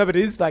 No, but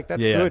it is like,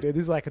 that's good. Yeah. It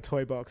is like a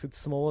toy box. It's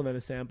smaller than a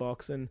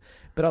sandbox,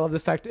 but I love the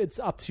fact it's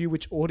up to you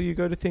which order you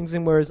go to things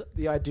in, whereas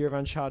the idea of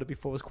Uncharted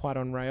before was quite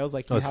on rails.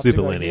 Like, you have to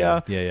go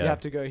linear. here, you have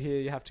to go here,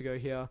 you have to go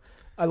here.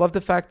 I love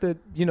the fact that,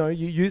 you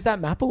use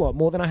that map a lot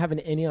more than I have in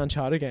any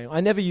Uncharted game.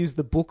 I never use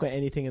the book or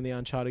anything in the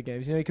Uncharted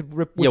games. You could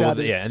whip out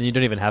and you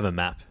don't even have a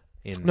map.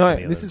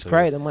 This is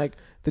great. And like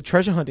the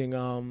treasure hunting,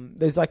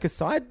 there's like a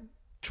side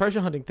treasure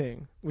hunting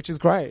thing, which is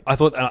great. I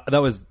thought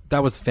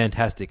that was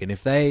fantastic. And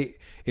if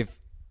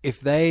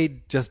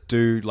they just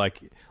do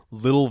like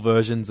little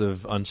versions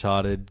of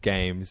Uncharted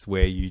games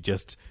where you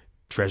just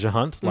treasure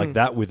hunt like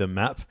that with a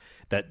map,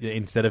 that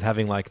instead of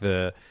having like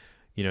the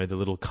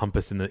little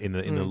compass in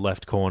the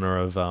left corner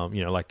of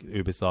like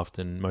Ubisoft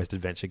and most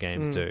adventure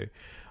games do.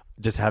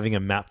 just having a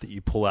map that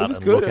you pull out It was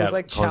and good. look It was at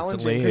like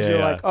constantly. challenging because you're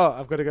like, oh,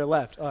 I've got to go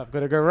left. Oh, I've got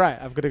to go right.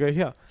 I've got to go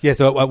here. Yeah,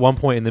 so at one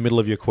point in the middle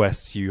of your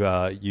quest,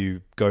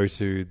 you go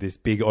to this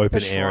big open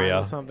shrine area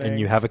or something. and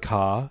you have a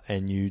car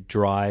and you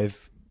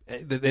drive.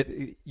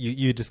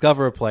 You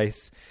discover a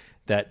place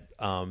that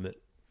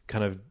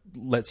kind of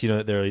lets you know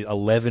that there are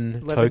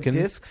 11 tokens.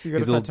 Discs. You got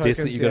These to little find discs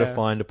that tokens, you got to yeah.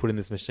 find to put in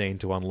this machine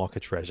to unlock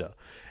a treasure,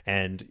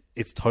 and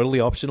it's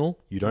totally optional.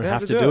 You don't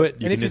have to do do it.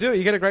 And if you do it,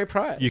 you get a great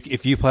prize.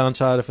 If you play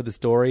Uncharted for the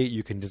story,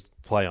 you can just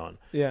play on.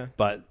 Yeah.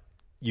 But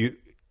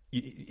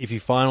if you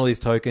find all these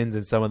tokens,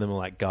 and some of them are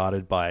like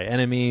guarded by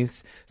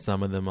enemies,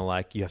 some of them are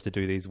like you have to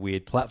do these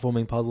weird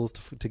platforming puzzles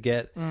to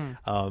get.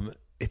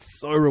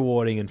 It's so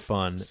rewarding and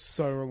fun.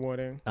 So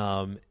rewarding.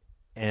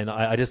 And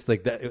I just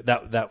think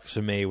that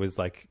for me was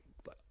like,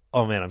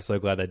 oh man, I'm so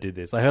glad they did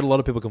this. I heard a lot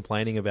of people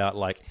complaining about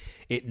like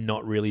it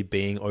not really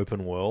being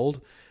open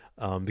world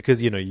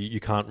because you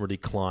can't really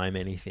climb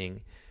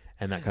anything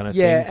and that kind of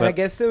thing. Yeah, and I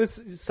guess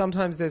there's some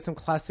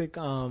classic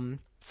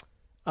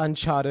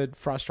Uncharted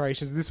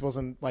frustrations. This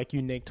wasn't like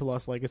unique to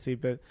Lost Legacy,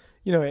 but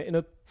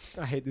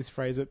I hate this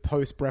phrase, but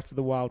post Breath of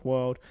the Wild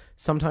world,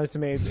 sometimes to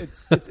me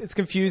it's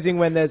confusing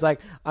when there's like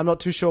I'm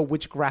not too sure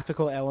which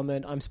graphical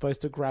element I'm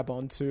supposed to grab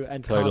onto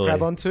and can't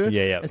grab onto.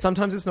 Yeah. And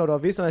sometimes it's not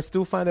obvious, and I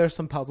still find there are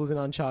some puzzles in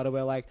Uncharted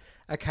where like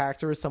a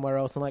character is somewhere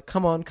else and like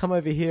come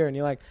over here, and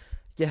you're like,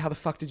 yeah, how the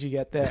fuck did you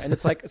get there? And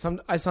it's like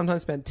I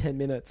sometimes spend 10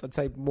 minutes, I'd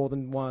say more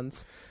than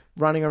once,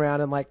 running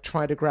around and like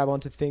trying to grab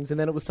onto things, and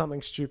then it was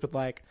something stupid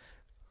like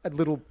a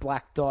little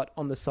black dot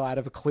on the side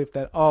of a cliff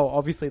that,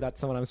 obviously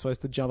that's someone I'm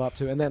supposed to jump up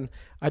to. And then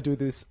I do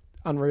this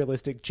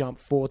unrealistic jump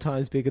 4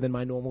 times bigger than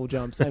my normal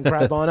jumps and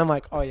grab on. I'm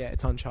like, oh yeah,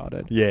 it's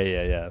Uncharted.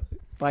 Yeah.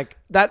 Like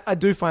that, I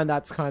do find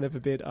that's kind of a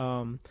bit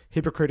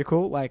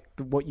hypocritical, like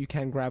what you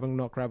can grab and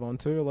not grab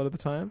onto a lot of the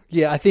time.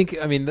 Yeah,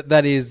 I mean,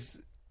 that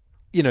is...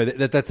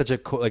 that's such a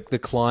like the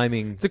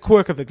climbing. It's a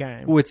quirk of the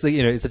game. Well, it's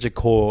it's such a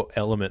core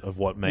element of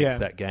what makes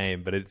that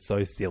game, but it's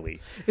so silly.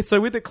 It's so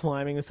weird that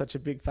climbing is such a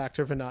big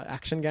factor of an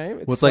action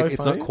game. It's so like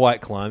it's not quite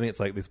climbing; it's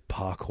like this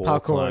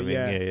parkour climbing.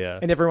 Yeah.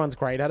 And everyone's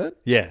great at it.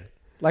 Yeah.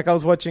 Like I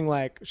was watching.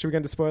 Like, should we go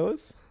into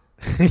spoilers?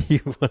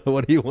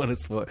 What do you want to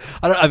spoil?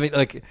 I mean,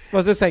 like I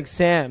was just saying,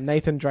 Sam,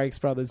 Nathan Drake's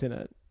brother's in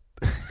it.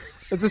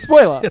 It's a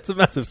spoiler. It's a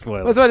massive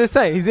spoiler. That's what I just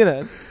say. He's in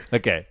it.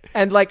 Okay.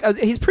 And like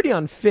he's pretty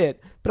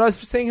unfit, but I was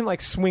seeing him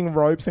like swing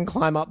ropes and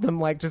climb up them,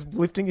 like just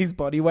lifting his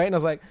body weight, and I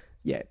was like,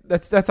 yeah,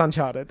 that's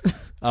Uncharted.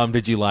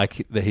 Did you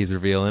like the his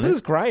reveal in it? It was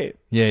great.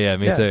 Yeah,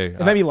 me too.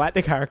 It made me like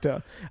the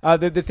character.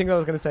 The thing that I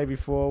was going to say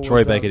before was...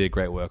 Troy Baker did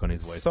great work on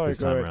his voice this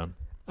time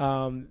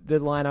around. The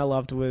line I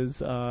loved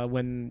was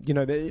when,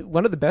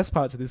 one of the best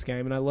parts of this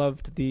game, and I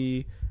loved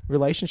the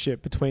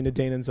relationship between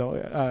Nadine and Zoe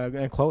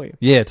and Chloe.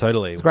 Yeah,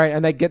 totally. It's great,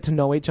 and they get to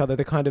know each other.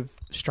 They're kind of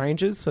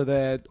strangers,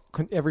 so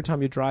every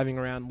time you're driving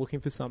around looking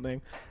for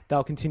something,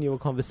 they'll continue a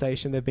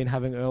conversation they've been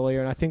having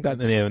earlier, and I think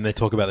that's... And they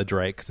talk about the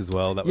Drakes as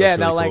well. That was yeah,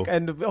 really cool. like,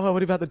 and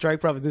what about the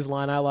Drake brothers? This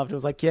line I loved. It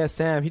was like, yeah,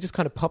 Sam, he just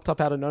kind of popped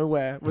up out of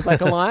nowhere. It was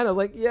like a line. I was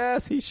like,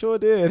 yes, he sure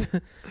did.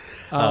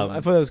 I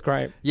thought that was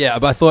great. Yeah,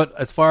 but I thought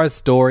as far as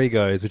story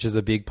goes, which is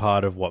a big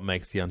part of what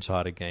makes the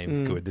Uncharted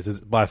games good, this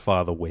is by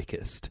far the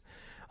weakest.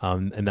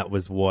 And that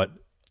was what...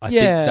 I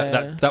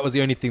think that was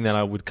the only thing that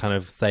I would kind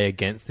of say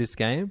against this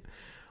game.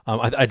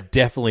 I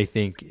definitely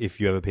think if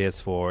you have a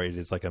PS4, it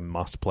is like a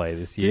must-play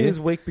this year. It is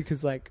weak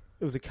because like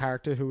it was a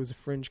character who was a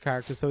fringe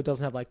character, so it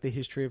doesn't have like the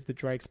history of the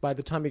Drakes. By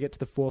the time you get to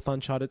the 4th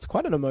Uncharted, it's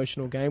quite an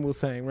emotional game, we're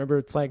saying. Remember,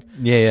 it's like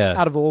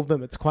out of all of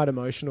them, it's quite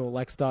emotional,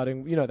 like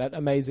starting, that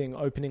amazing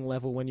opening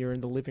level when you're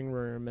in the living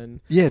room and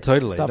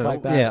totally stuff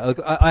like that. Yeah, look,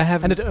 I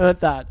have... And it earned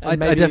that. I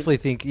definitely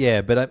think,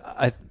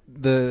 but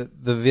the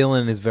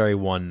villain is very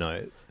one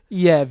note.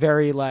 Yeah,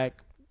 very like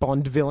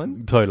Bond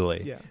villain.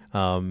 Totally. Yeah.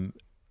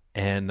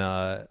 And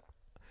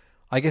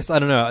I guess I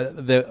don't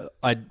know.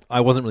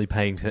 I wasn't really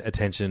paying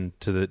attention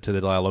to the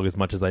dialogue as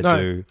much as I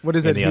do. What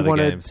is in it? The He other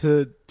wanted games.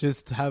 to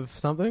just have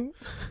something.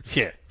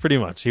 Yeah, pretty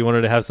much. He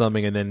wanted to have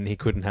something, and then he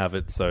couldn't have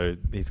it, so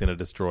he's going to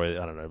destroy it.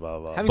 I don't know. Blah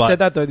blah. Having said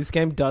that, though, this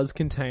game does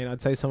contain,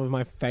 I'd say, some of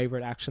my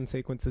favorite action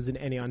sequences in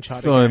any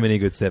Uncharted. So game. many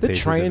good set pieces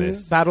in train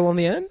this. battle on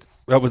the end.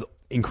 That was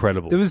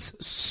incredible. It was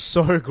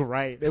so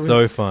great. It was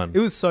so fun. It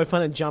was so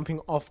fun, and jumping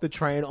off the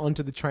train,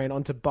 onto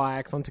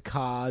bikes, onto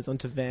cars,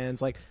 onto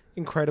vans, like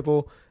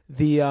incredible.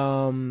 The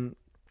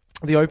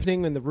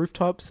opening and the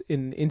rooftops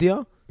in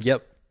India.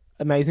 Yep.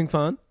 Amazing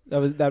fun.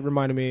 That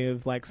reminded me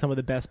of like some of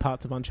the best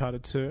parts of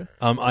Uncharted 2.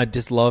 I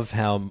just love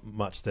how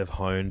much they've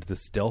honed the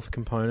stealth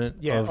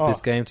component of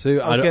this game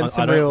too. I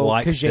don't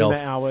like Kojima stealth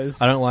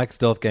hours. I don't like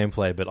stealth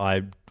gameplay, but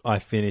I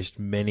finished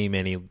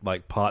many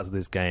like parts of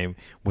this game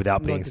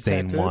without being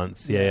seen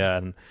once. Yeah,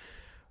 and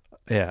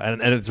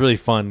it's really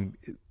fun.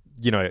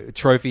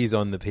 Trophies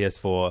on the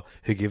PS4.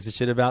 Who gives a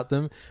shit about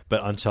them?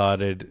 But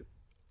Uncharted,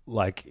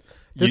 like,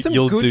 there's some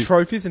good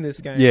trophies in this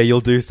game. Yeah,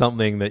 you'll do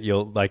something that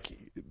you'll like.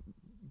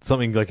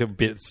 something like a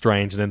bit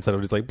strange, and then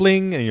suddenly just like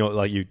bling, and you're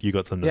like you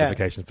got some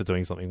notification for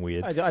doing something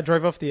weird. I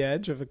drove off the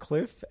edge of a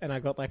cliff, and I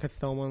got like a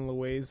Thelma and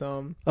Louise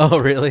Oh,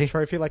 really?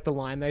 trophy, like the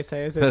line they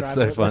say as they That's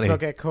drive. so funny. Let's not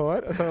get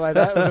caught, or something like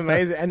that. It was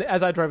amazing. And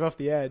as I drove off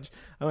the edge,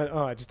 I went,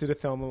 "Oh, I just did a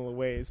Thelma and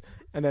Louise,"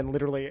 and then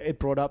literally it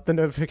brought up the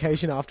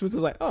notification afterwards. I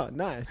was like, "Oh,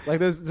 nice!" Like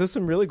there's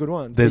some really good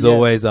ones. There's But yeah,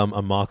 always a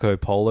Marco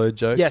Polo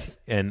joke. Yes.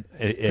 and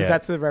because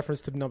that's a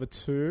reference to number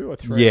 2 or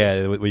 3.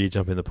 Yeah, where you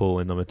jump in the pool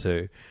in number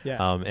 2.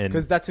 Yeah, and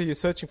because that's who you're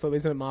searching for,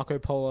 isn't it? Marco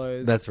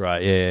Polo's. that's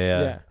right.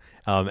 Yeah.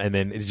 And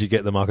then did you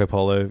get the Marco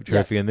Polo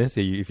trophy in this?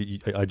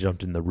 I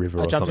jumped in the river.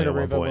 I or jumped something in a at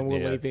river one point. when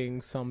we were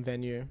leaving some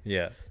venue.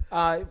 Yeah.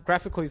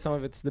 Graphically, some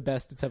of it's the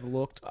best it's ever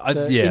looked.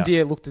 Yeah.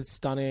 India looked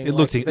stunning. It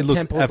looks temples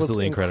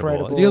absolutely looked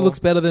incredible. Do you think it looks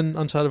better than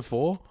Uncharted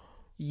 4?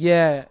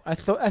 Yeah, I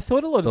thought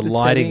a lot of The the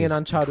lighting setting in is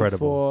Uncharted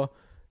incredible. 4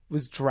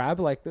 was drab.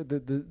 Like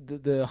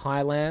the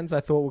Highlands, I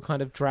thought were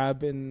kind of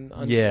drab in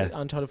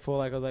Uncharted 4.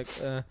 Like I was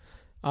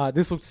like,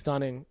 this looks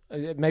stunning.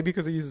 Maybe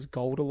because it uses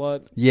gold a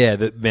lot. Yeah,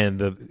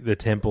 the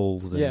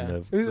temples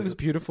and it was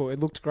beautiful. It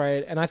looked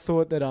great, and I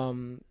thought that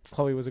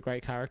Chloe was a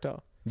great character.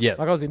 Yeah,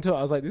 like I was into it.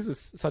 I was like, this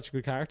is such a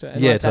good character.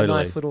 And yeah, like, that totally.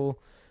 nice little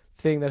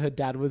thing that her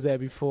dad was there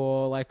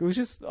before. Like it was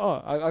just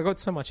I got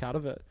so much out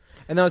of it.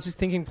 And then I was just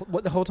thinking,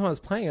 what the whole time I was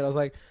playing it, I was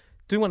like,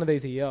 do one of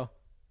these a year.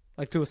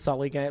 Like do a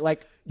Sully game.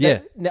 Like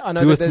I know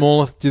do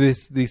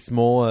these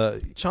smaller,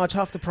 charge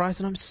half the price,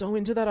 and I'm so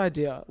into that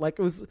idea. Like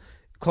it was,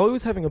 Chloe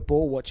was having a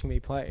ball watching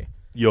me play.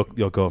 Your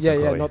girlfriend, yeah,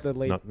 Chloe. not the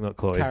lead, not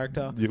Chloe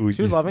character.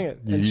 She was loving it.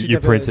 And You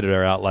printed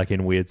her out like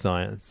in Weird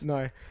Science.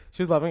 No,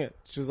 she was loving it.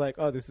 She was like,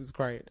 "Oh, this is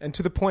great," and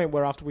to the point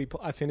where after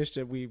I finished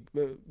it, we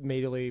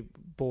immediately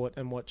bought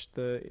and watched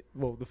the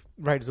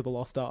Raiders of the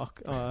Lost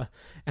Ark,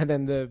 and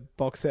then the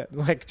box set.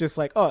 Like just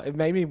like, oh, it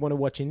made me want to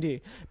watch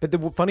indie. But the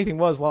funny thing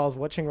was, while I was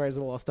watching Raiders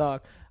of the Lost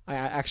Ark, I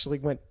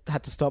actually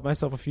had to stop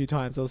myself a few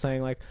times. I was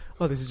saying like,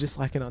 "Oh, this is just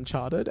like an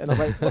Uncharted," and I was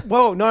like,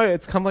 "Whoa, no,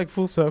 it's come like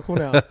full circle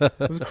now."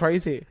 It was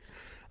crazy.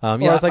 I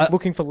was like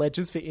looking for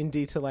ledges for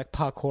indie to like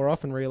parkour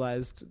off, and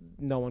realized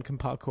no one can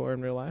parkour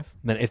in real life.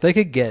 Man, if they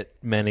could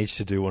manage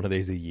to do one of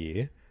these a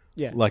year,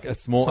 like a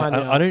small.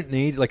 I don't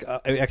need like.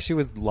 It actually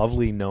was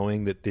lovely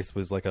knowing that this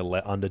was like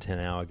a under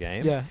 10-hour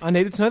game. Yeah, I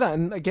needed to know that,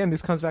 and again,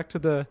 this comes back to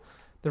the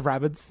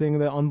Rabbids thing,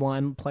 the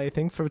online play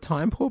thing. For a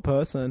time poor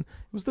person,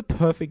 it was the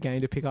perfect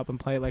game to pick up and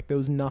play. Like there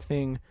was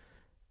nothing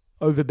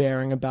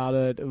overbearing about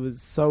it. It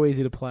was so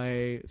easy to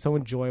play, so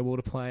enjoyable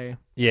to play.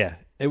 Yeah.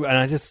 And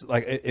I just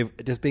like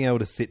just being able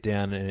to sit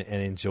down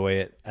and enjoy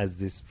it as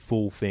this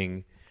full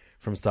thing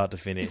from start to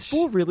finish. Is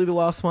 4 really the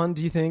last one,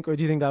 do you think? Or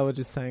do you think they were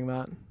just saying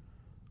that?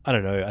 I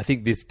don't know. I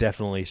think this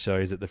definitely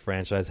shows that the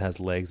franchise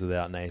has legs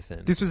without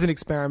Nathan. This was an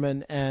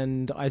experiment,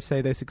 and I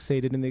say they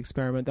succeeded in the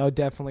experiment. They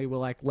definitely were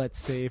like, let's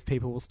see if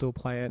people will still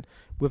play it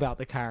without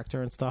the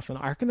character and stuff. And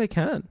I reckon they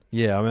can.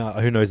 Yeah, I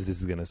mean, who knows if this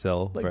is going to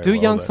sell? Like, do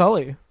Young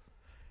Sully.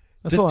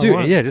 That's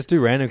just do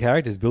random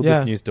characters. Build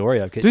this new story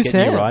up. Get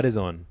new writers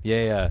on.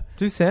 Yeah.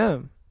 Do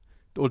Sam.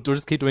 Or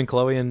just keep doing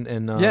Chloe and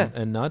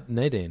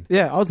Nadine.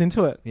 Yeah, I was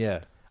into it.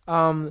 Yeah.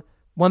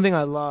 One thing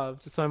I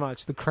loved so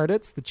much, the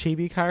credits, the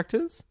chibi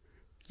characters.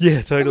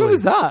 Yeah, totally. What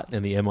was that?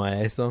 And the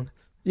MIA song.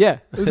 Yeah,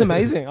 it was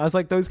amazing. I was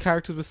like, those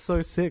characters were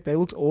so sick. They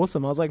looked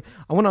awesome. I was like,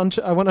 I want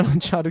an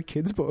Uncharted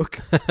kids book.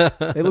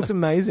 They looked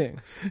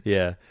amazing.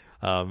 Yeah.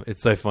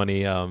 It's so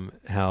funny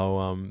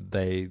how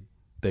they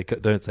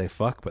don't say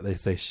fuck, but they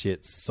say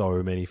shit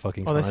so many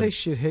fucking times. Oh, they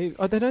say shit.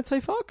 Oh, they don't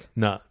say fuck?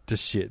 No,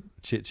 just shit.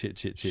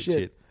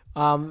 Shit.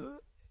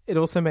 It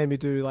also made me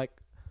do like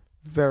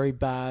very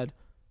bad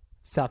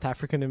South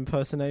African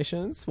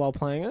impersonations while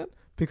playing it,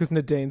 because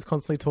Nadine's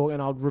constantly talking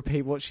and I'll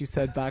repeat what she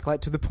said back,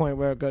 like to the point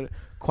where it got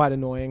quite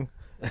annoying.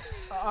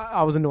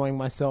 I was annoying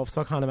myself,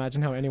 so I can't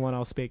imagine how anyone I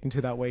was speaking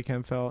to that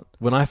weekend felt.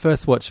 When I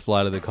first watched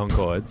Flight of the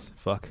Conchords,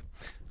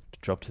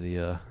 dropped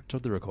the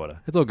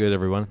recorder. It's all good,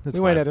 everyone. We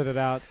won't edit it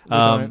out.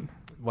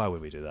 Why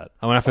would we do that?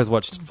 When I first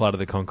watched Flight of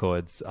the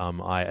Conchords,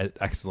 I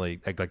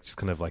accidentally just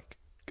kind of like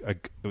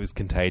it was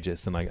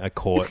contagious, and I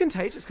caught. It's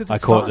contagious because I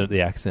caught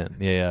the accent.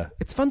 Yeah.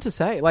 It's fun to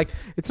say. Like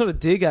it's not a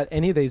dig at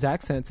any of these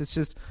accents. It's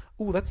just,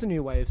 that's a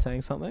new way of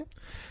saying something.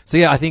 So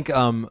yeah, I think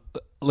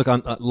look,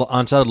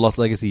 Uncharted Lost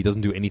Legacy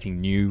doesn't do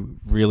anything new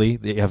really.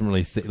 You haven't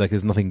really seen, like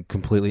there's nothing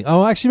completely.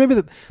 Oh, actually,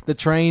 maybe the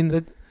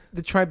train.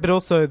 The train, but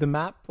also the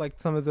map,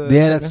 like some of the...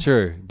 Yeah, that's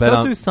true. But it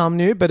does do some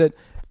new, but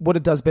what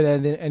it does better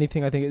than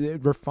anything, I think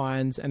it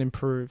refines and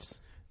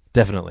improves.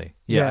 Definitely.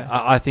 Yeah.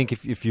 I think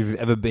if you've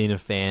ever been a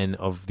fan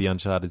of the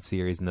Uncharted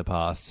series in the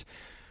past,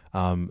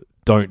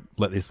 don't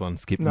let this one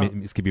skip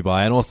you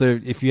by. And also,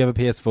 if you have a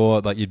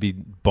PS4, like you'd be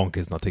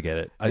bonkers not to get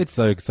it. It's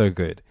so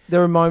good.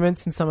 There are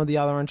moments in some of the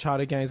other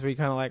Uncharted games where you're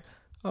kind of like,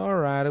 all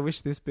right, I wish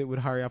this bit would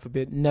hurry up a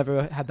bit.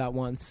 Never had that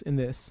once in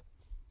this.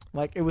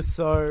 Like, it was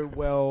so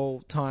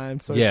well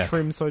timed, so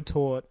trim, so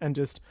taut, and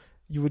it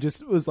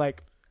was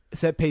like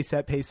set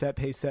piece.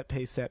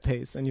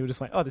 And you were just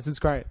like, oh, this is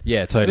great.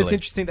 Yeah, totally. But it's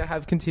interesting to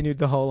have continued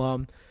the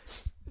whole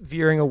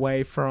veering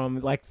away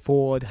from, like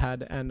Ford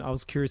had, and I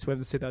was curious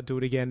whether to see they'll do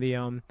it again,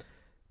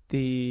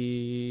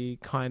 the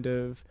kind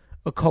of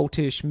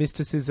occultish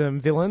mysticism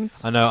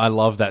villains. I know. I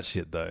love that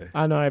shit though.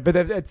 I know, but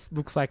it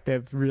looks like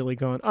they've really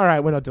gone, all right,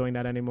 we're not doing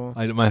that anymore.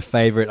 My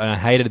favorite, and I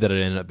hated that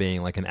it ended up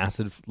being like an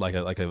acid, like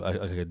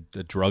a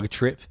drug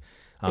trip.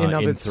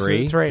 In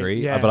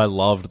three, yeah. But I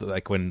loved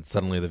like when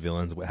suddenly the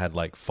villains had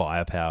like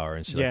firepower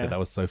and shit like that. That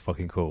was so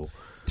fucking cool.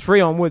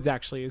 3 onwards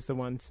actually is the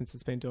one since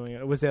it's been doing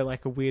it. Was there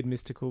like a weird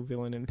mystical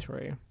villain in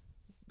 3?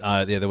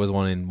 Yeah, there was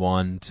one in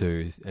 1,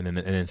 2, and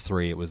then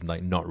 3. It was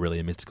like not really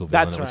a mystical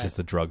villain. That's it was right. just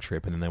a drug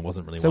trip, and then there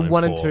wasn't really so one.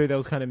 one in and 4. 2 there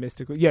was kind of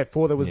mystical. Yeah,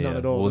 4 there was none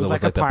at all. Well, it was there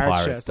like a the pirate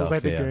stuff. chest. It was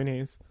like the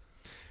Goonies.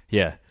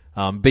 Yeah,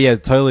 but yeah,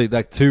 totally.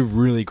 Like 2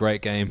 really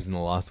great games in the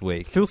last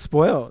week. Feel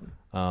spoiled.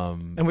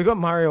 And we got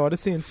Mario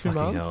Odyssey in 2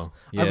 months. Hell.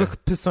 Yeah. I've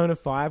got Persona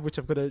 5, which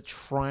I've got to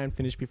try and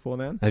finish before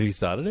then. Have you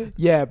started it?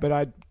 Yeah,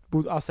 but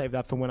I'll save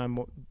that for when I'm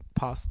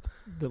past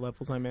the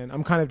levels I'm in.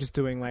 I'm kind of just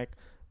doing like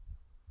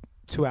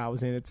 2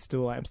 hours in. It's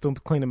still like I'm still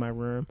cleaning my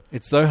room.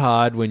 It's so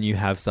hard when you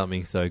have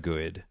something so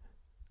good.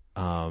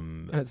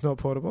 And it's not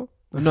portable?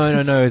 No.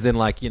 As in,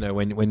 like, you know,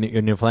 when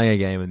you're playing a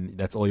game and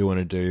that's all you want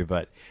to do,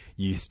 but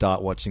you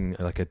start watching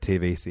like a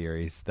TV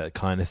series that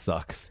kind of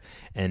sucks,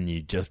 and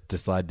you just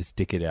decide to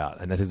stick it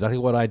out, and that's exactly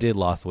what I did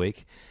last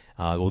week.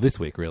 This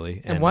week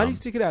really. And why do you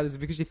stick it out? Is it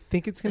because you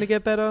think it's going to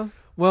get better?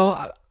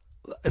 Well,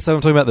 so I'm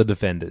talking about The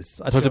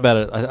Defenders. I talked about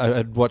it.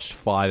 I'd watched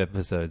 5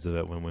 episodes of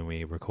it when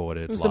we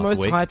recorded last week. It was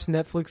the most hyped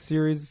Netflix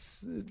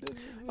series.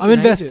 I'm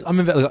invested.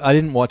 I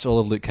didn't watch all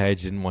of Luke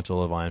Cage. Didn't watch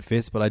all of Iron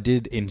Fist, but I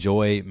did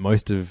enjoy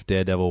most of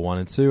Daredevil 1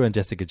 and 2 and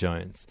Jessica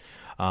Jones.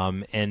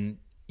 And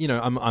you know,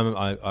 I'm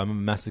a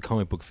massive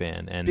comic book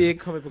fan and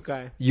big comic book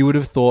guy. You would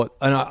have thought,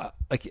 and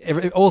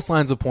all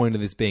signs are pointing to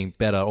this being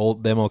better. All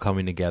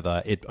coming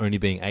together. It only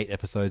being 8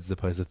 episodes as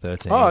opposed to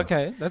 13. Oh,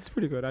 okay, that's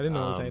pretty good. I didn't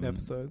know it was 8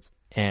 episodes.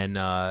 And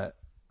I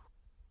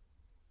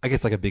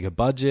guess like a bigger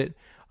budget.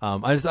 I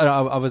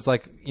was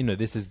like, you know,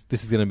 this is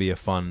going to be a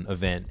fun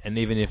event, and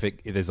even if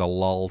there's a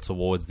lull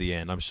towards the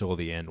end, I'm sure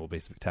the end will be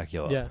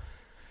spectacular. Yeah.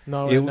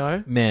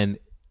 No. Man,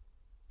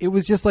 it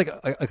was just like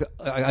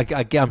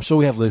I'm sure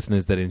we have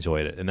listeners that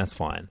enjoyed it, and that's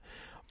fine.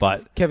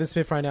 But Kevin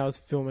Smith right now is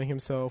filming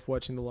himself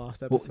watching the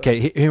last episode. Okay,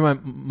 here are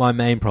my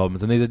main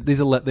problems, and these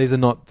are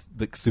not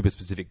the super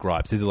specific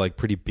gripes. These are like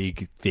pretty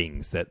big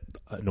things that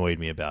annoyed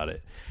me about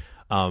it.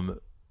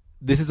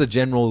 This is a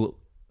general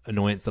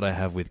annoyance that I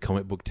have with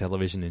comic book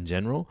television in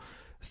general.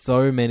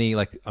 So many,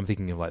 like, I'm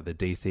thinking of like the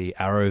DC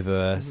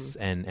Arrowverse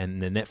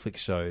and the Netflix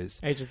shows.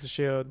 Agents of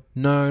S.H.I.E.L.D.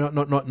 No,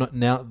 not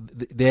now.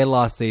 Their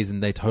last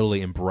season, they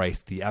totally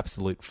embraced the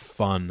absolute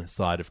fun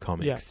side of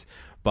comics. Yeah.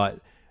 But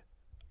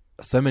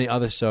so many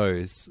other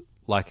shows,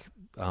 like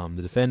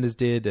the Defenders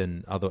did,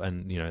 and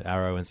you know,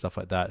 Arrow and stuff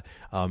like that.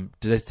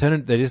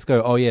 They just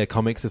go, oh yeah,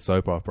 comics are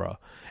soap opera,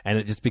 and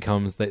it just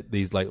becomes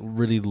these like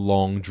really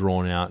long,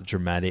 drawn out,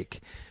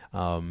 dramatic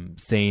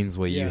scenes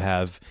where you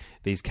have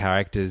these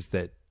characters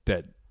that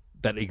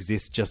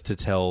exist just to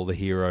tell the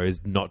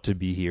heroes not to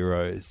be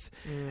heroes,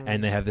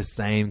 and they have the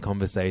same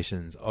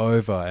conversations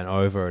over and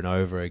over and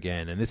over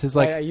again. And this is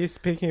like, are you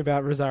speaking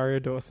about Rosario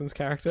Dawson's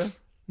character?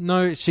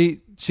 No,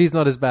 she's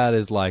not as bad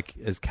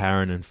as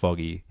Karen and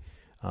Foggy.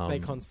 They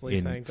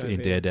constantly saying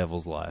in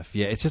Daredevil's life.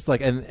 Yeah, it's just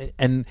like,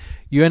 and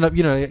you end up,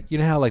 you know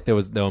how like there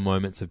were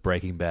moments of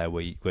Breaking Bad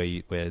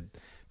where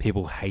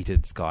people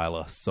hated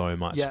Skylar so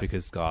much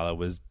because Skylar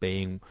was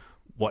being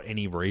what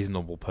any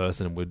reasonable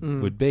person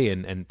would be,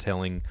 and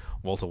telling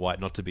Walter White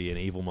not to be an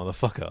evil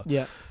motherfucker.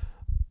 Yeah.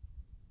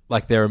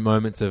 Like there are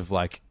moments of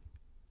like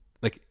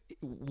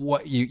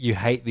what you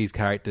hate these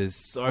characters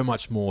so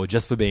much more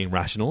just for being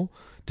rational,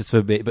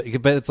 but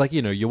it's like,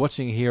 you know, you're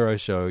watching a hero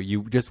show,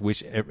 you just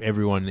wish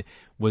everyone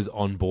was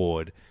on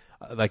board.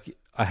 Like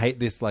I hate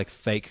this like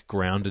fake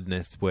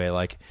groundedness where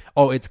like,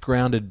 oh, it's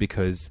grounded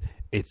because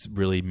it's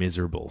really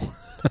miserable.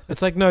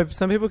 It's like, no,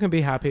 some people can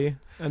be happy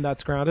and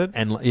that's grounded.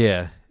 And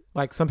yeah.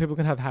 Like some people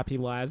can have happy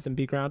lives and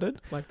be grounded.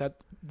 Like that,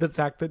 the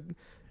fact that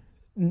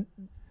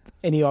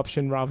any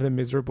option rather than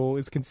miserable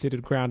is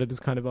considered grounded is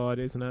kind of odd,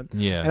 isn't it?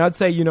 Yeah. And I'd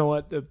say, you know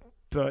what, the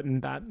Burton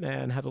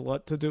Batman had a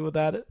lot to do with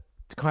that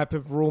type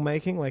of rule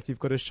making. Like you've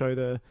got to show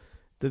the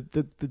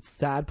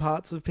sad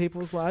parts of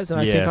people's lives. And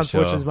I think,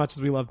 unfortunately, as much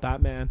as we love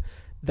Batman,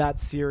 that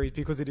series,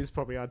 because it is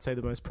probably, I'd say,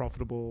 the most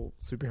profitable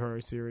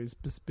superhero series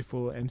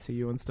before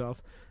MCU and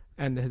stuff,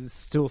 and has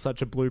still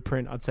such a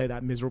blueprint, I'd say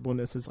that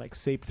miserableness is like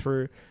seeped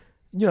through.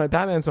 You know,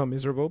 Batman's not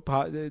miserable.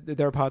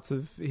 There are parts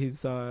of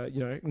his,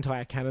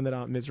 entire canon that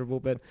aren't miserable,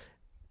 but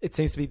it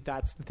seems to be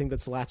that's the thing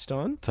that's latched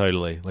on.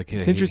 Totally. Like,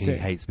 it's interesting.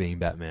 He hates being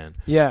Batman.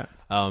 Yeah.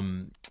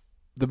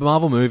 The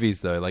Marvel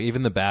movies, though, like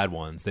even the bad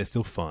ones, they're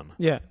still fun.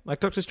 Yeah. Like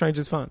Doctor Strange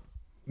is fun.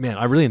 Man,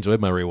 I really enjoyed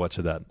my rewatch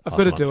of that. I've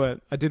got to do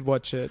it. I did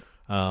watch it.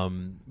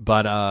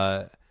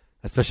 But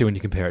especially when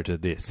you compare it to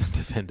this,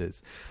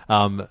 Defenders.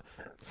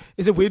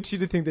 Is it weird to you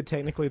to think that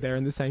technically they're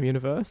in the same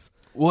universe?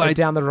 Well, like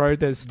down the road,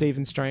 there's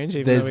Stephen Strange,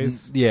 even though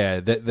he's... Yeah,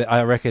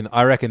 I reckon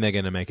they're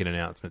going to make an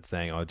announcement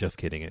saying, "Oh, just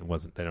kidding, it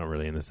wasn't. They're not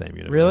really in the same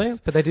universe." Really?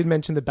 But they did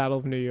mention the Battle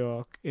of New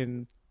York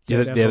in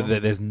Daredevil.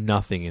 There's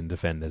nothing in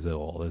Defenders at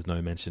all. There's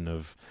no mention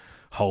of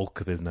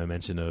Hulk. There's no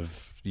mention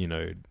of,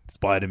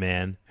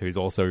 Spider-Man, who's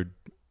also,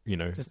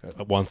 just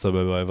one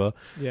suburb over.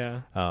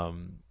 Yeah.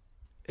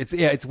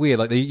 It's weird.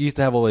 Like, they used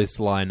to have all those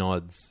sly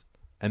nods,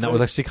 and that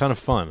was actually kind of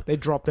fun. They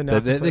dropped it now.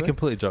 They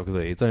completely dropped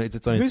it. It's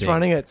its own Who's thing.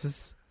 running it?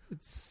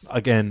 It's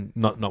Again,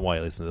 not why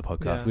you listen to the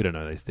podcast. Yeah. We don't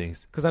know these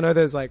things. Because I know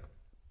there's like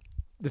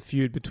the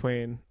feud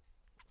between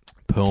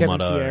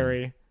Perlmutter, Kevin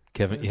Fieri.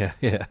 Kevin,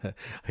 yeah.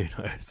 Who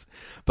knows?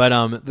 But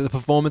the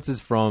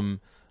performances from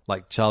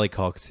like Charlie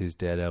Cox, who's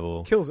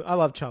Daredevil, Kills. I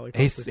love Charlie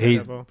Cox. as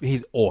Daredevil.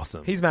 He's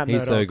awesome. He's Matt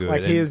Murdock. He's so good.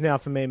 Like, he is now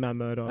for me Matt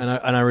Murdock. And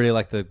I really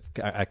like the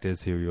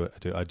actors who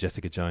are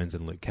Jessica Jones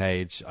and Luke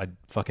Cage. I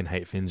fucking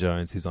hate Finn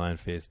Jones, who's Iron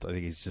Fist. I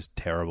think he's just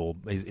terrible.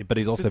 But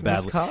he's also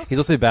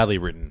badly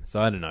written. So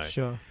I don't know.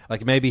 Sure.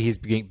 Like, maybe he's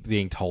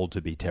being told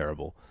to be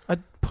terrible.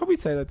 I'd probably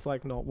say that's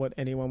like not what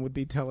anyone would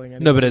be telling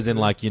anyone. No, but as in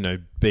like,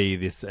 be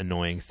this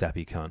annoying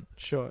sappy cunt.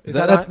 Sure.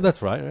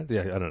 That's right?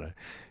 Yeah, I don't know.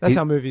 That's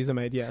how movies are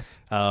made. Yes.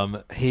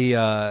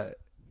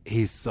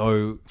 He's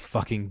so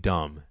fucking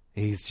dumb.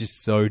 He's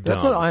just so dumb.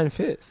 That's not Iron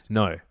Fist.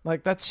 No.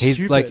 Like, that's he's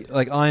stupid.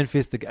 like Iron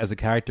Fist as a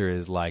character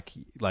is like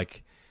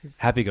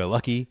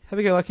happy-go-lucky.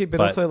 Happy-go-lucky,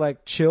 but also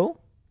like chill.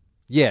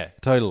 Yeah,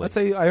 totally. I'd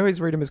say I always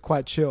read him as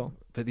quite chill.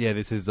 But yeah,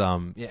 this is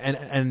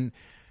and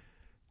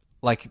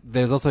like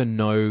there's also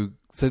no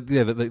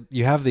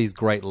you have these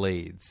great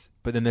leads,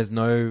 but then there's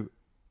no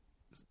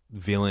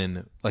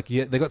villain. Like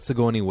they got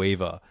Sigourney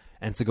Weaver,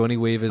 and Sigourney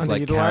Weaver's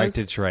like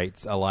character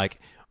traits are like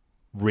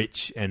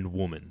rich and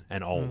woman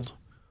and old.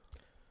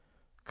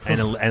 And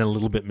a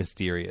little bit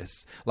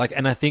mysterious. Like,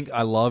 and I think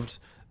I loved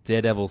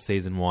Daredevil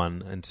season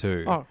 1 and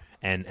 2. Oh.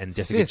 And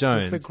Jessica Fisk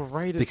Jones, was the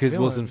greatest because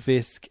villain. Wilson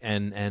Fisk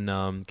and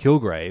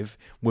Kilgrave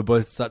were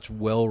both such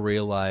well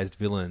realized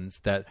villains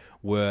that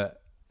were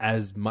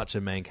as much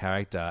a main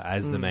character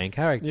as the main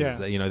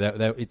characters.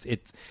 Yeah.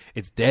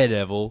 It's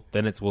Daredevil,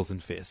 then it's Wilson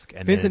Fisk,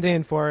 and Vincent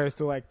D'Onofrio is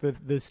still like the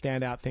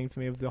standout thing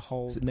for me of the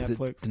whole Netflix. Is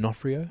it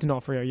D'Onofrio?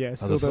 D'Onofrio, yeah.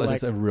 Still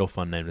that's a real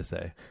fun name to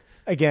say.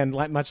 Again,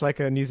 much like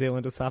a New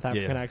Zealand or South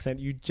African accent,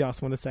 you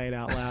just want to say it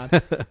out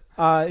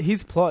loud.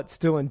 His plot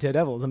still in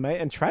Daredevil is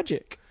amazing and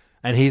tragic.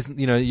 And he's,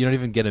 you don't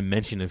even get a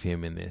mention of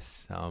him in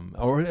this.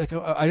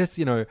 I just,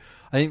 I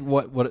think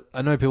what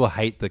I know people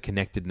hate the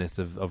connectedness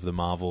of the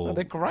Marvel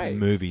they're great.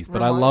 movies,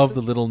 but I love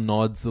the little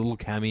nods, the little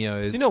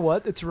cameos. Do you know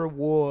what? It's a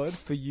reward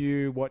for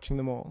you watching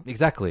them all.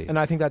 Exactly. And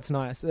I think that's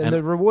nice. And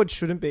the reward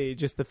shouldn't be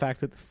just the fact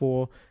that the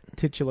 4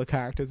 titular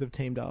characters have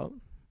teamed up.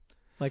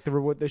 Like, the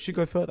reward, they should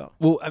go further.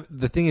 Well,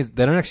 the thing is,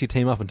 they don't actually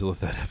team up until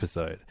the 3rd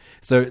episode.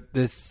 So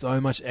there's so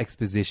much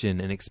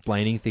exposition and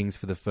explaining things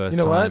for the first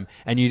time.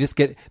 And you just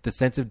get the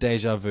sense of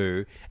deja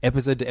vu,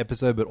 episode to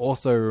episode, but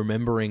also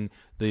remembering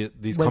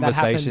these when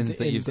conversations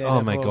that you've...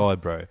 Oh my God,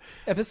 bro.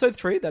 Episode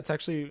 3, that's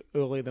actually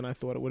earlier than I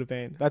thought it would have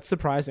been. That's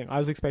surprising. I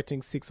was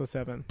expecting 6 or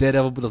 7.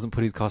 Daredevil doesn't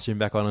put his costume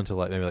back on until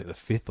maybe the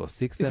 5th or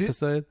 6th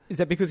episode. Is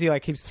that because he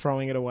keeps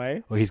throwing it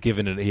away? Well, he's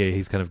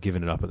kind of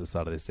given it up at the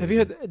start of this season.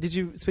 Have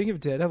you heard, speaking of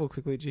Daredevil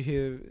quickly, did you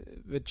hear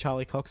what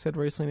Charlie Cox said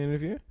recently in an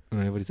interview?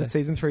 What did he say?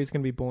 Season 3 is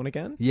going to be born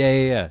again?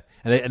 Yeah.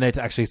 And they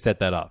actually set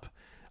that up.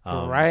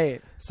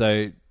 Right.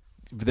 So,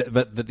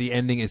 but the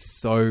ending is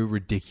so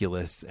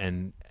ridiculous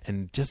and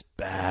just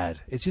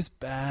bad. It's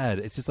just bad.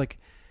 It's just like,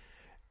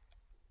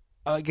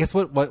 I guess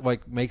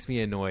what makes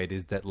me annoyed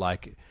is that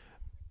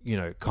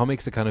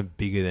comics are kind of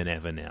bigger than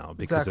ever now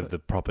because of the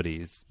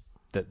properties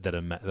that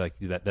are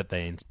that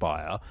they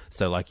inspire.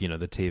 So the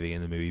TV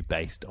and the movie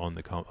based on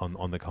the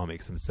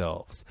comics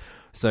themselves.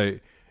 So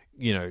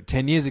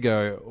 10 years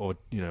ago, or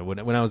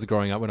when I was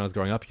growing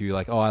up, you were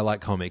like, oh, I like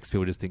comics.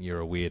 People just think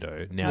you're a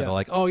weirdo. Now they're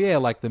like, oh yeah,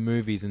 like the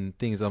movies and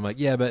things. I'm like,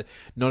 yeah, but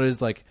not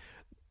as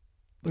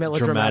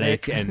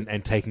dramatic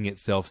and taking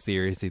itself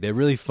seriously. They're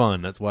really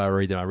fun. That's why I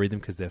read them. I read them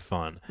because they're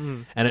fun.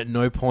 And at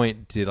no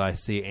point did I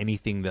see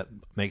anything that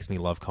makes me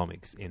love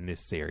comics in this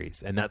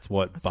series, and that's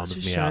what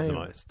bums me out the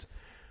most.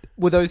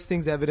 Were those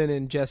things evident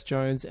in Jess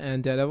Jones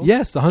and Daredevil?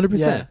 Yes,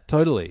 100%,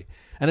 totally.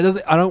 And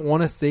I don't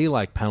want to see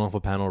panel for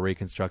panel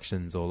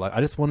reconstructions or I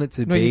just want it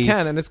to be. No, you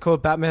can, and it's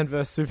called Batman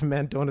vs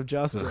Superman: Dawn of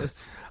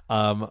Justice.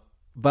 But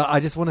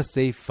I just want to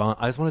see fun.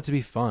 I just want it to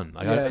be fun.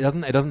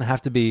 It doesn't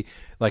have to be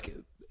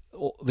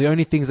the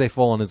only things they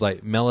fall on is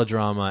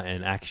melodrama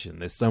and action.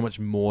 There's so much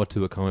more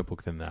to a comic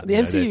book than that. The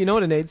MCU, you know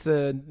what it needs?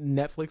 The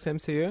Netflix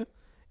MCU? It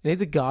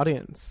needs a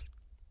Guardians.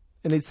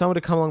 It needs someone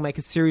to come along and make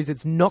a series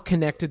that's not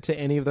connected to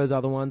any of those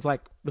other ones,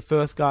 like the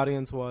first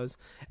Guardians was,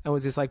 and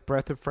was this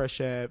breath of fresh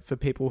air for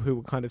people who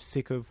were kind of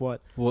sick of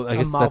what. Well, I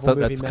guess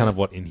that's kind of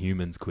what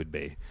Inhumans could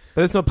be.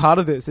 But it's not part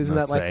of this, isn't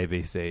that's that the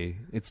ABC?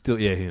 It's still,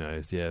 who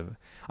knows? Yeah,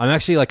 I'm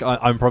actually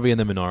I'm probably in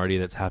the minority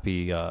that's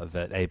happy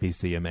that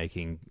ABC are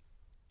making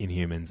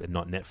Inhumans and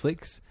not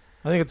Netflix.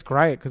 I think it's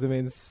great because it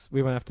means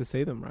we won't have to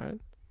see them, right?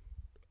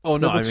 Oh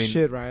no, it looks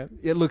shit, right?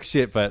 It looks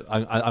shit, but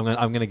I'm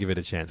going to give it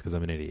a chance because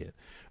I'm an idiot.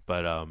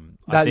 But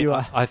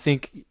I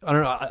think I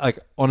don't know.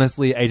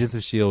 Honestly, Agents of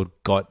S.H.I.E.L.D.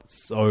 got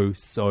so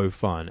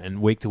fun,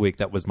 and week to week,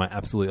 that was my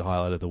absolute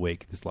highlight of the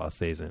week this last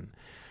season.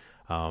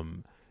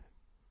 And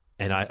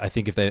I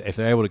think if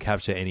they're able to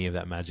capture any of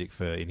that magic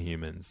for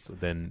Inhumans,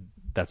 then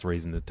that's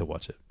reason to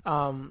watch it.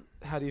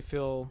 How do you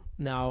feel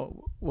now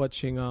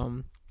watching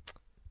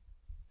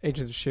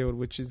Agents of S.H.I.E.L.D.,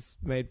 which is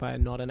made by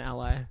not an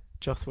ally,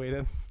 Joss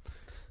Whedon?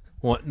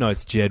 What? No,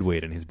 it's Jed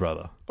Whedon, his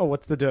brother. Oh,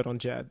 what's the dirt on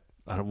Jed?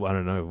 I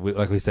don't know.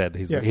 Like we said,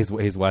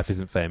 his wife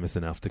isn't famous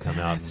enough to come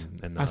out.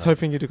 And I was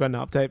hoping you'd have got an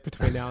update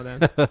between now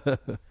and then.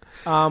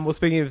 Well,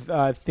 speaking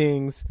of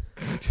things...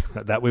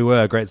 that we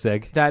were. Great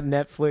seg. That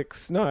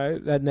Netflix...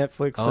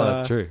 Oh,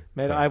 that's true.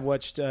 Mate, I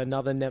watched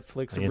another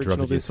Netflix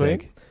original this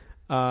week.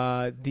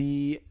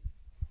 The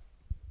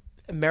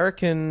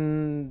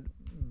American,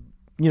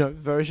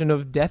 version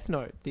of Death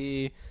Note,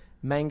 the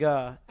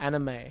manga,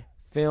 anime,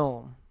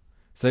 film...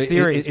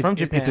 series from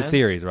Japan. It's a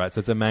series, right? So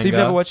it's a manga. So you've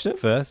never watched it?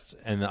 First,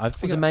 and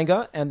it was a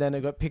manga, and then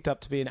it got picked up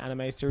to be an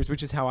anime series,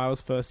 which is how I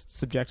was first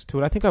subjected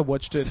to it. I think I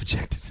watched it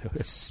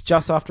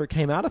just after it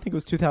came out. I think it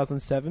was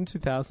 2007,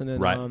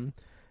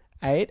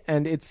 2008,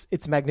 and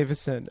it's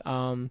magnificent.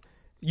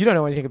 You don't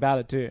know anything about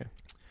it, do you?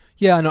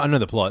 Yeah, I know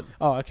the plot.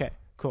 Oh, okay,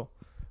 cool.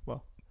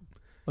 Well,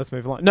 let's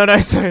move along. No.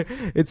 So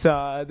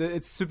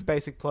it's super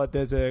basic plot.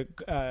 There's a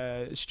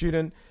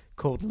student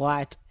called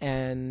Light,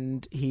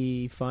 and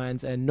he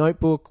finds a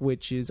notebook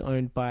which is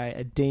owned by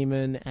a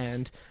demon,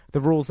 and the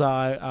rules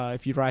are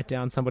if you write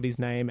down somebody's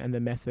name and the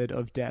method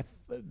of death,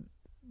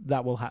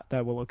 that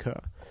will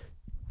occur.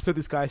 So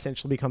this guy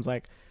essentially becomes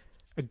like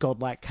a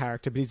godlike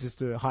character, but he's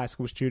just a high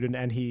school student,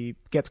 and he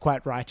gets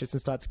quite righteous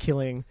and starts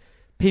killing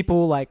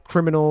people like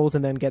criminals,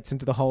 and then gets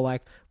into the whole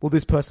like, well,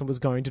 this person was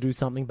going to do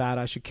something bad,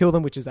 I should kill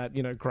them, which is that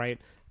great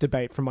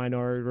debate from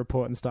Minority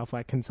Report and stuff,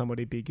 like, can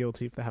somebody be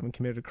guilty if they haven't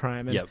committed a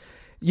crime? And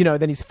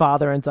then his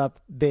father ends up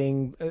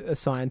being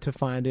assigned to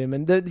find him,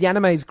 and the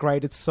anime is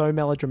great. It's so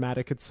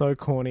melodramatic, it's so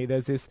corny.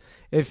 There's this,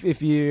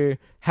 if you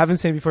haven't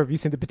seen it before, have you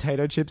seen the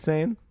potato chip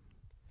scene?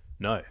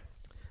 No.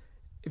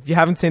 If you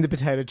haven't seen the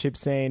potato chip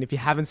scene, if you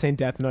haven't seen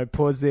Death Note,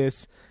 pause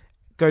this,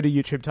 go to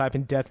YouTube, type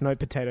in Death Note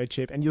potato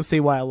chip, and you'll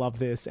see why I love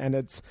this. And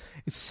it's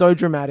so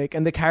dramatic.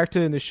 And the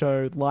character in the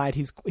show, Light,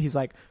 he's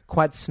like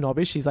quite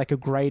snobbish. He's like a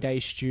grade A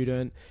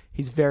student.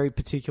 He's very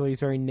particular. He's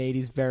very neat.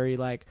 He's very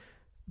like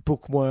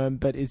bookworm,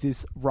 but is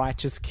this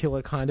righteous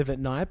killer kind of at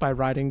night by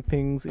writing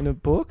things in a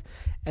book.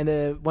 And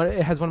it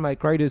has one of my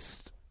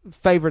greatest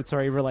favorite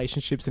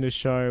relationships in a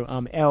show.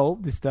 Elle,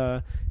 this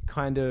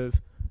kind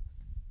of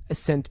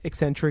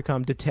eccentric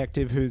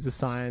detective who's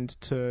assigned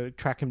to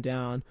track him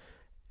down,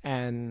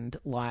 and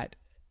Light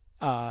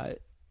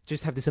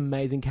just have this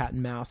amazing cat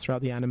and mouse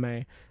throughout the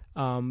anime.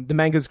 The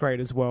manga's great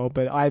as well,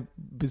 but I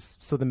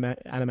saw the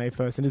anime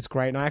first, and it's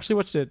great. And I actually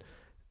watched it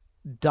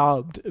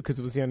dubbed because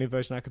it was the only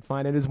version I could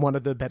find. It is one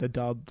of the better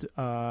dubbed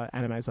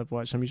animes I've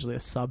watched. I'm usually a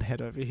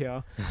subhead over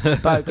here,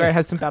 but great. It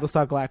has some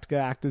Battlestar Galactica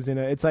actors in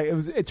it.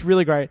 It's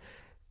really great.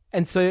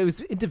 And so it was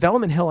in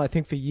development hell, I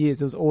think, for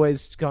years. It was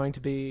always going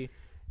to be,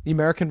 the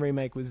American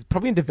remake was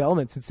probably in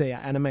development since the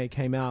anime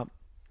came out.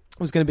 It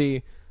was going to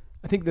be,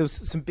 I think there was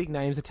some big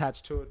names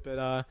attached to it,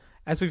 but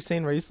as we've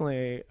seen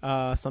recently,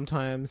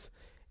 sometimes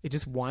it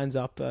just winds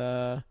up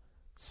a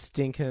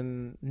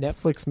stinking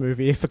Netflix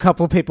movie if a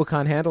couple of people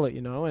can't handle it,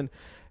 and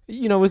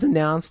it was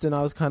announced, and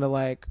I was kind of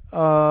like,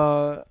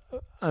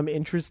 I'm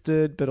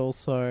interested, but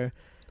also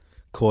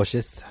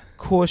cautious.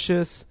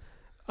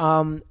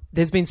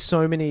 There's been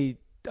so many,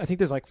 I think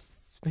there's like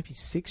maybe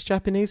 6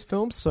 Japanese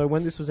films, so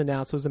when this was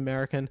announced, it was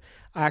American.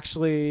 I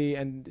actually,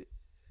 and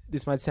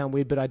this might sound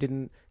weird, but I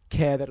didn't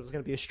care that it was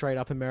going to be a straight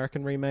up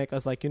American remake. I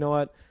was like, you know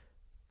what?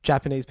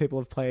 Japanese people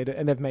have played it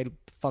and they've made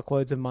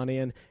fuckloads of money,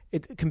 and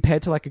it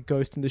compared to like a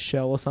Ghost in the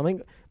Shell or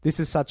something, this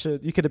is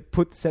you could have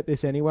set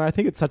this anywhere. I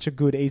think it's such a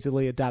good,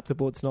 easily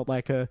adaptable. It's not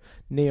like a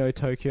Neo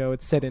Tokyo.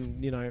 It's set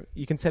in,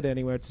 you can set it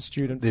anywhere. It's a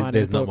student.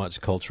 There's not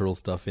much cultural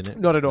stuff in it.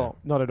 Not at all.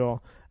 Not at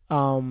all.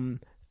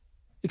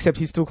 Except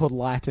he's still called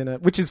Light in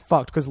it, which is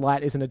fucked because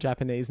Light isn't a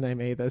Japanese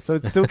name either. So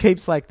it still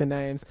keeps like the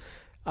names.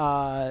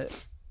 The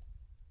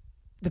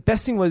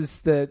best thing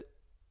was that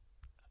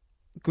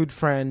good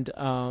friend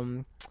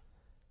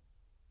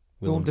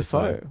Willem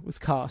Dafoe was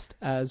cast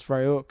as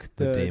Ryuk,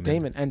 the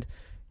demon, and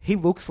he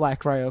looks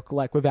like Ryuk,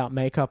 like without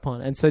makeup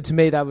on. And so to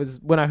me, that was,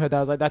 when I heard that, I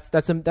was like,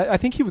 I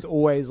think he was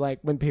always like,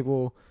 when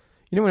people,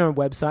 when you're on a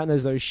website and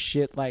there's those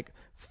shit like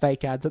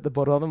fake ads at the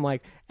bottom of them,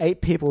 like 8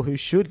 people who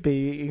should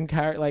be in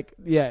character, like,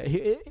 yeah,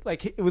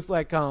 it was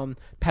like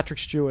Patrick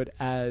Stewart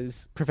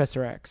as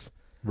Professor X.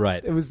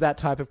 Right. It was that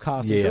type of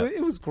casting. Yeah. So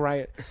it was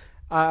great.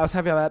 I was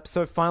happy about that.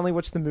 So finally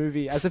watched the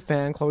movie as a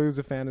fan. Chloe was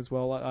a fan as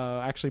well.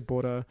 I actually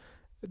bought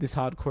this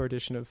hardcore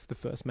edition of the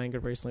first manga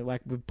recently,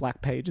 like with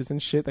black pages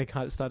and shit. They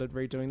kind of started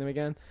redoing them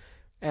again.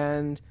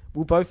 And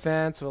we're both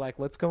fans, so we're like,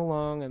 let's go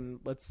along and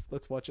let's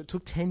watch it. It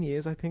took 10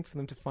 years, I think, for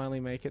them to finally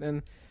make it, and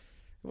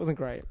it wasn't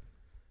great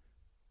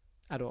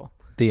at all.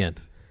 The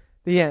end.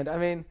 I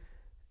mean,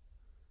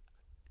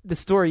 the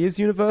story is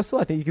universal.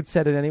 I think you could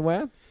set it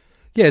anywhere.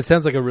 Yeah, it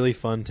sounds like a really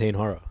fun teen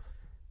horror.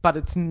 But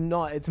it's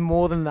not. It's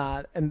more than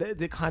that. And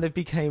it kind of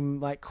became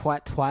like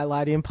quite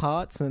Twilight-y in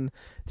parts. And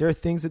there are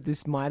things that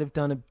this might have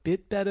done a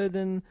bit better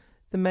than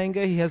the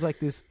manga. He has like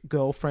this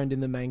girlfriend in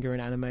the manga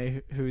and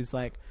anime who is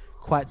like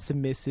quite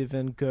submissive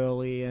and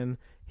girly. And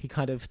he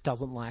kind of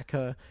doesn't like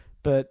her.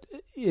 But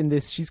in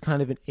this, she's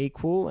kind of an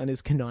equal and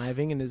is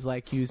conniving and is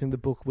like using the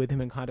book with him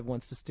and kind of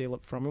wants to steal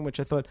it from him, which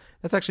I thought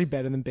that's actually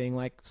better than being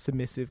like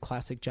submissive,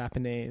 classic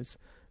Japanese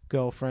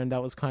girlfriend.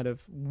 That was kind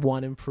of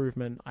one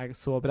improvement I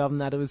saw. But other than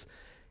that,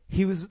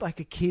 he was like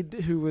a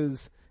kid who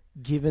was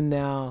given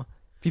now...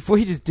 Before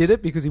he just did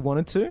it because he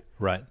wanted to.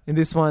 Right. In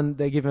this one,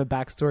 they give him a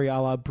backstory a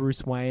la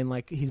Bruce Wayne,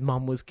 like his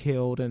mum was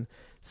killed and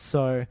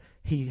so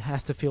he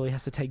has to feel he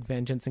has to take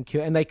vengeance and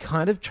kill. And they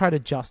kind of try to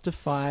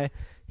justify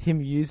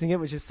him using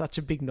it, which is such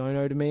a big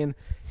no-no to me. And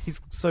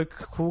he's so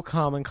cool,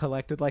 calm and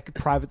collected, like a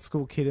private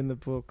school kid in the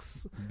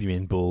books. You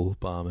mean Bull,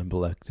 Balm and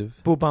Bullective?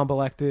 Bull, Balm,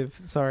 Bullective,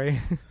 sorry.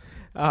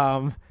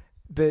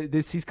 But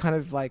he's kind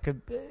of like a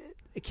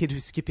kid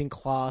who's skipping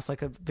class,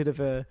 like a bit of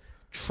a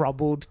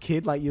troubled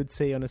kid like you'd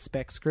see on a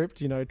spec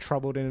script,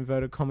 troubled in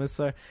inverted commas.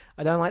 So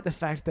I don't like the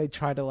fact they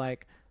try to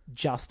like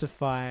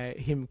justify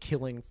him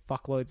killing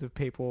fuckloads of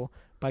people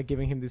by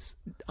giving him this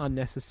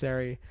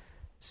unnecessary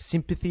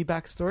sympathy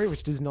backstory,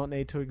 which does not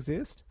need to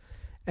exist.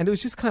 And it was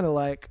just kind of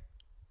like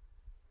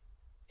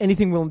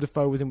anything Willem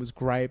Dafoe was in was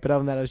great, but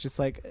other than that, I was just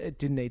like, it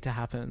didn't need to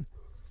happen.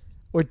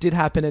 Or it did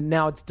happen and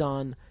now it's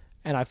done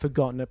and I've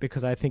forgotten it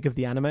because I think of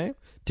the anime.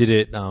 Did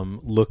it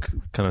look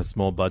kind of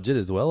small budget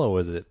as well, or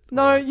was it?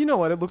 No, you know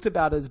what? It looked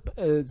about as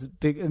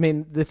big. I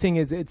mean, the thing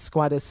is, it's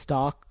quite a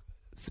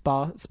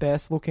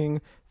sparse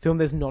looking film.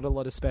 There's not a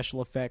lot of special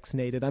effects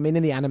needed. I mean,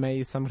 in the anime,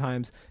 you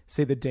sometimes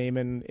see the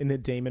demon in the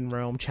demon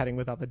realm chatting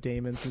with other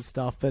demons and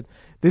stuff, but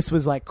this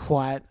was like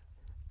quite...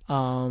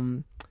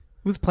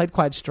 it was played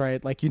quite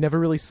straight. Like you never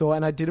really saw,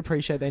 and I did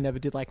appreciate they never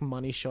did like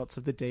money shots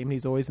of the demon.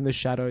 He's always in the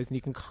shadows, and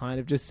you can kind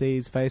of just see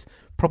his face,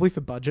 probably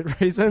for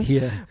budget reasons.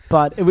 Yeah,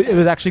 but it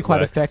was actually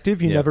quite Works.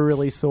 effective. You Yeah. never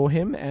really saw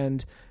him,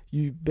 and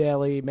you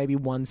barely, maybe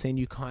one scene,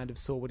 you kind of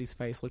saw what his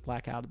face looked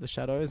like out of the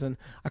shadows, and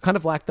I kind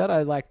of liked that.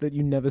 I liked that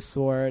you never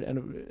saw it,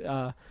 and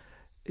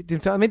it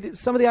didn't feel. I mean,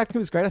 some of the acting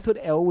was great. I thought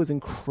Elle was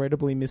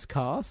incredibly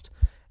miscast.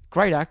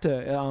 Great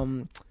actor.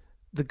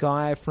 The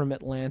guy from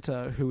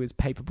Atlanta who is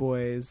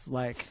Paperboy's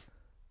like.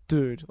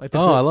 Dude, like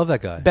I love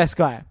that guy. Best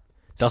guy.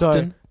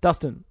 Dustin?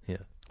 Dustin. Yeah.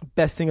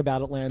 Best thing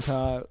about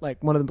Atlanta,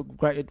 like one of the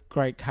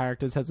great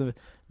characters, has an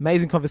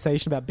amazing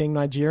conversation about being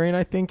Nigerian,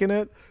 I think, in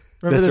it.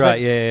 That's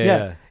right,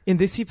 yeah. In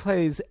this, he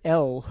plays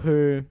Elle,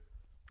 who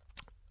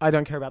I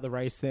don't care about the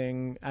race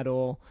thing at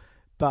all,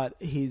 but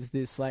he's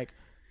this like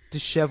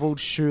disheveled,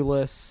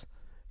 shoeless,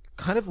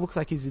 kind of looks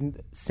like he's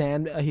the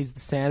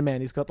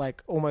Sandman. He's got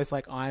like almost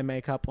like eye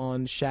makeup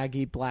on,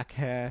 shaggy black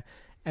hair,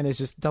 and is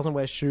just doesn't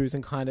wear shoes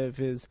and kind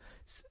of is...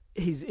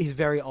 He's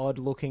very odd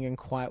looking and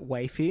quite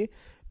wafy,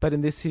 but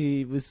in this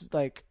he was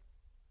like,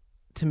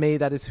 to me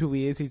that is who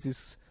he is.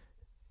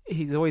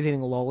 He's always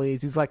eating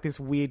lollies. He's like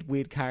this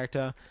weird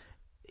character.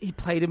 He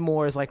played him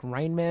more as like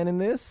Rain Man in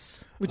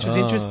this, which was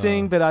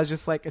interesting, but I was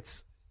just like,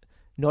 it's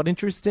not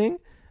interesting.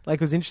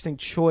 Like it was an interesting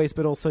choice,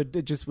 but also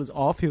it just was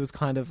off. He was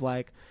kind of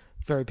like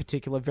very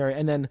particular,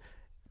 and then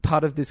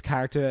part of this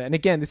character, and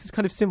again, this is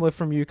kind of similar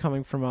from you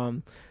coming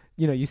from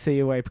you see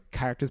a way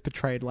characters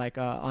portrayed like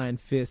Iron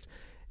Fist.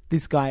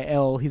 This guy,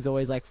 Elle, he's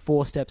always like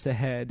 4 steps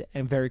ahead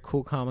and very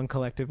cool, calm, and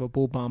collective, or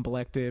Bull, Balm,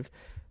 Bullective,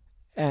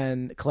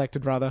 and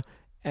collected rather.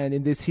 And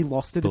in this, he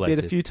lost it a bit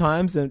a few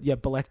times, and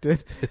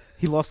Bullected.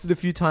 He lost it a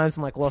few times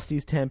and like lost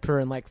his temper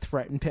and like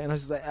threatened. And I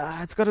was just like,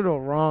 it's got it all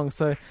wrong.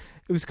 So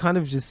it was kind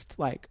of just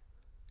like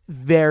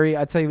very,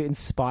 I'd say,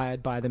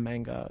 inspired by the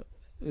manga.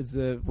 It's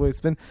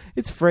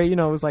free, it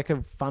was like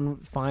a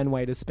fine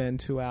way to spend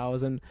 2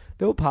 hours, and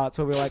there were parts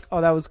where we were like, oh,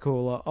 that was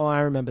cool, or oh,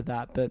 I remember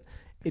that, but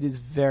it is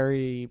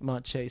very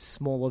much a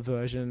smaller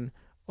version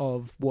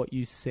of what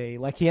you see.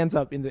 Like he ends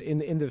up in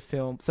the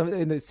film,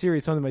 in the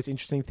series, some of the most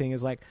interesting thing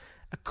is like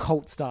a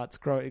cult starts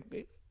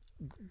growing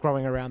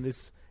around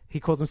this. He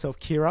calls himself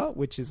Kira,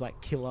 which is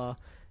like killer,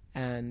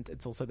 and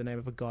it's also the name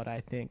of a god,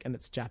 I think, and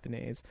it's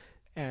Japanese.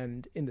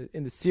 And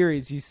in the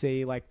series, you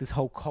see like this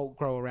whole cult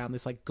grow around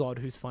this like god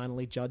who's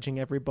finally judging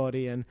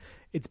everybody, and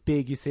it's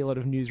big. You see a lot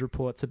of news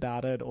reports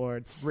about it, or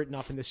it's written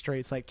up in the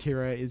streets like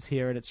Kira is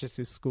here, and it's just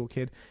this school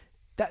kid.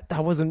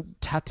 That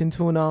wasn't tapped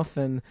into enough,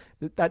 and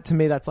that to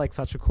me, that's like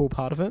such a cool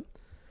part of it.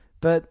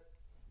 But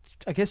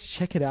I guess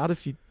check it out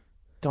if you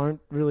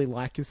don't really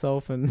like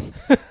yourself and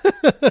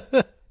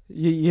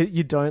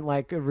you don't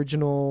like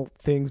original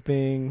things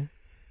being,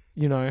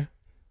 Are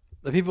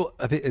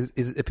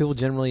people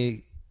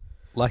generally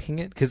liking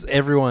it? Because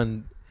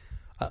everyone,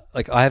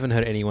 I haven't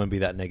heard anyone be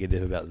that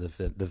negative about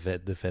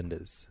the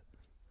Defenders.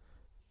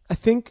 I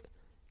think,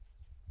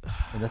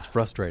 and that's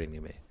frustrating to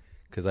me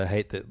because I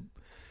hate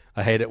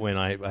it when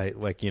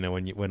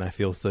when I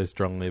feel so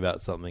strongly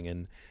about something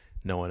and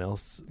no one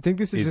else. I think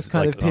this is just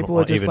kind of people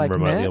are just even like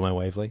remotely meh. on my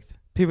wavelength.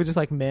 People are just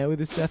like meh with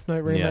this Death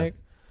Note remake.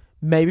 Yeah.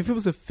 Maybe if it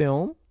was a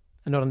film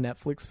and not a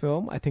Netflix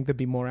film, I think there'd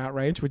be more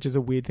outrage, which is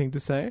a weird thing to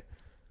say.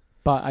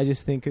 But I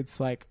just think it's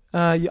like,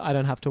 I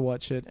don't have to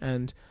watch it.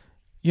 And,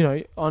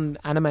 on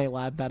Anime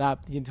Lab, that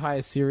app, the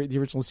entire series, the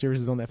original series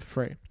is on there for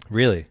free.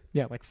 Really?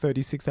 Yeah, like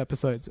 36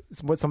 episodes.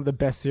 It's some of the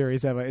best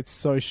series ever. It's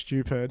so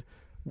stupid.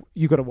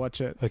 You got to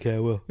watch it. Okay, I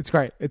will. It's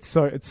great. It's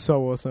so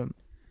awesome.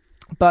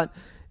 But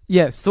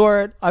yeah,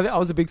 saw it. I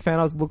was a big fan.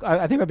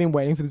 I think I've been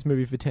waiting for this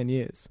movie for 10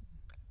 years.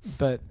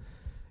 But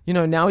you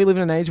know, now we live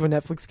in an age where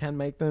Netflix can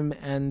make them,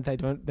 and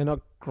they're not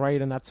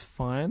great, and that's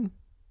fine.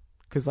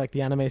 Because like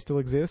the anime still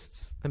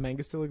exists, the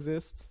manga still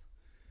exists.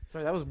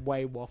 Sorry, that was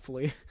way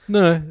waffly.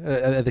 No, I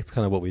think it's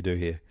kind of what we do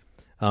here.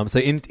 So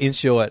in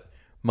short,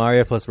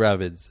 Mario plus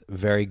Rabbids,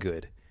 very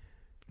good.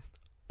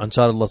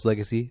 Uncharted Lost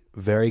Legacy,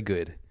 very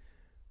good.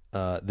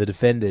 The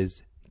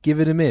Defenders, give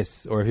it a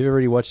miss. Or if you've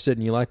already watched it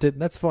and you liked it,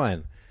 that's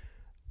fine.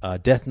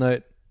 Death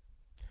Note.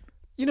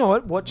 You know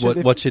what? Watch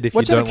it if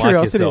you don't like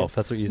yourself.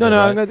 That's what you said. No,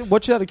 right? I'm gonna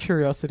watch it out of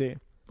curiosity.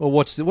 Or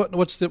watch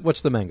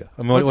the manga.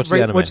 I mean, watch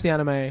the anime. Watch the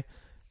anime,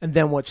 and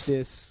then watch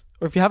this.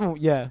 Or if you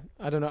haven't,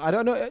 I don't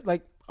know.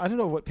 Like, I don't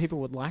know what people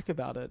would like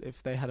about it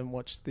if they hadn't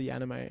watched the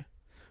anime.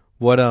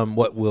 What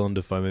Willem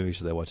Dafoe movie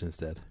should they watch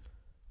instead?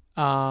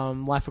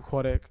 Life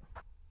Aquatic.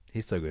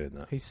 He's so good in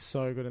that. He's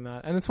so good in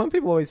that, and it's one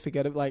people always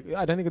forget. Like,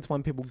 I don't think it's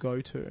one people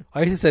go to.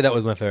 I used to say that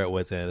was my favorite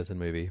Wes Anderson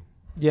movie.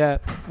 Yeah.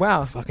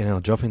 Wow. Fucking hell!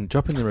 Dropping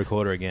the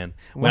recorder again.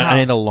 Wow. I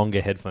need a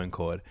longer headphone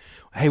cord.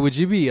 Hey, would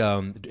you be?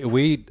 Are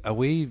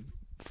we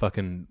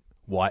fucking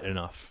white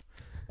enough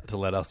to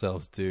let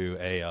ourselves do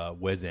a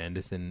Wes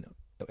Anderson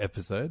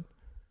episode?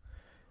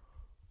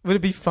 Would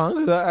it be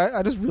fun? 'Cause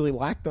I just really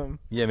like them.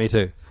 Yeah, me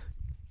too.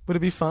 Would it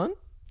be fun?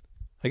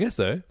 I guess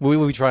so. Will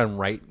we try and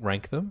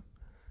rank them?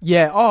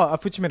 Yeah. Oh, I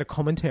thought you meant a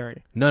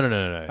commentary. No.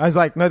 I was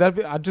like, no,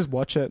 I'd just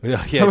watch it.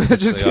 Yeah. I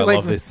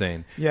love this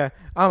scene. Yeah.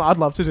 I'd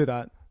love to do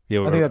that. Yeah,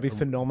 I think that'd be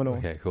phenomenal.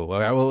 Okay, cool. All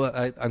right,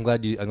 well, I'm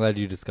glad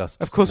you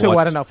discussed. Of course, we're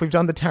wide enough. We've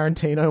done the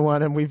Tarantino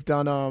one, and we've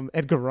done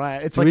Edgar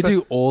Wright. It's did we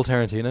do all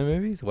Tarantino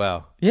movies?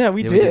 Wow. Yeah,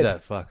 we did. We did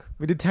that. Fuck.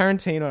 We did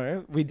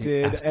Tarantino. We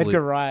did Absolute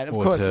Edgar Wright. Of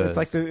auteurs. course, it's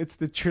like it's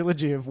the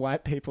trilogy of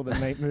white people that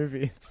make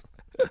movies.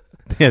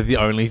 Yeah, the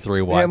only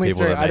three white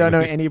people. That I don't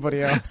know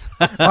anybody else.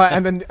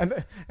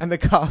 And the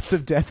cast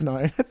of Death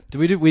Note.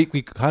 We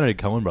kind of did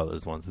Coen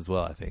Brothers once as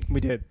well. I think we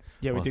did.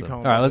 Yeah, we awesome. did Coen.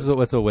 All right, let's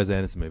do a Wes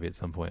Anderson movie at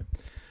some point.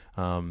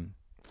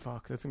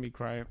 Fuck, that's gonna be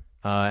great.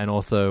 And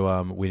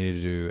also, we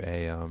need to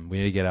do we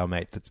need to get our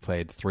mate that's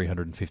played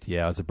 350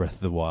 hours of Breath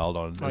of the Wild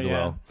on as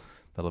well.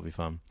 That'll be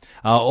fun.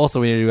 Also,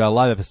 we need to do our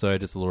live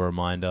episode. Just a little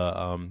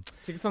reminder.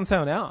 Tickets on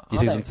sale now.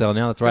 Tickets on sale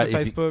now. That's right.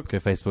 Go to Facebook. Go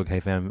Facebook,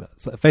 HeyFam,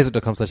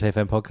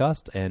 Facebook.com/HeyFam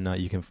podcast, and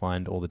you can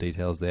find all the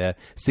details there.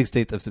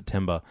 16th of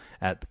September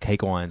at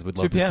Cake Wines. We'd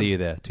love to see you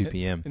there. 2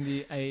 p.m. In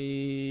the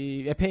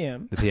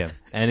PM. The PM.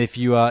 And if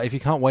you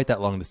can't wait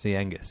that long to see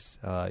Angus,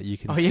 you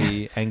can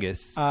see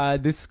Angus.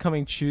 This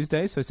coming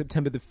Tuesday, so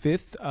September the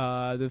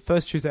 5th, the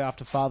first Tuesday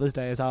after Father's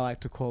Day, as I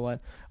like to call it,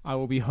 I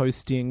will be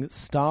hosting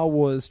Star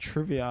Wars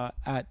trivia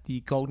at the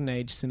Golden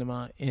Age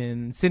Cinema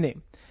in Sydney.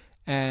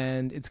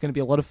 And it's going to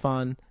be a lot of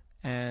fun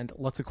and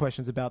lots of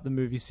questions about the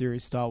movie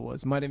series Star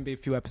Wars. Might even be a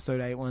few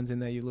episode 8 ones in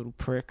there, you little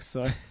pricks,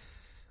 so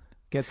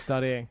get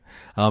studying.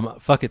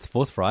 It's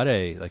Force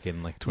Friday, like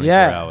in 24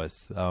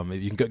 hours.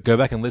 You can go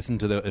back and listen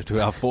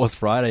to our Force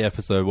Friday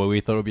episode where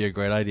we thought it would be a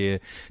great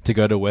idea to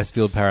go to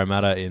Westfield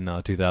Parramatta in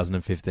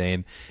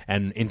 2015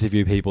 and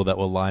interview people that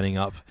were lining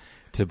up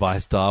to buy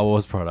Star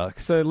Wars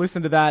products. So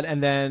listen to that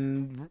and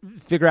then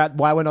figure out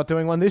why we're not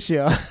doing one this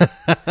year.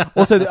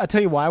 Also, I'll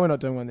tell you why we're not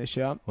doing one this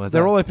year.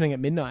 They're all opening at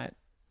midnight.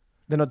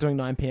 They're not doing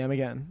 9 p.m.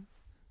 again.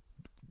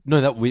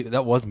 No,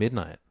 that was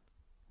midnight.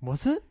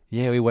 Was it?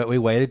 Yeah, we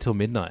waited till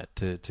midnight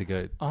to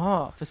go.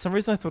 Oh, for some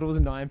reason I thought it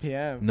was 9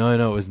 p.m. No,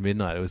 it was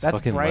midnight. It was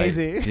fucking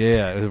crazy. Late.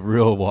 Yeah, it was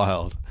real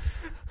wild.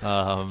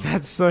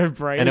 That's so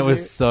crazy. And it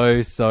was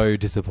so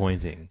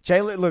disappointing.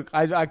 Look,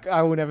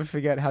 I will never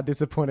forget how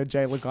disappointed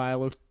Jay Lagai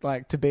looked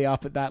like to be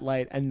up at that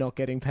late and not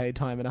getting paid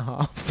time and a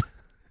half.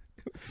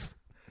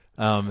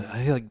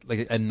 I feel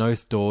and no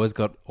stores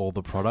got all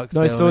the products.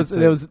 No stores.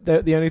 There was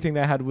the only thing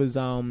they had was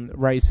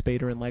Ray's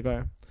Speeder and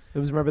Lego.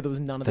 There was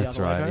none of the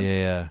other Lego.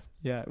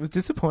 Yeah. It was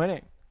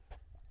disappointing.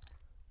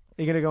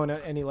 Are you gonna go on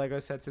any Lego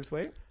sets this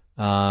week?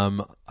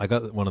 I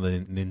got one of the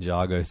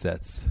Ninjago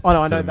sets. Oh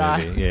no, I know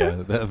that.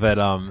 Yeah, but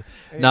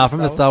from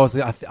the Star Wars.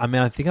 I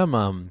think I'm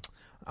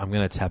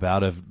gonna tap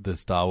out of the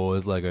Star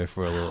Wars Lego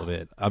for a little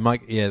bit. I'm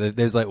like,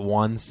 there's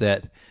one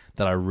set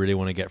that I really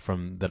want to get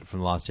from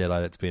Last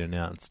Jedi that's been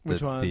announced. Which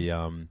that's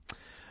one?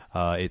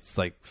 The it's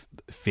like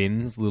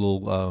Finn's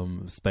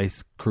little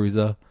space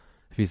cruiser.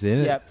 Have you seen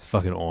it? Yep. It's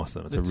fucking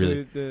awesome. It's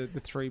the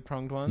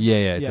 3-pronged one.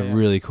 Yeah. It's a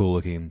really cool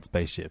looking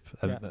spaceship.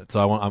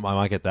 So I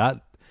might get that.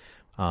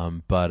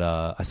 But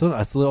I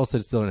still also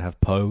don't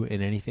have Poe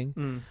in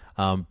anything.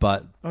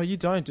 But you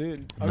don't,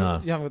 dude.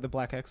 No. You haven't got the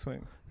Black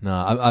X-wing. No,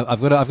 I've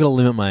got to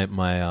limit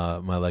my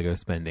Lego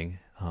spending.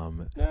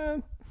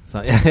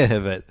 So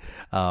but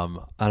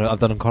I've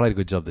done quite a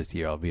good job this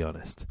year. I'll be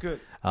honest. Good.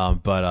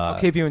 But I'll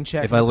keep you in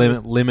check. If I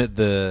limit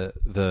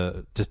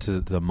the just to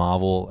the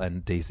Marvel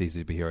and DC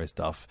superhero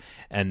stuff,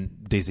 and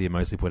DC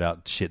mostly put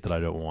out shit that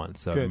I don't want,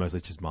 so Good. mostly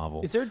just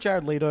Marvel. Is there a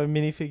Jared Leto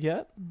minifig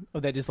yet,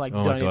 or they're just like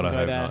oh don't my God, even I go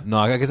hope there? not. No,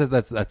 I guess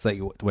that's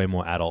like way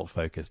more adult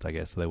focused. I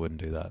guess so they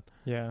wouldn't do that.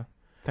 Yeah.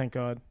 Thank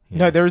God. Yeah.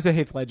 No, there is a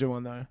Heath Ledger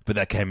one though. But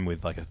that came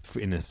with like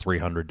in a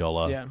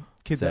 $300. Yeah,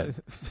 kids.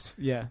 set.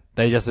 Yeah.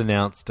 They just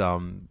announced.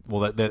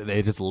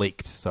 They just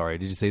leaked. Sorry,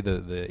 did you see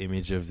the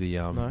image of the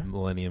No.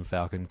 Millennium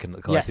Falcon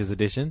Collector's Yes.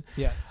 Edition?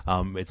 Yes.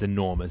 It's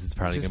enormous. It's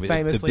apparently Which is going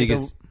to be the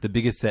famously the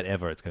biggest set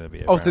ever. It's going to be.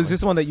 Oh, so apparently. is this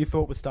the one that you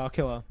thought was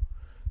Starkiller?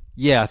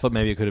 Yeah, I thought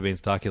maybe it could have been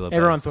Starkiller.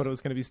 Everyone based. thought it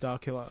was going to be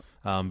Starkiller.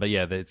 But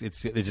yeah, it's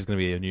just going to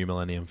be a new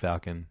Millennium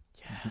Falcon.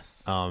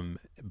 Yes.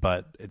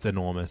 But it's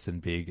enormous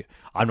and big.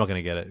 I'm not going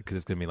to get it because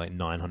it's going to be like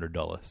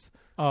 $900.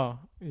 Oh,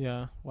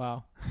 yeah.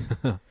 Wow.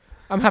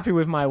 I'm happy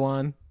with my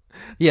one.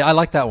 Yeah, I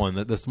like that one.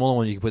 The smaller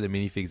one you can put the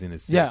minifigs in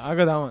is sick. Yeah, I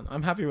got that one.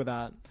 I'm happy with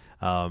that.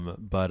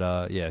 But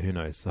who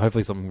knows?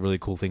 Hopefully, some really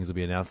cool things will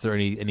be announced. Are there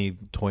any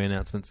toy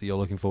announcements that you're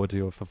looking forward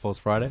to for Force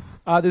Friday?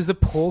 There's a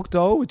Porg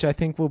doll, which I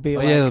think will be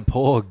the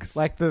Porgs,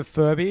 like the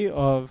Furby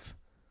of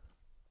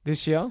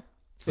this year.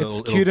 So It's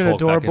it'll cute and talk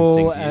back and adorable.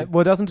 sing to you.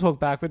 Well, it doesn't talk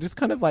back, but just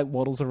kind of like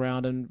waddles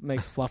around and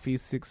makes fluffy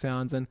sick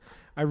sounds. And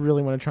I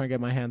really want to try and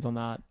get my hands on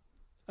that.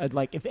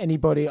 If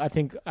anybody, I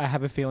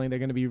have a feeling they're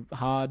going to be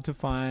hard to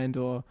find,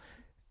 or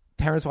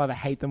parents will either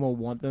hate them or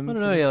want them. I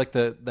don't know. Yeah, like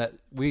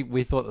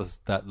we thought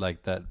that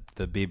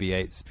the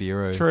BB-8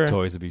 Sphero True.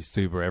 toys would be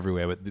super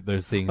everywhere, but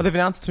those things. Well, they've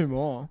announced 2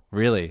 more.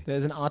 Really?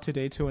 There's an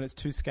R2D2 and it's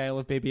 2 scale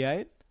of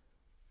BB-8.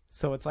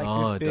 So it's like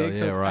Oh, this big, so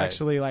yeah, it's right.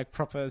 actually like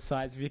proper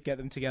size if you get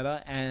them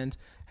together. And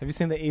have you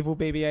seen the evil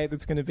BB-8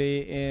 that's going to be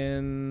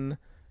in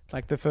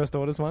like the First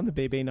Orders one, the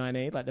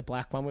BB-9E, like the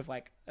black one with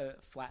like a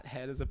flat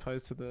head as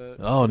opposed to the...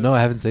 Oh, no,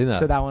 I haven't seen that.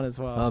 So that one as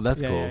well. Oh,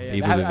 that's Yeah, cool. yeah, yeah.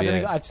 Evil I don't BB-8.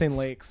 think I've seen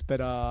leaks, but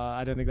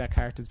I don't think that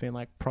character's been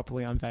like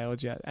properly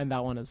unveiled yet. And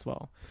that one as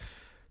well.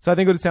 So I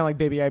think it would sound like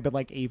BB-8, but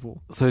like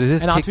evil. So does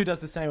this and kick- R2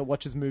 does the same. It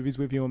watches movies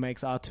with you and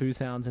makes R2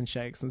 sounds and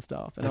shakes and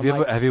stuff. And Have I'm you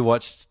like, have you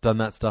done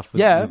that stuff?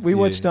 yeah, with we you?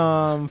 watched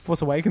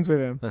Force Awakens with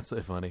him. That's so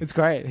funny. It's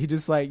great. He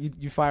just like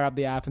you fire up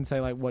the app and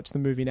say like watch the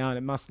movie now, and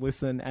it must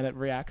listen, and it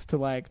reacts to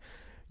like,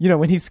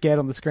 when he's scared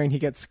on the screen, he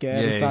gets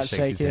scared and he starts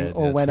shakes his shaking. head.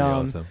 Or That's when pretty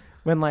awesome.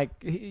 when like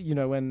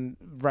when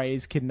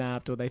Rey's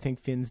kidnapped or they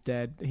think Finn's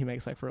dead, he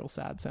makes like real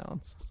sad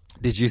sounds.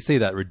 Did you see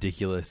that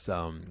ridiculous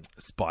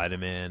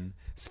Spider-Man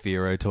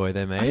Sphero toy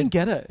they made? I didn't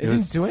get it. It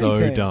was didn't do so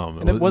anything. dumb.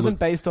 And it wasn't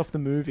based off the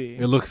movie.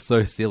 It looks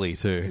so silly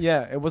too.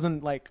 Yeah, it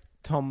wasn't like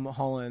Tom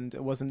Holland.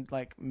 It wasn't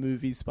like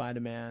movie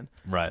Spider-Man.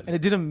 Right. And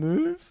it didn't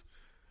move.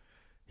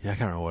 Yeah, I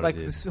can't remember what Like it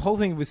did. this whole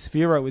thing with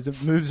Sphero is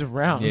it moves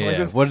around. Yeah. Like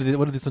this, What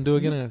did this one do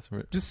again?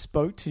 just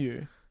spoke to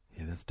you.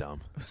 Yeah, that's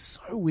dumb. It was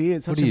so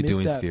weird. Such What are you a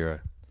doing, misstep. Sphero?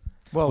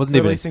 Well, Wasn't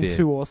even a releasing sphere.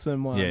 2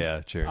 awesome ones.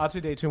 Yeah, true.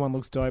 R2D2 one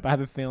looks dope. I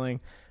have a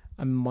feeling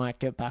I might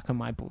get back on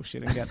my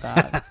bullshit and get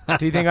that.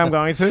 Do you think I'm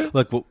going to?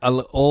 Look,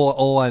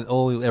 all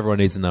everyone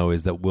needs to know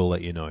is that we'll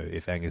let you know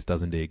if Angus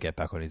does indeed get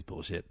back on his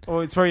bullshit.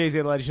 Well, it's very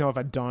easy to let you know if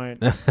I don't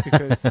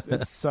because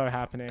it's so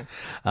happening.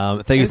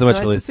 Thank you It's so much nice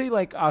for to listening. see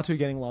like R2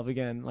 getting love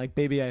again. Like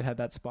BB-8 had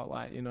that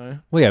spotlight,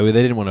 Well, yeah, they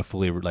didn't want to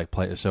fully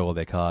show all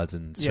their cards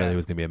and show Yeah. he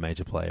was going to be a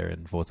major player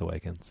in Force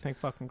Awakens. Thank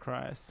fucking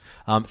Christ.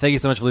 Thank you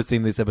so much for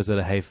listening to this episode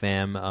of Hey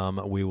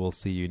Fam. We will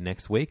see you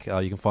next week.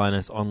 You can find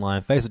us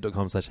online,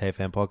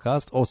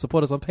 facebook.com/HeyFamPodcast, or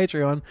support us on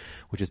Patreon,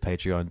 which is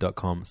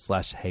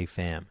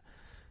patreon.com/HeyFam.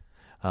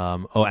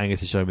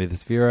 Angus is showing me the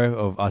Sphero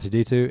of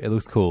R2D2. It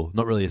looks cool.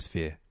 Not really a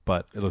sphere,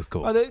 but it looks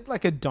cool. Oh, they're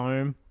like a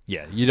dome.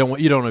 Yeah, you don't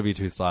want to be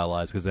too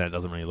stylized because then it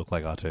doesn't really look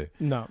like R2.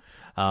 No.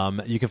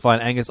 You can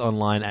find Angus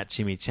online at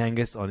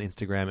Chimichangus on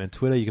Instagram and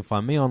Twitter. You can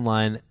find me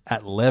online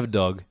at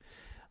LevDog.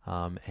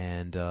 And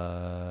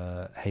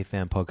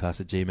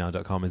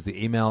heyfanpodcast@gmail.com is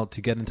the email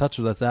to get in touch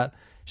with us at,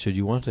 should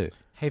you want to.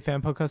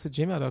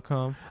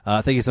 Heyfanpodcast@gmail.com.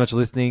 Thank you so much for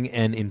listening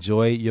and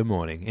enjoy your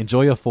morning.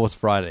 Enjoy your Force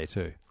Friday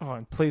too. Oh,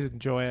 and please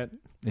enjoy it.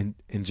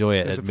 Enjoy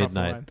it There's at a proper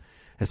midnight. line.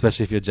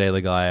 Especially if you're Jay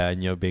Lagaya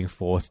and you're being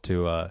forced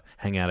to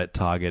hang out at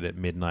Target at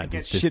midnight Get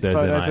this shit Thursday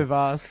photos night. of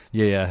us.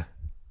 Yeah.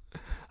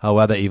 Oh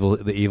wow, the evil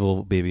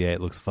BB-8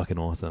 looks fucking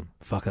awesome.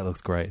 Fuck, that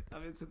looks great. I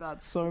mean,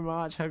 that's so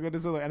much. How good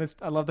is it look? And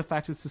I love the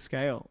fact it's to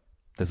scale.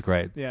 That's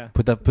great. Yeah.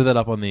 Put that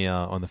up on the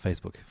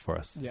Facebook for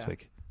us this Yeah.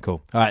 week.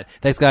 Cool. All right.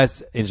 Thanks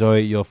guys. Enjoy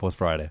your Force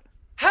Friday.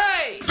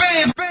 Hey!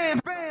 Bam! Bam!